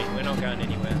you worry. We're not going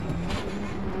anywhere.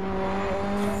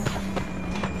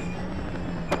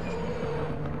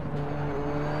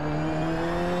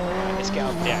 Right, let's get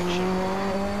up the action.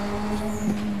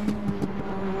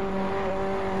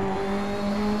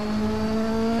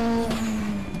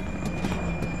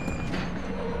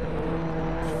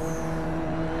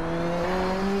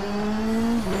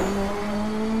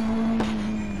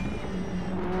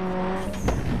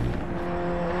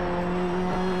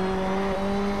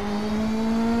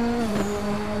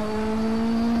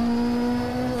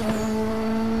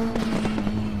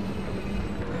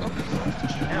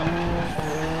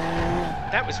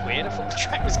 That was weird, I thought the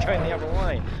track was going the other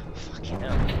way. Fucking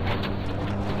hell.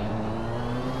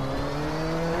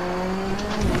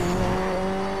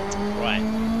 Right.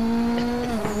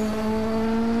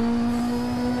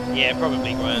 Yeah,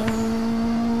 probably, Grant.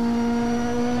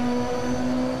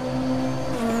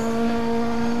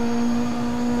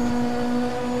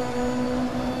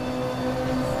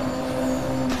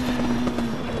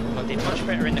 I did much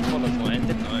better in the qualifying,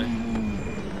 didn't I?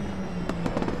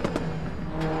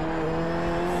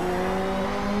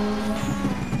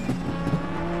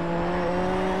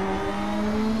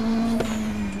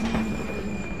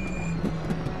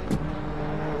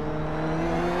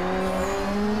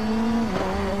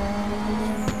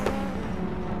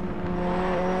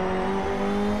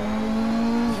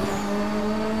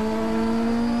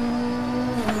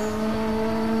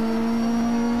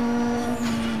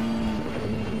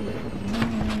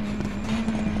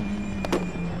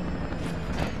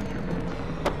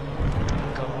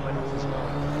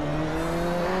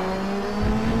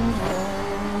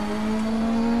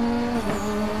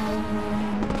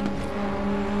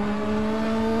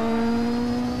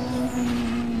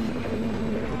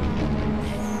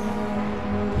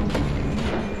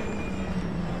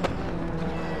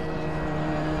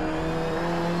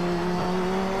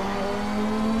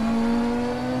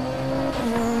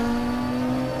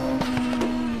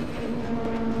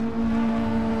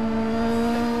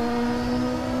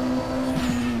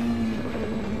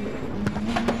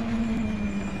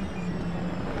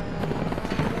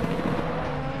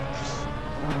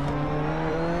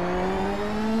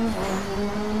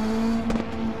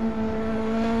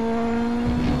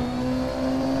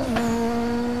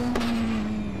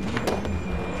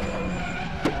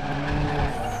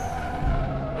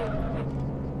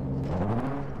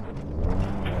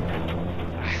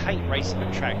 I hate racing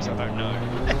at tracks I don't know.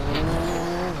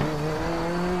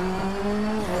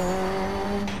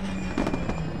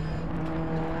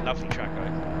 Lovely track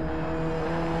though.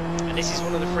 And this is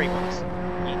one of the free ones.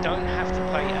 You don't have to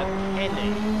pay a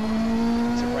penny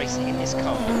to race in this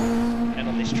car and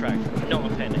on this track.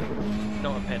 Not a penny.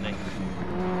 Not a penny.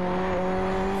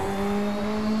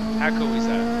 How cool is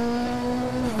that?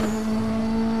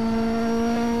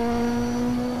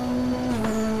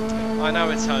 I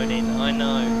know it's honing, I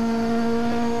know.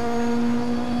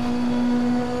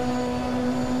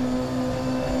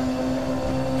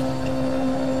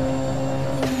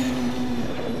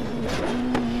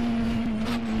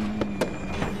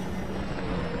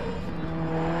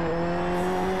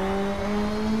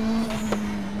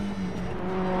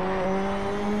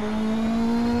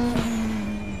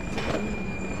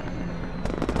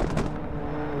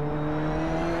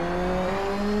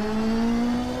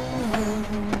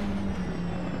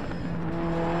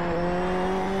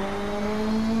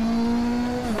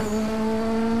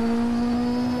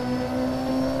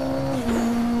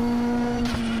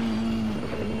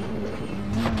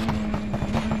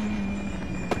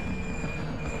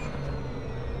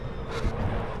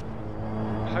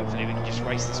 Hopefully we can just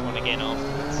race this one again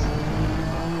afterwards.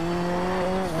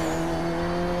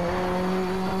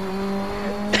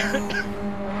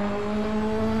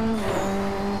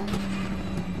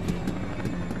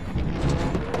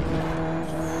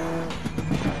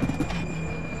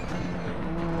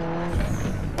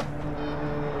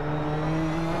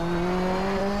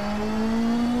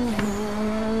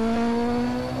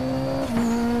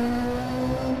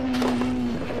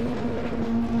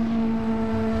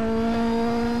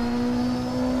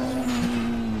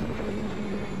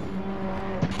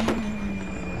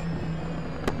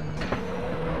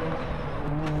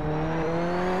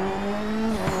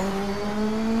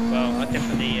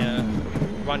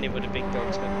 Running with the big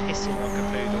dogs, but pissing like a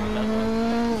poodle on that one.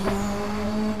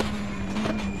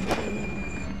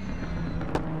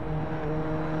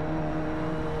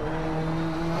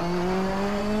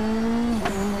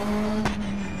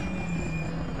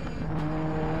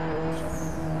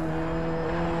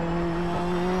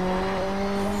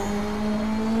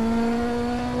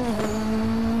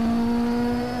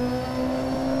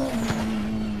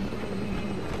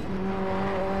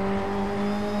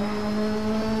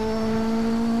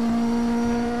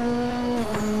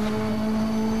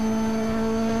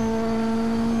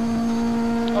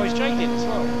 is Jade in as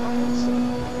well? Oh,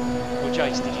 awesome. Or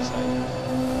Jace, did you say?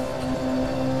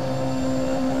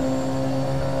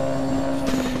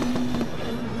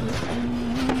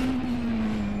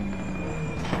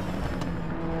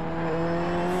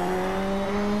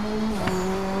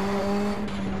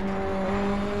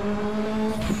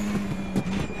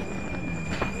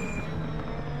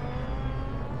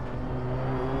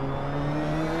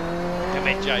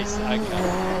 Jace,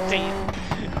 okay.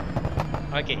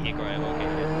 I get you, Graham, I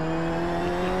get you.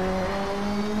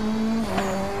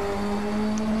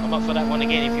 I'm up for that one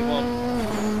again if you want.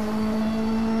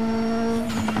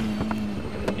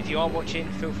 If you are watching,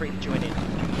 feel free to join in.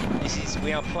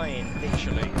 We are playing,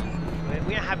 literally.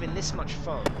 We are having this much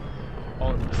fun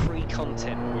on free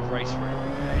content with RACER.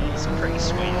 It's pretty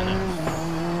sweet, isn't it?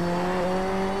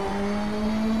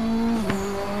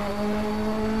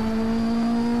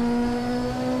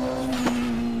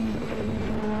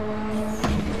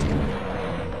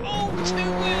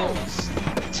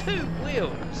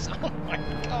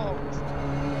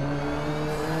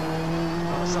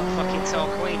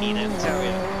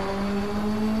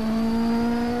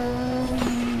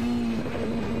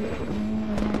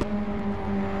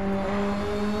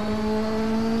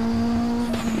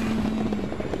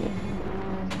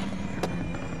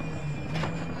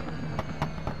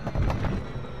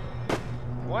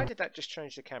 Just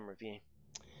change the camera view.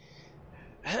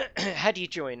 How do you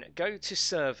join? Go to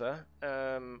server,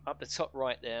 up the top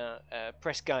right there,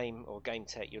 press game or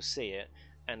GameTech, you'll see it,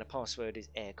 and the password is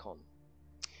aircon.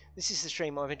 This is the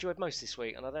stream I've enjoyed most this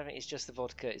week, and I don't think it's just the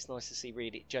vodka. It's nice to see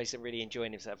Jason really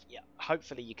enjoying himself. Yeah,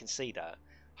 hopefully you can see that.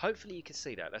 Hopefully you can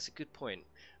see that. That's a good point.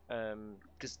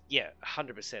 Because yeah,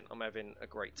 100%, I'm having a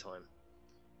great time.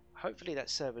 Hopefully that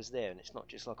server's there and it's not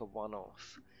just like a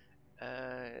one-off.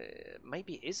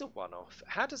 Maybe it is a one-off.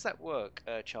 How does that work,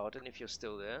 Chardon, if you're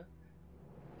still there?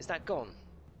 Is that gone?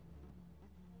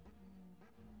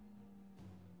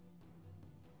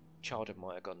 Chardon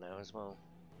might have gone now as well.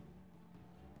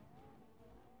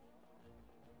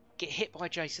 Get hit by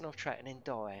Jason off track and then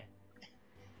die.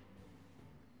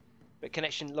 But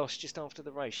connection lost just after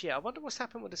the race. Yeah, I wonder what's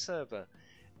happened with the server.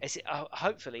 Is it?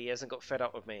 Hopefully he hasn't got fed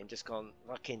up with me and just gone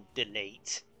fucking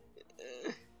delete.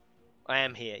 I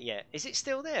am here, yeah. Is it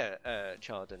still there,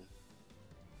 Chardon?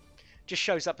 Just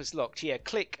shows up as locked. Yeah,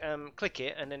 click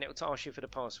it and then it'll ask you for the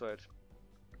password.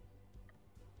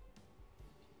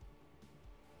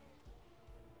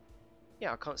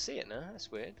 Yeah, I can't see it now.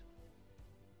 That's weird.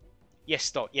 Yes,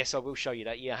 Stott. Yes, I will show you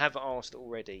that. You have asked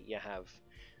already. You have.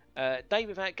 Day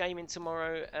without gaming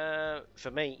tomorrow.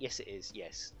 For me, yes, it is.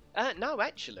 Yes. No,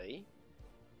 actually,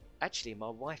 my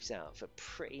wife's out for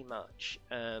pretty much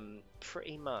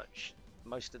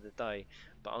most of the day.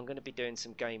 But I'm going to be doing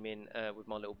some gaming with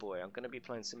my little boy. I'm going to be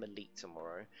playing some Elite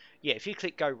tomorrow. Yeah, if you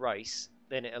click Go Race,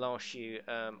 then it'll ask you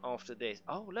after this.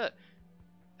 Oh, look.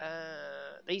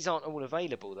 These aren't all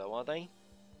available though, are they?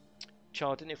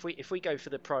 Chardon, if we go for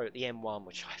the Pro at the M1,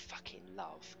 which I fucking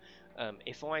love,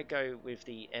 if I go with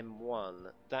the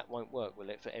M1, that won't work, will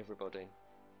it, for everybody?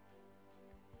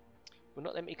 Will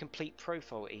not let me complete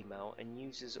profile email and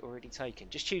users already taken.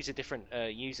 Just choose a different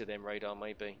user then, Radar,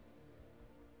 maybe.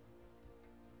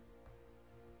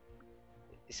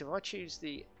 So if I choose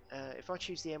the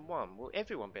M1, will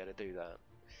everyone be able to do that?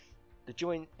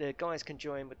 The guys can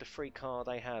join with the free car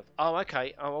they have. Oh,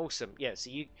 okay. Oh, awesome. Yeah, so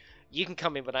you can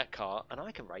come in with that car, and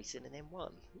I can race in an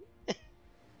M1.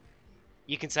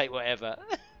 You can take whatever.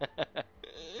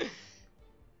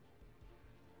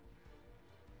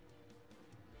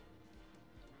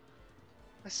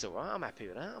 That's all right. I'm happy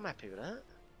with that. I'm happy with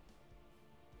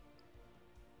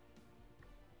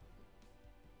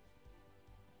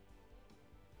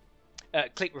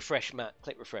that. Click refresh, Matt.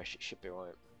 Click refresh. It should be all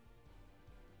right.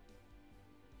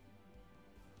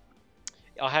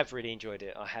 I have really enjoyed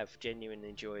it. I have genuinely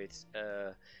enjoyed.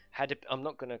 I'm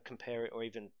not going to compare it or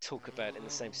even talk about it in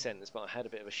the same sentence, but I had a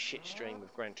bit of a shit stream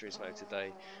with Gran Turismo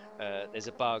today. There's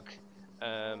a bug.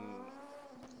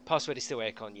 Password is still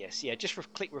aircon. Yes, yeah. Just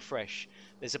click refresh.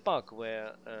 There's a bug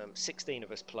where 16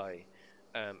 of us play.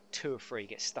 2 or 3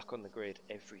 get stuck on the grid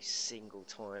every single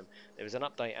time. There was an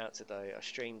update out today. I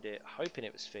streamed it, hoping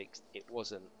it was fixed. It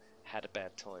wasn't. Had a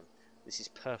bad time. This is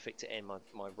perfect to end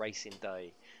my racing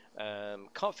day.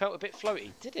 Felt a bit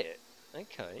floaty, did it?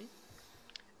 Okay.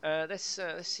 Let's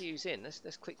see who's in.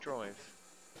 Let's click drive.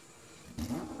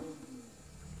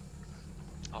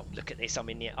 Oh, look at this! I'm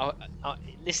in here.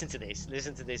 Listen to this.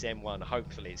 Listen to this M1.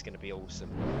 Hopefully, it's going to be awesome.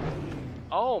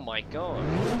 Oh my god!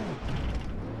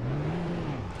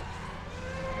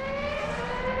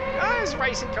 Oh, there's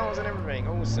racing cars and everything.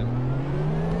 Awesome.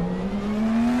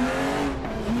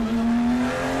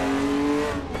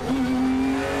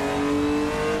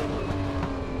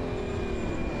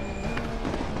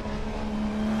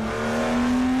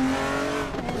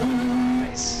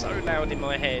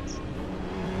 ahead.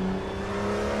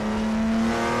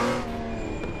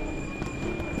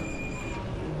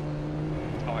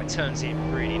 Oh, it turns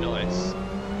in really nice.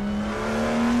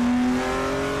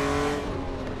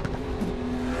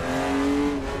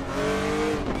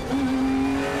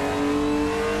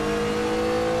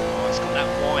 Oh, it's got that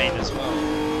whine as well.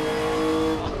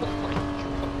 Oh my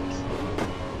god.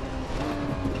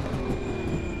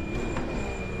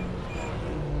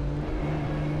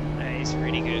 That is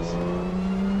really good.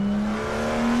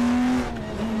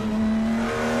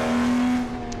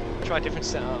 Try a different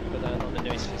setup, but not the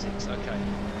newest physics. Okay.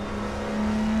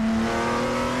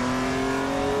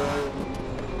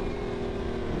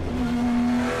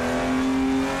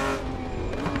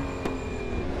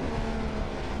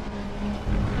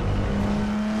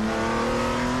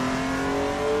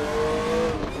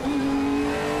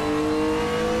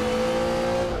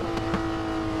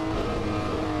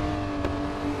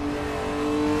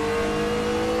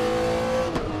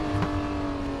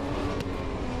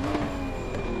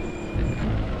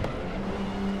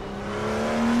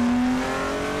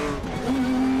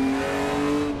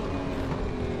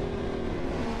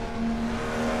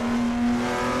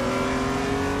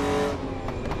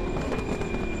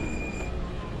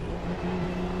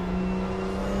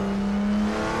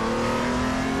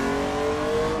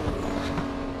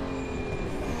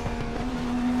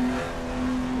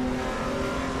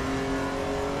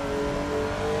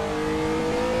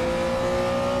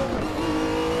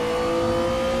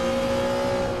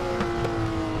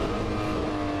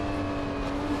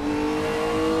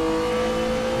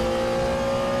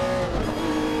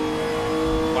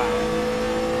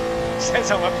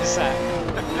 Says I'm up the sack.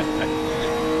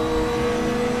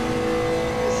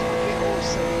 This would be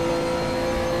awesome.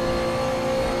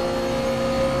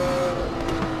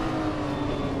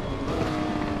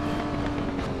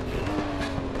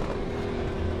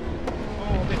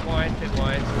 Oh, a bit wide, bit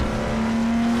wide.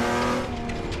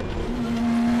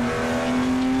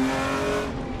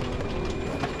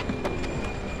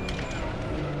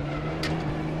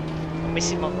 I'm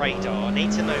missing my radar. I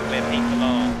need to know where people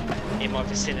are in my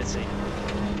vicinity.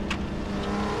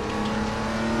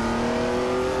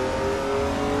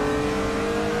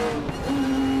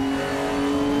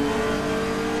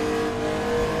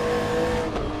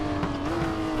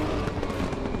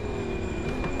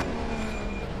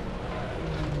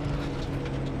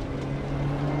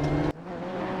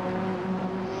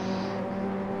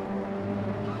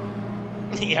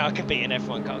 Yeah, I can beat an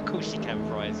F1 car. Of course you can,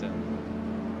 RACER.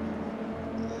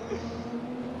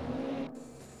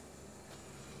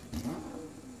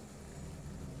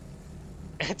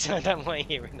 Turn down my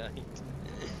hearing aid.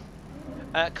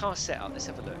 Car setup, let's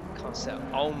have a look. Car setup.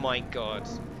 Oh my god.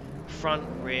 Front,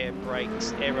 rear,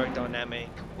 brakes, aerodynamic,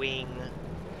 wing,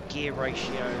 gear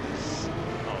ratios.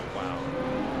 Oh wow.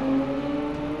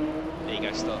 There you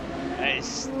go, stop.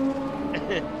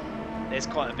 There's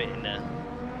quite a bit in there.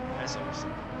 That's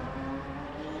awesome.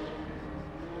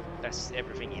 That's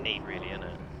everything you need, really, isn't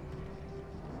it?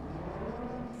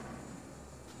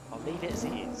 I'll leave it as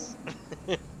it is.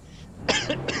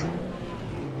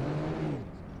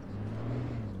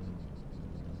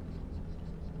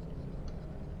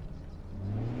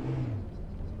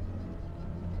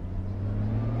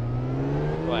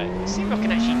 Right, let's see if I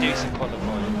can actually do some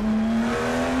qualifying.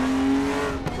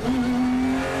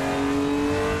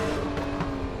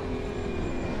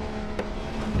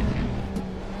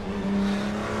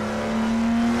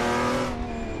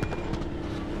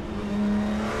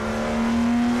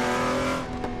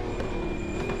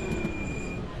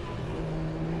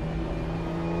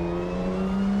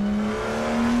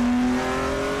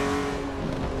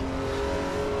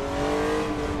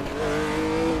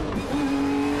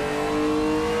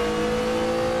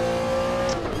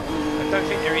 I don't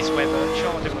think there is weather.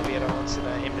 Charlie will be able to answer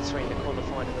that in between the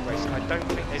qualifying and the race. I don't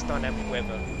think there's dynamic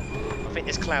weather. I think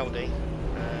there's cloudy.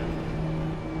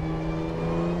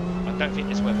 I don't think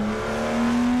there's weather.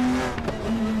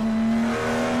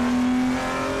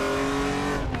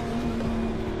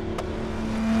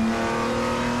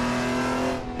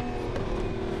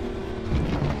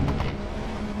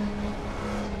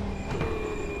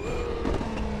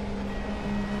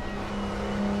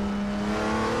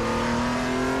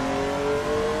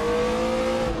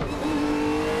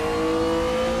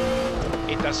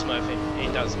 It does smurf him.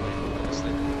 It does, mate,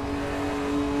 honestly.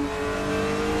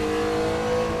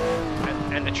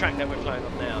 And the track that we're playing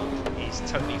on now is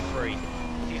totally free.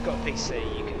 If you've got a PC,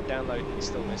 you can download and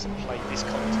install this and play this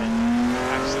content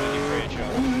absolutely free of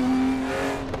charge.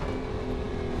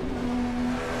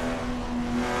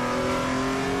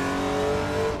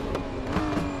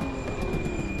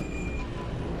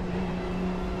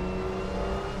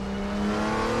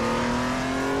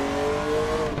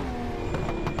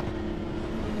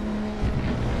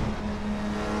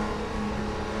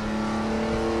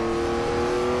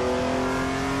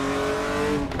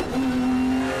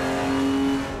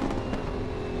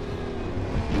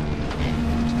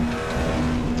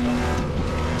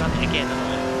 again, haven't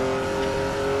I?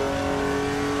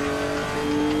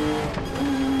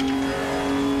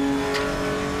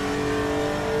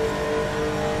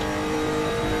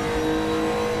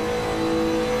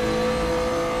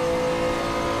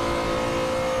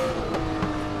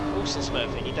 Awesome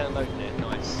Smurfing, you downloading it?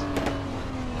 Nice.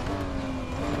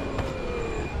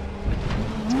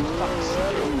 Fuck's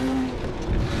sake.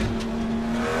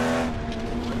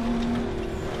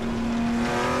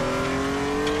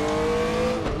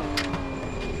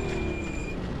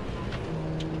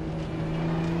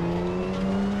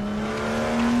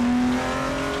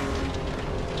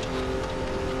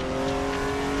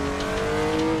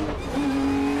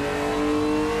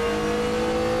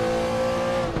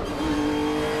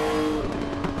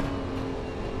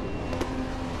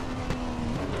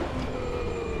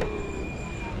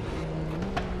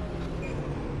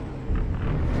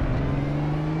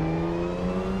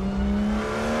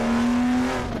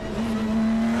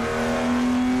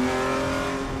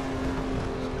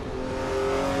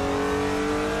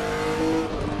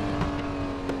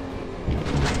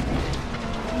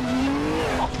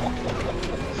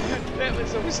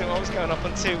 So I was going up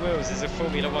on 2 wheels as a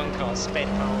Formula 1 car sped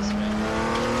past me.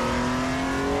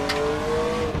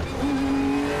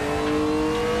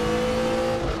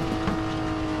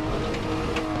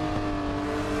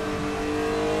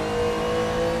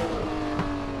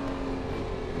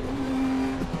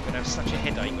 I'm going to have such a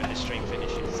headache when the stream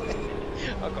finishes.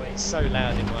 I've got it so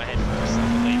loud in my head, it's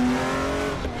unbelievable.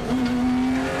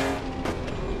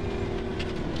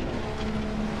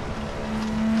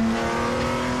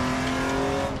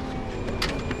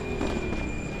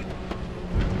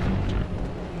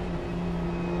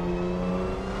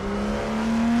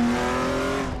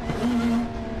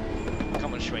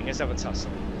 Let's have a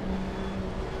tussle.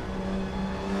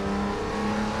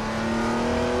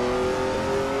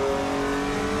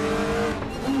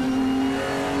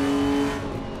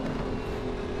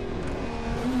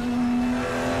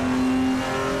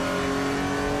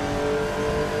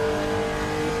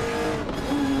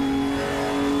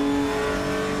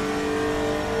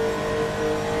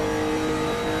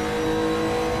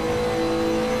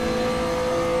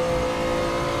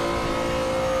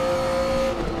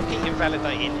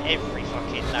 Validating every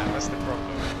fucking lap, that's the problem.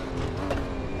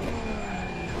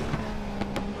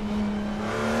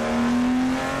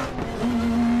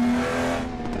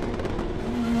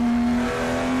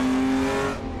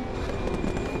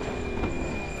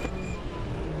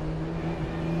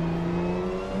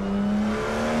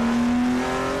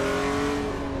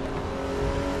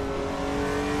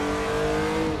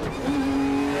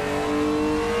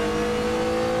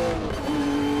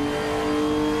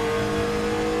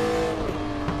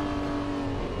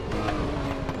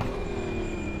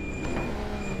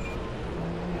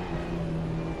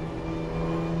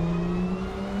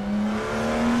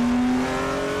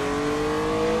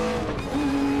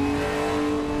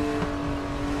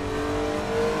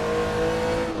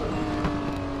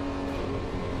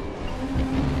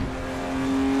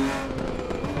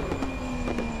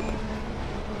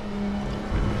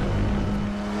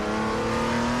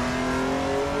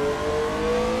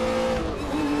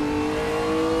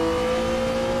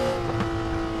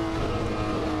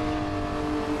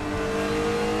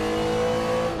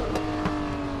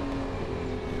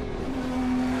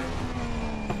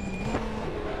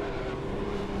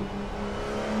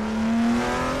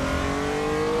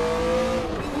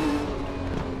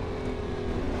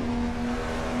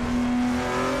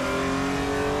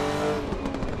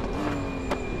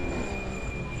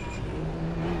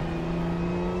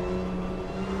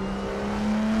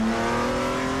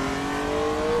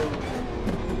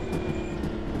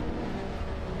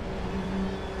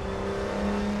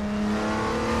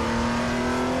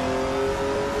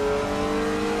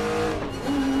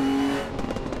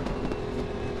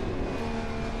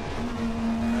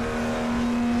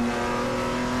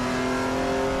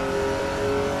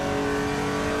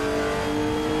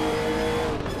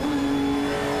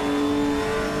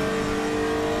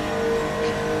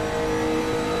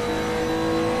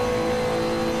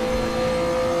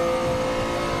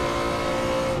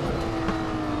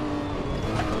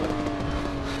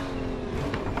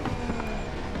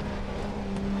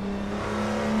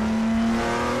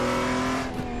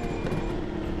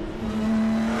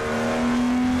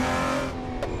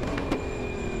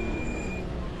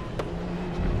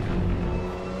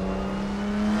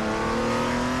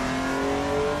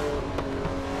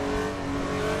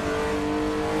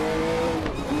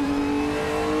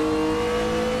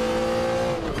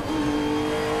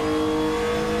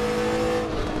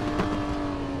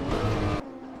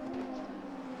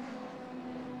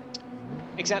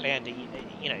 Exactly, Andy.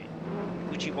 You know,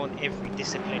 would you want every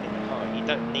discipline in the car? You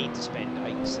don't need to spend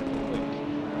 8, 7 quid.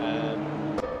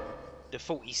 The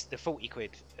 40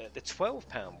 quid, the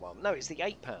 £12 one. No, it's the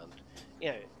 £8. You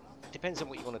know, depends on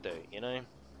what you want to do. You know.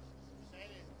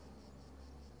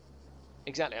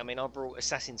 Exactly. I mean, I brought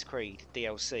Assassin's Creed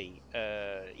DLC.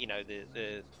 You know,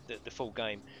 the full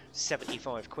game,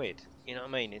 75 quid. You know what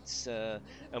I mean? It's and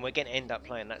we're going to end up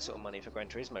playing that sort of money for Gran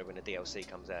Turismo when the DLC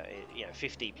comes out. You know,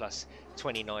 50 plus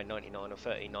 29.99 or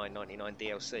 39.99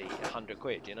 DLC, 100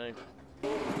 quid. You know.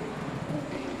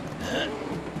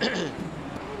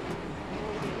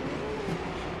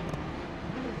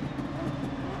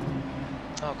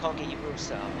 Oh, can't get your grill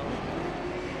set up. Oh.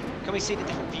 Can we see the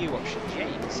different view options? Yeah,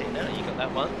 you can see it now. You got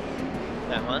that one,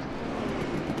 that one,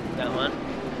 that one,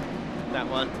 that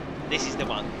one. This is the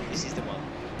one. This is the one.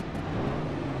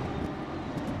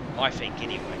 I think,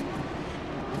 anyway.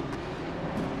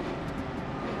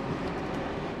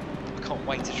 I can't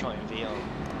wait to try it in VR.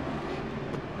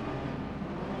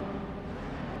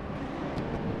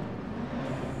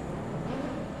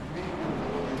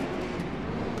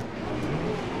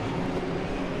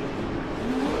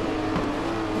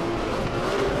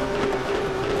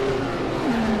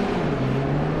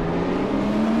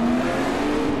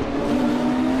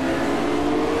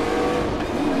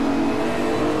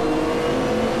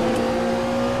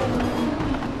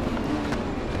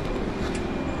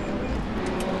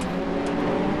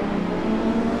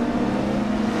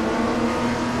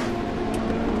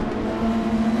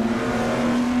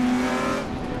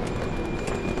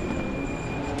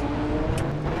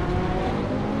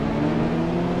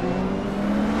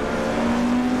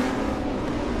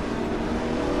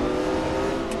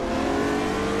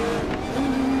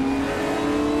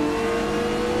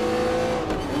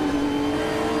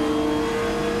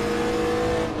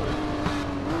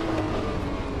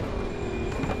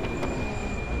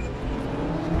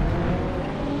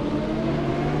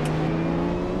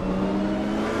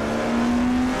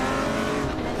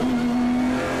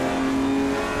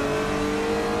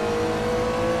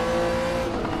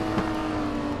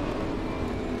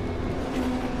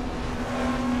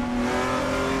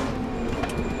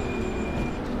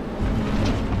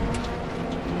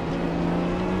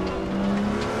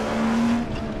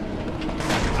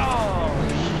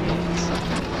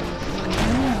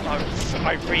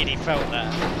 I really felt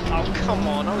that. Oh, come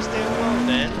on, I was doing well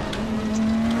then.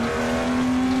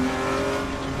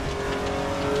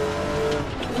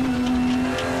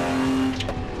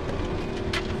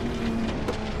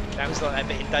 That was like that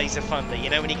bit in Days of Thunder, you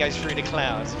know, when he goes through the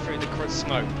clouds, through the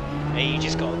smoke, and you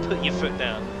just got to put your foot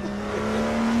down.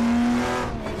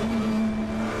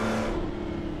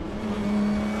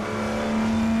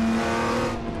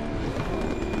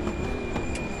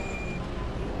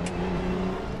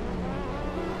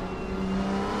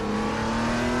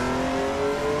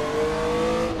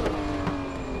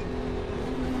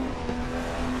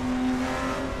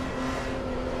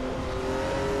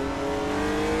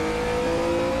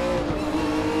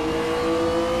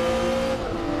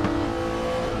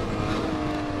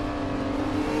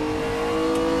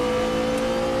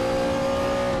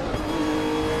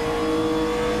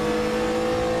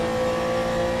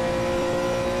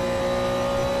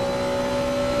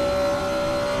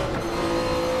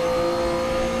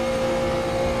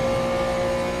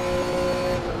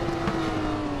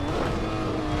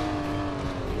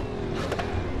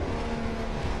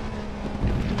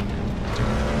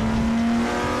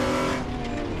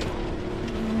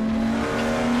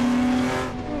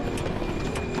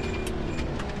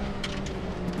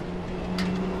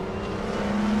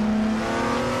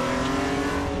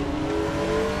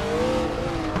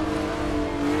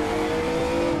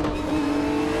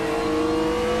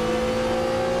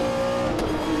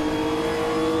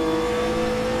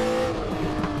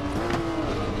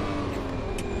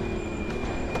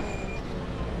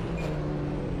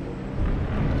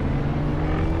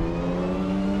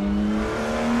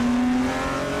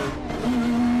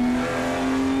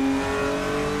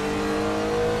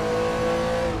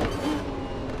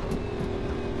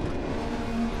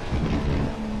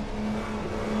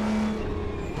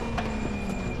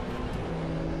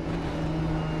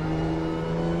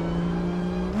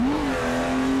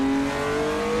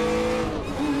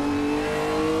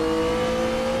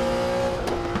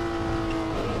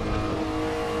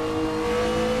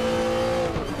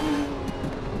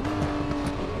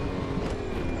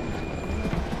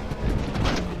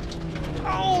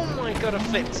 God, I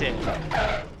flipped it.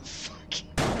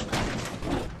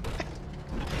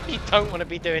 You don't want to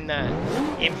be doing that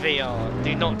in VR.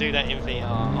 Do not do that in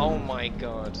VR. Oh my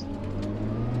god.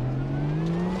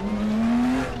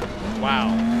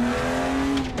 Wow.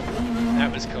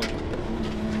 That was cool.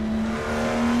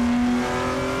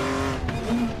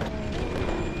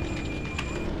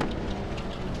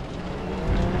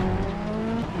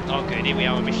 Oh good, here we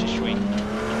are on Mission Street.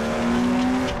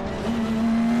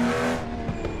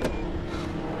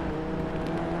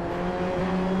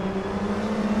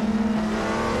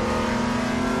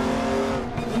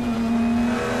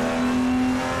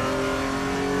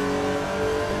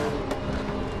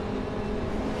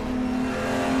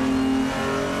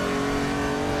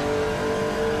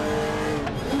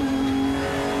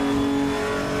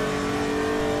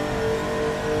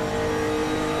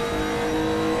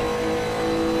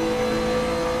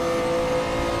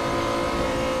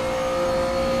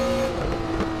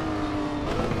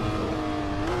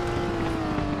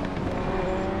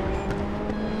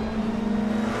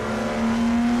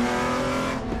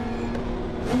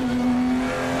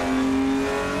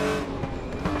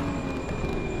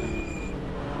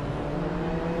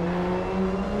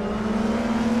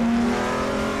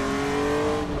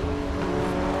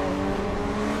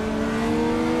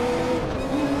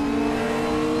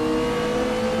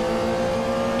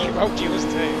 Rolled yours too.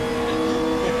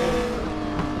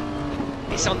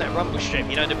 It's on that rumble strip,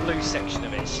 you know, the blue section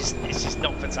of it. It's just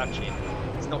not for touching.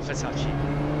 It's not for touching.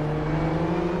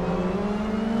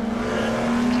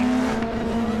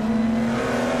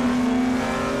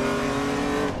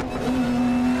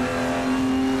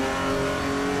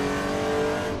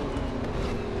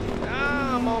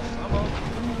 Ah, I'm off.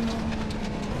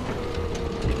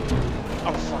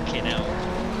 Oh fucking hell!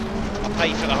 I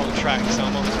paid for the whole track, so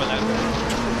I'm on for that.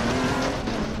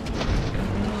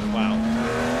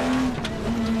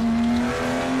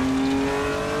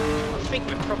 I think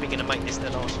we're probably going to make this the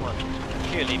last one,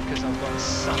 purely because I've got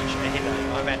such a headache.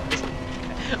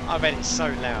 I've had it so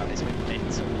loud, it's been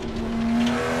mental.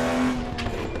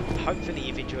 Hopefully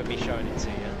you've enjoyed me showing it to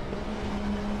you.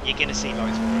 You're going to see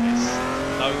loads more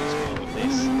of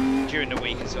this, during the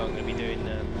week as well. I'm going to be doing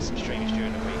some streams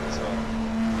during the week as well.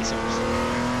 It's awesome.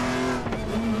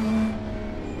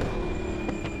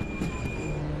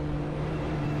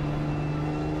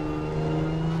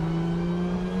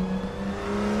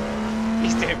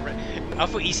 I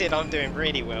thought you said I'm doing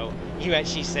really well. You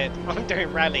actually said I'm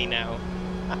doing rally now.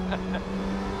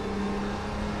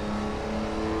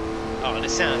 Oh, the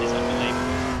sound is unbelievable.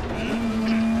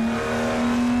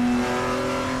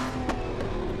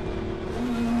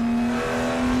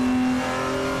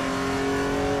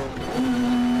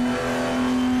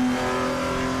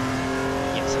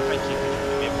 Yeah, so thank you for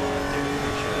joining me. I do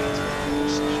appreciate it.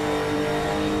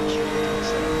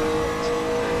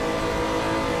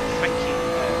 Thank you.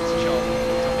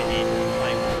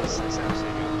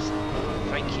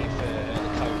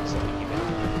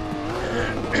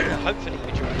 Hopefully you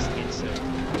enjoy this again soon.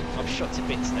 I'm shot to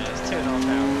bits now, it's 2.5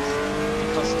 hours. The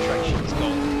concentration's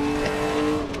gone.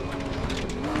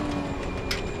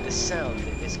 The sound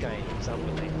in this game is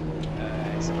unbelievable.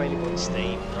 It's available on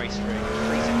Steam, RACER,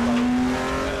 freezing low.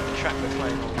 The track we're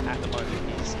playing on at the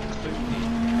moment is included.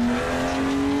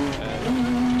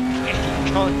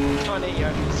 You can't hear you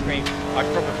over the screen. I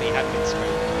probably have been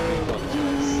screaming. I do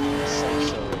apologise. I'm so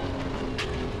sorry.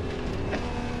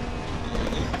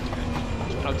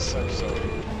 I'm so sorry.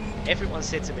 Everyone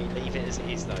said to me, leave it as it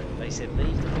is though. They said,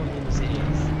 leave the volume as it is.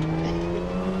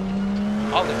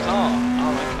 Oh, the car.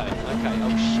 Oh, okay.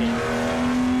 Oh, shit.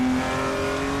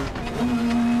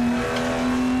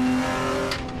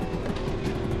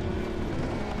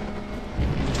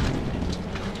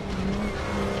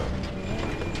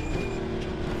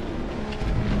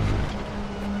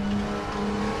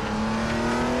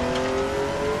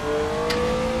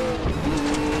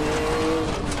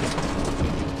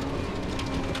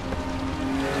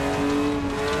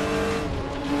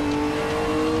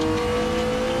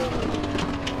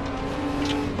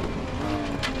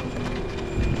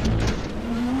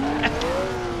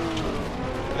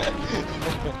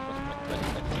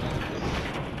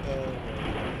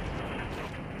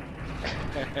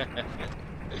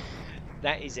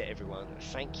 That is it, everyone.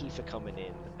 Thank you for coming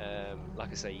in.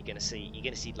 Like I say, you're gonna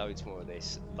see loads more of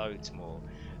this, loads more.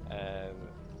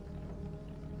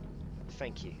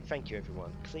 Thank you,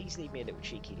 everyone. Please leave me a little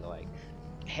cheeky like.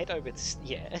 Head over to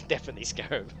definitely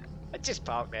Scarab. Just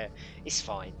park there. It's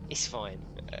fine.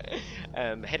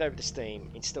 Head over to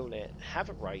Steam, install it, have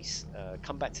a race.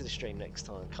 Come back to the stream next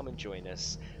time. Come and join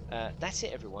us. That's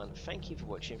it, everyone. Thank you for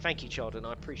watching. Thank you, Children.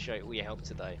 I appreciate all your help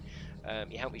today.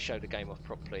 You helped me show the game off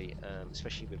properly,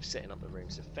 especially with setting up the room.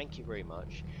 So thank you very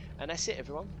much. And that's it,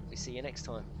 everyone. We'll see you next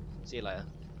time. See you later.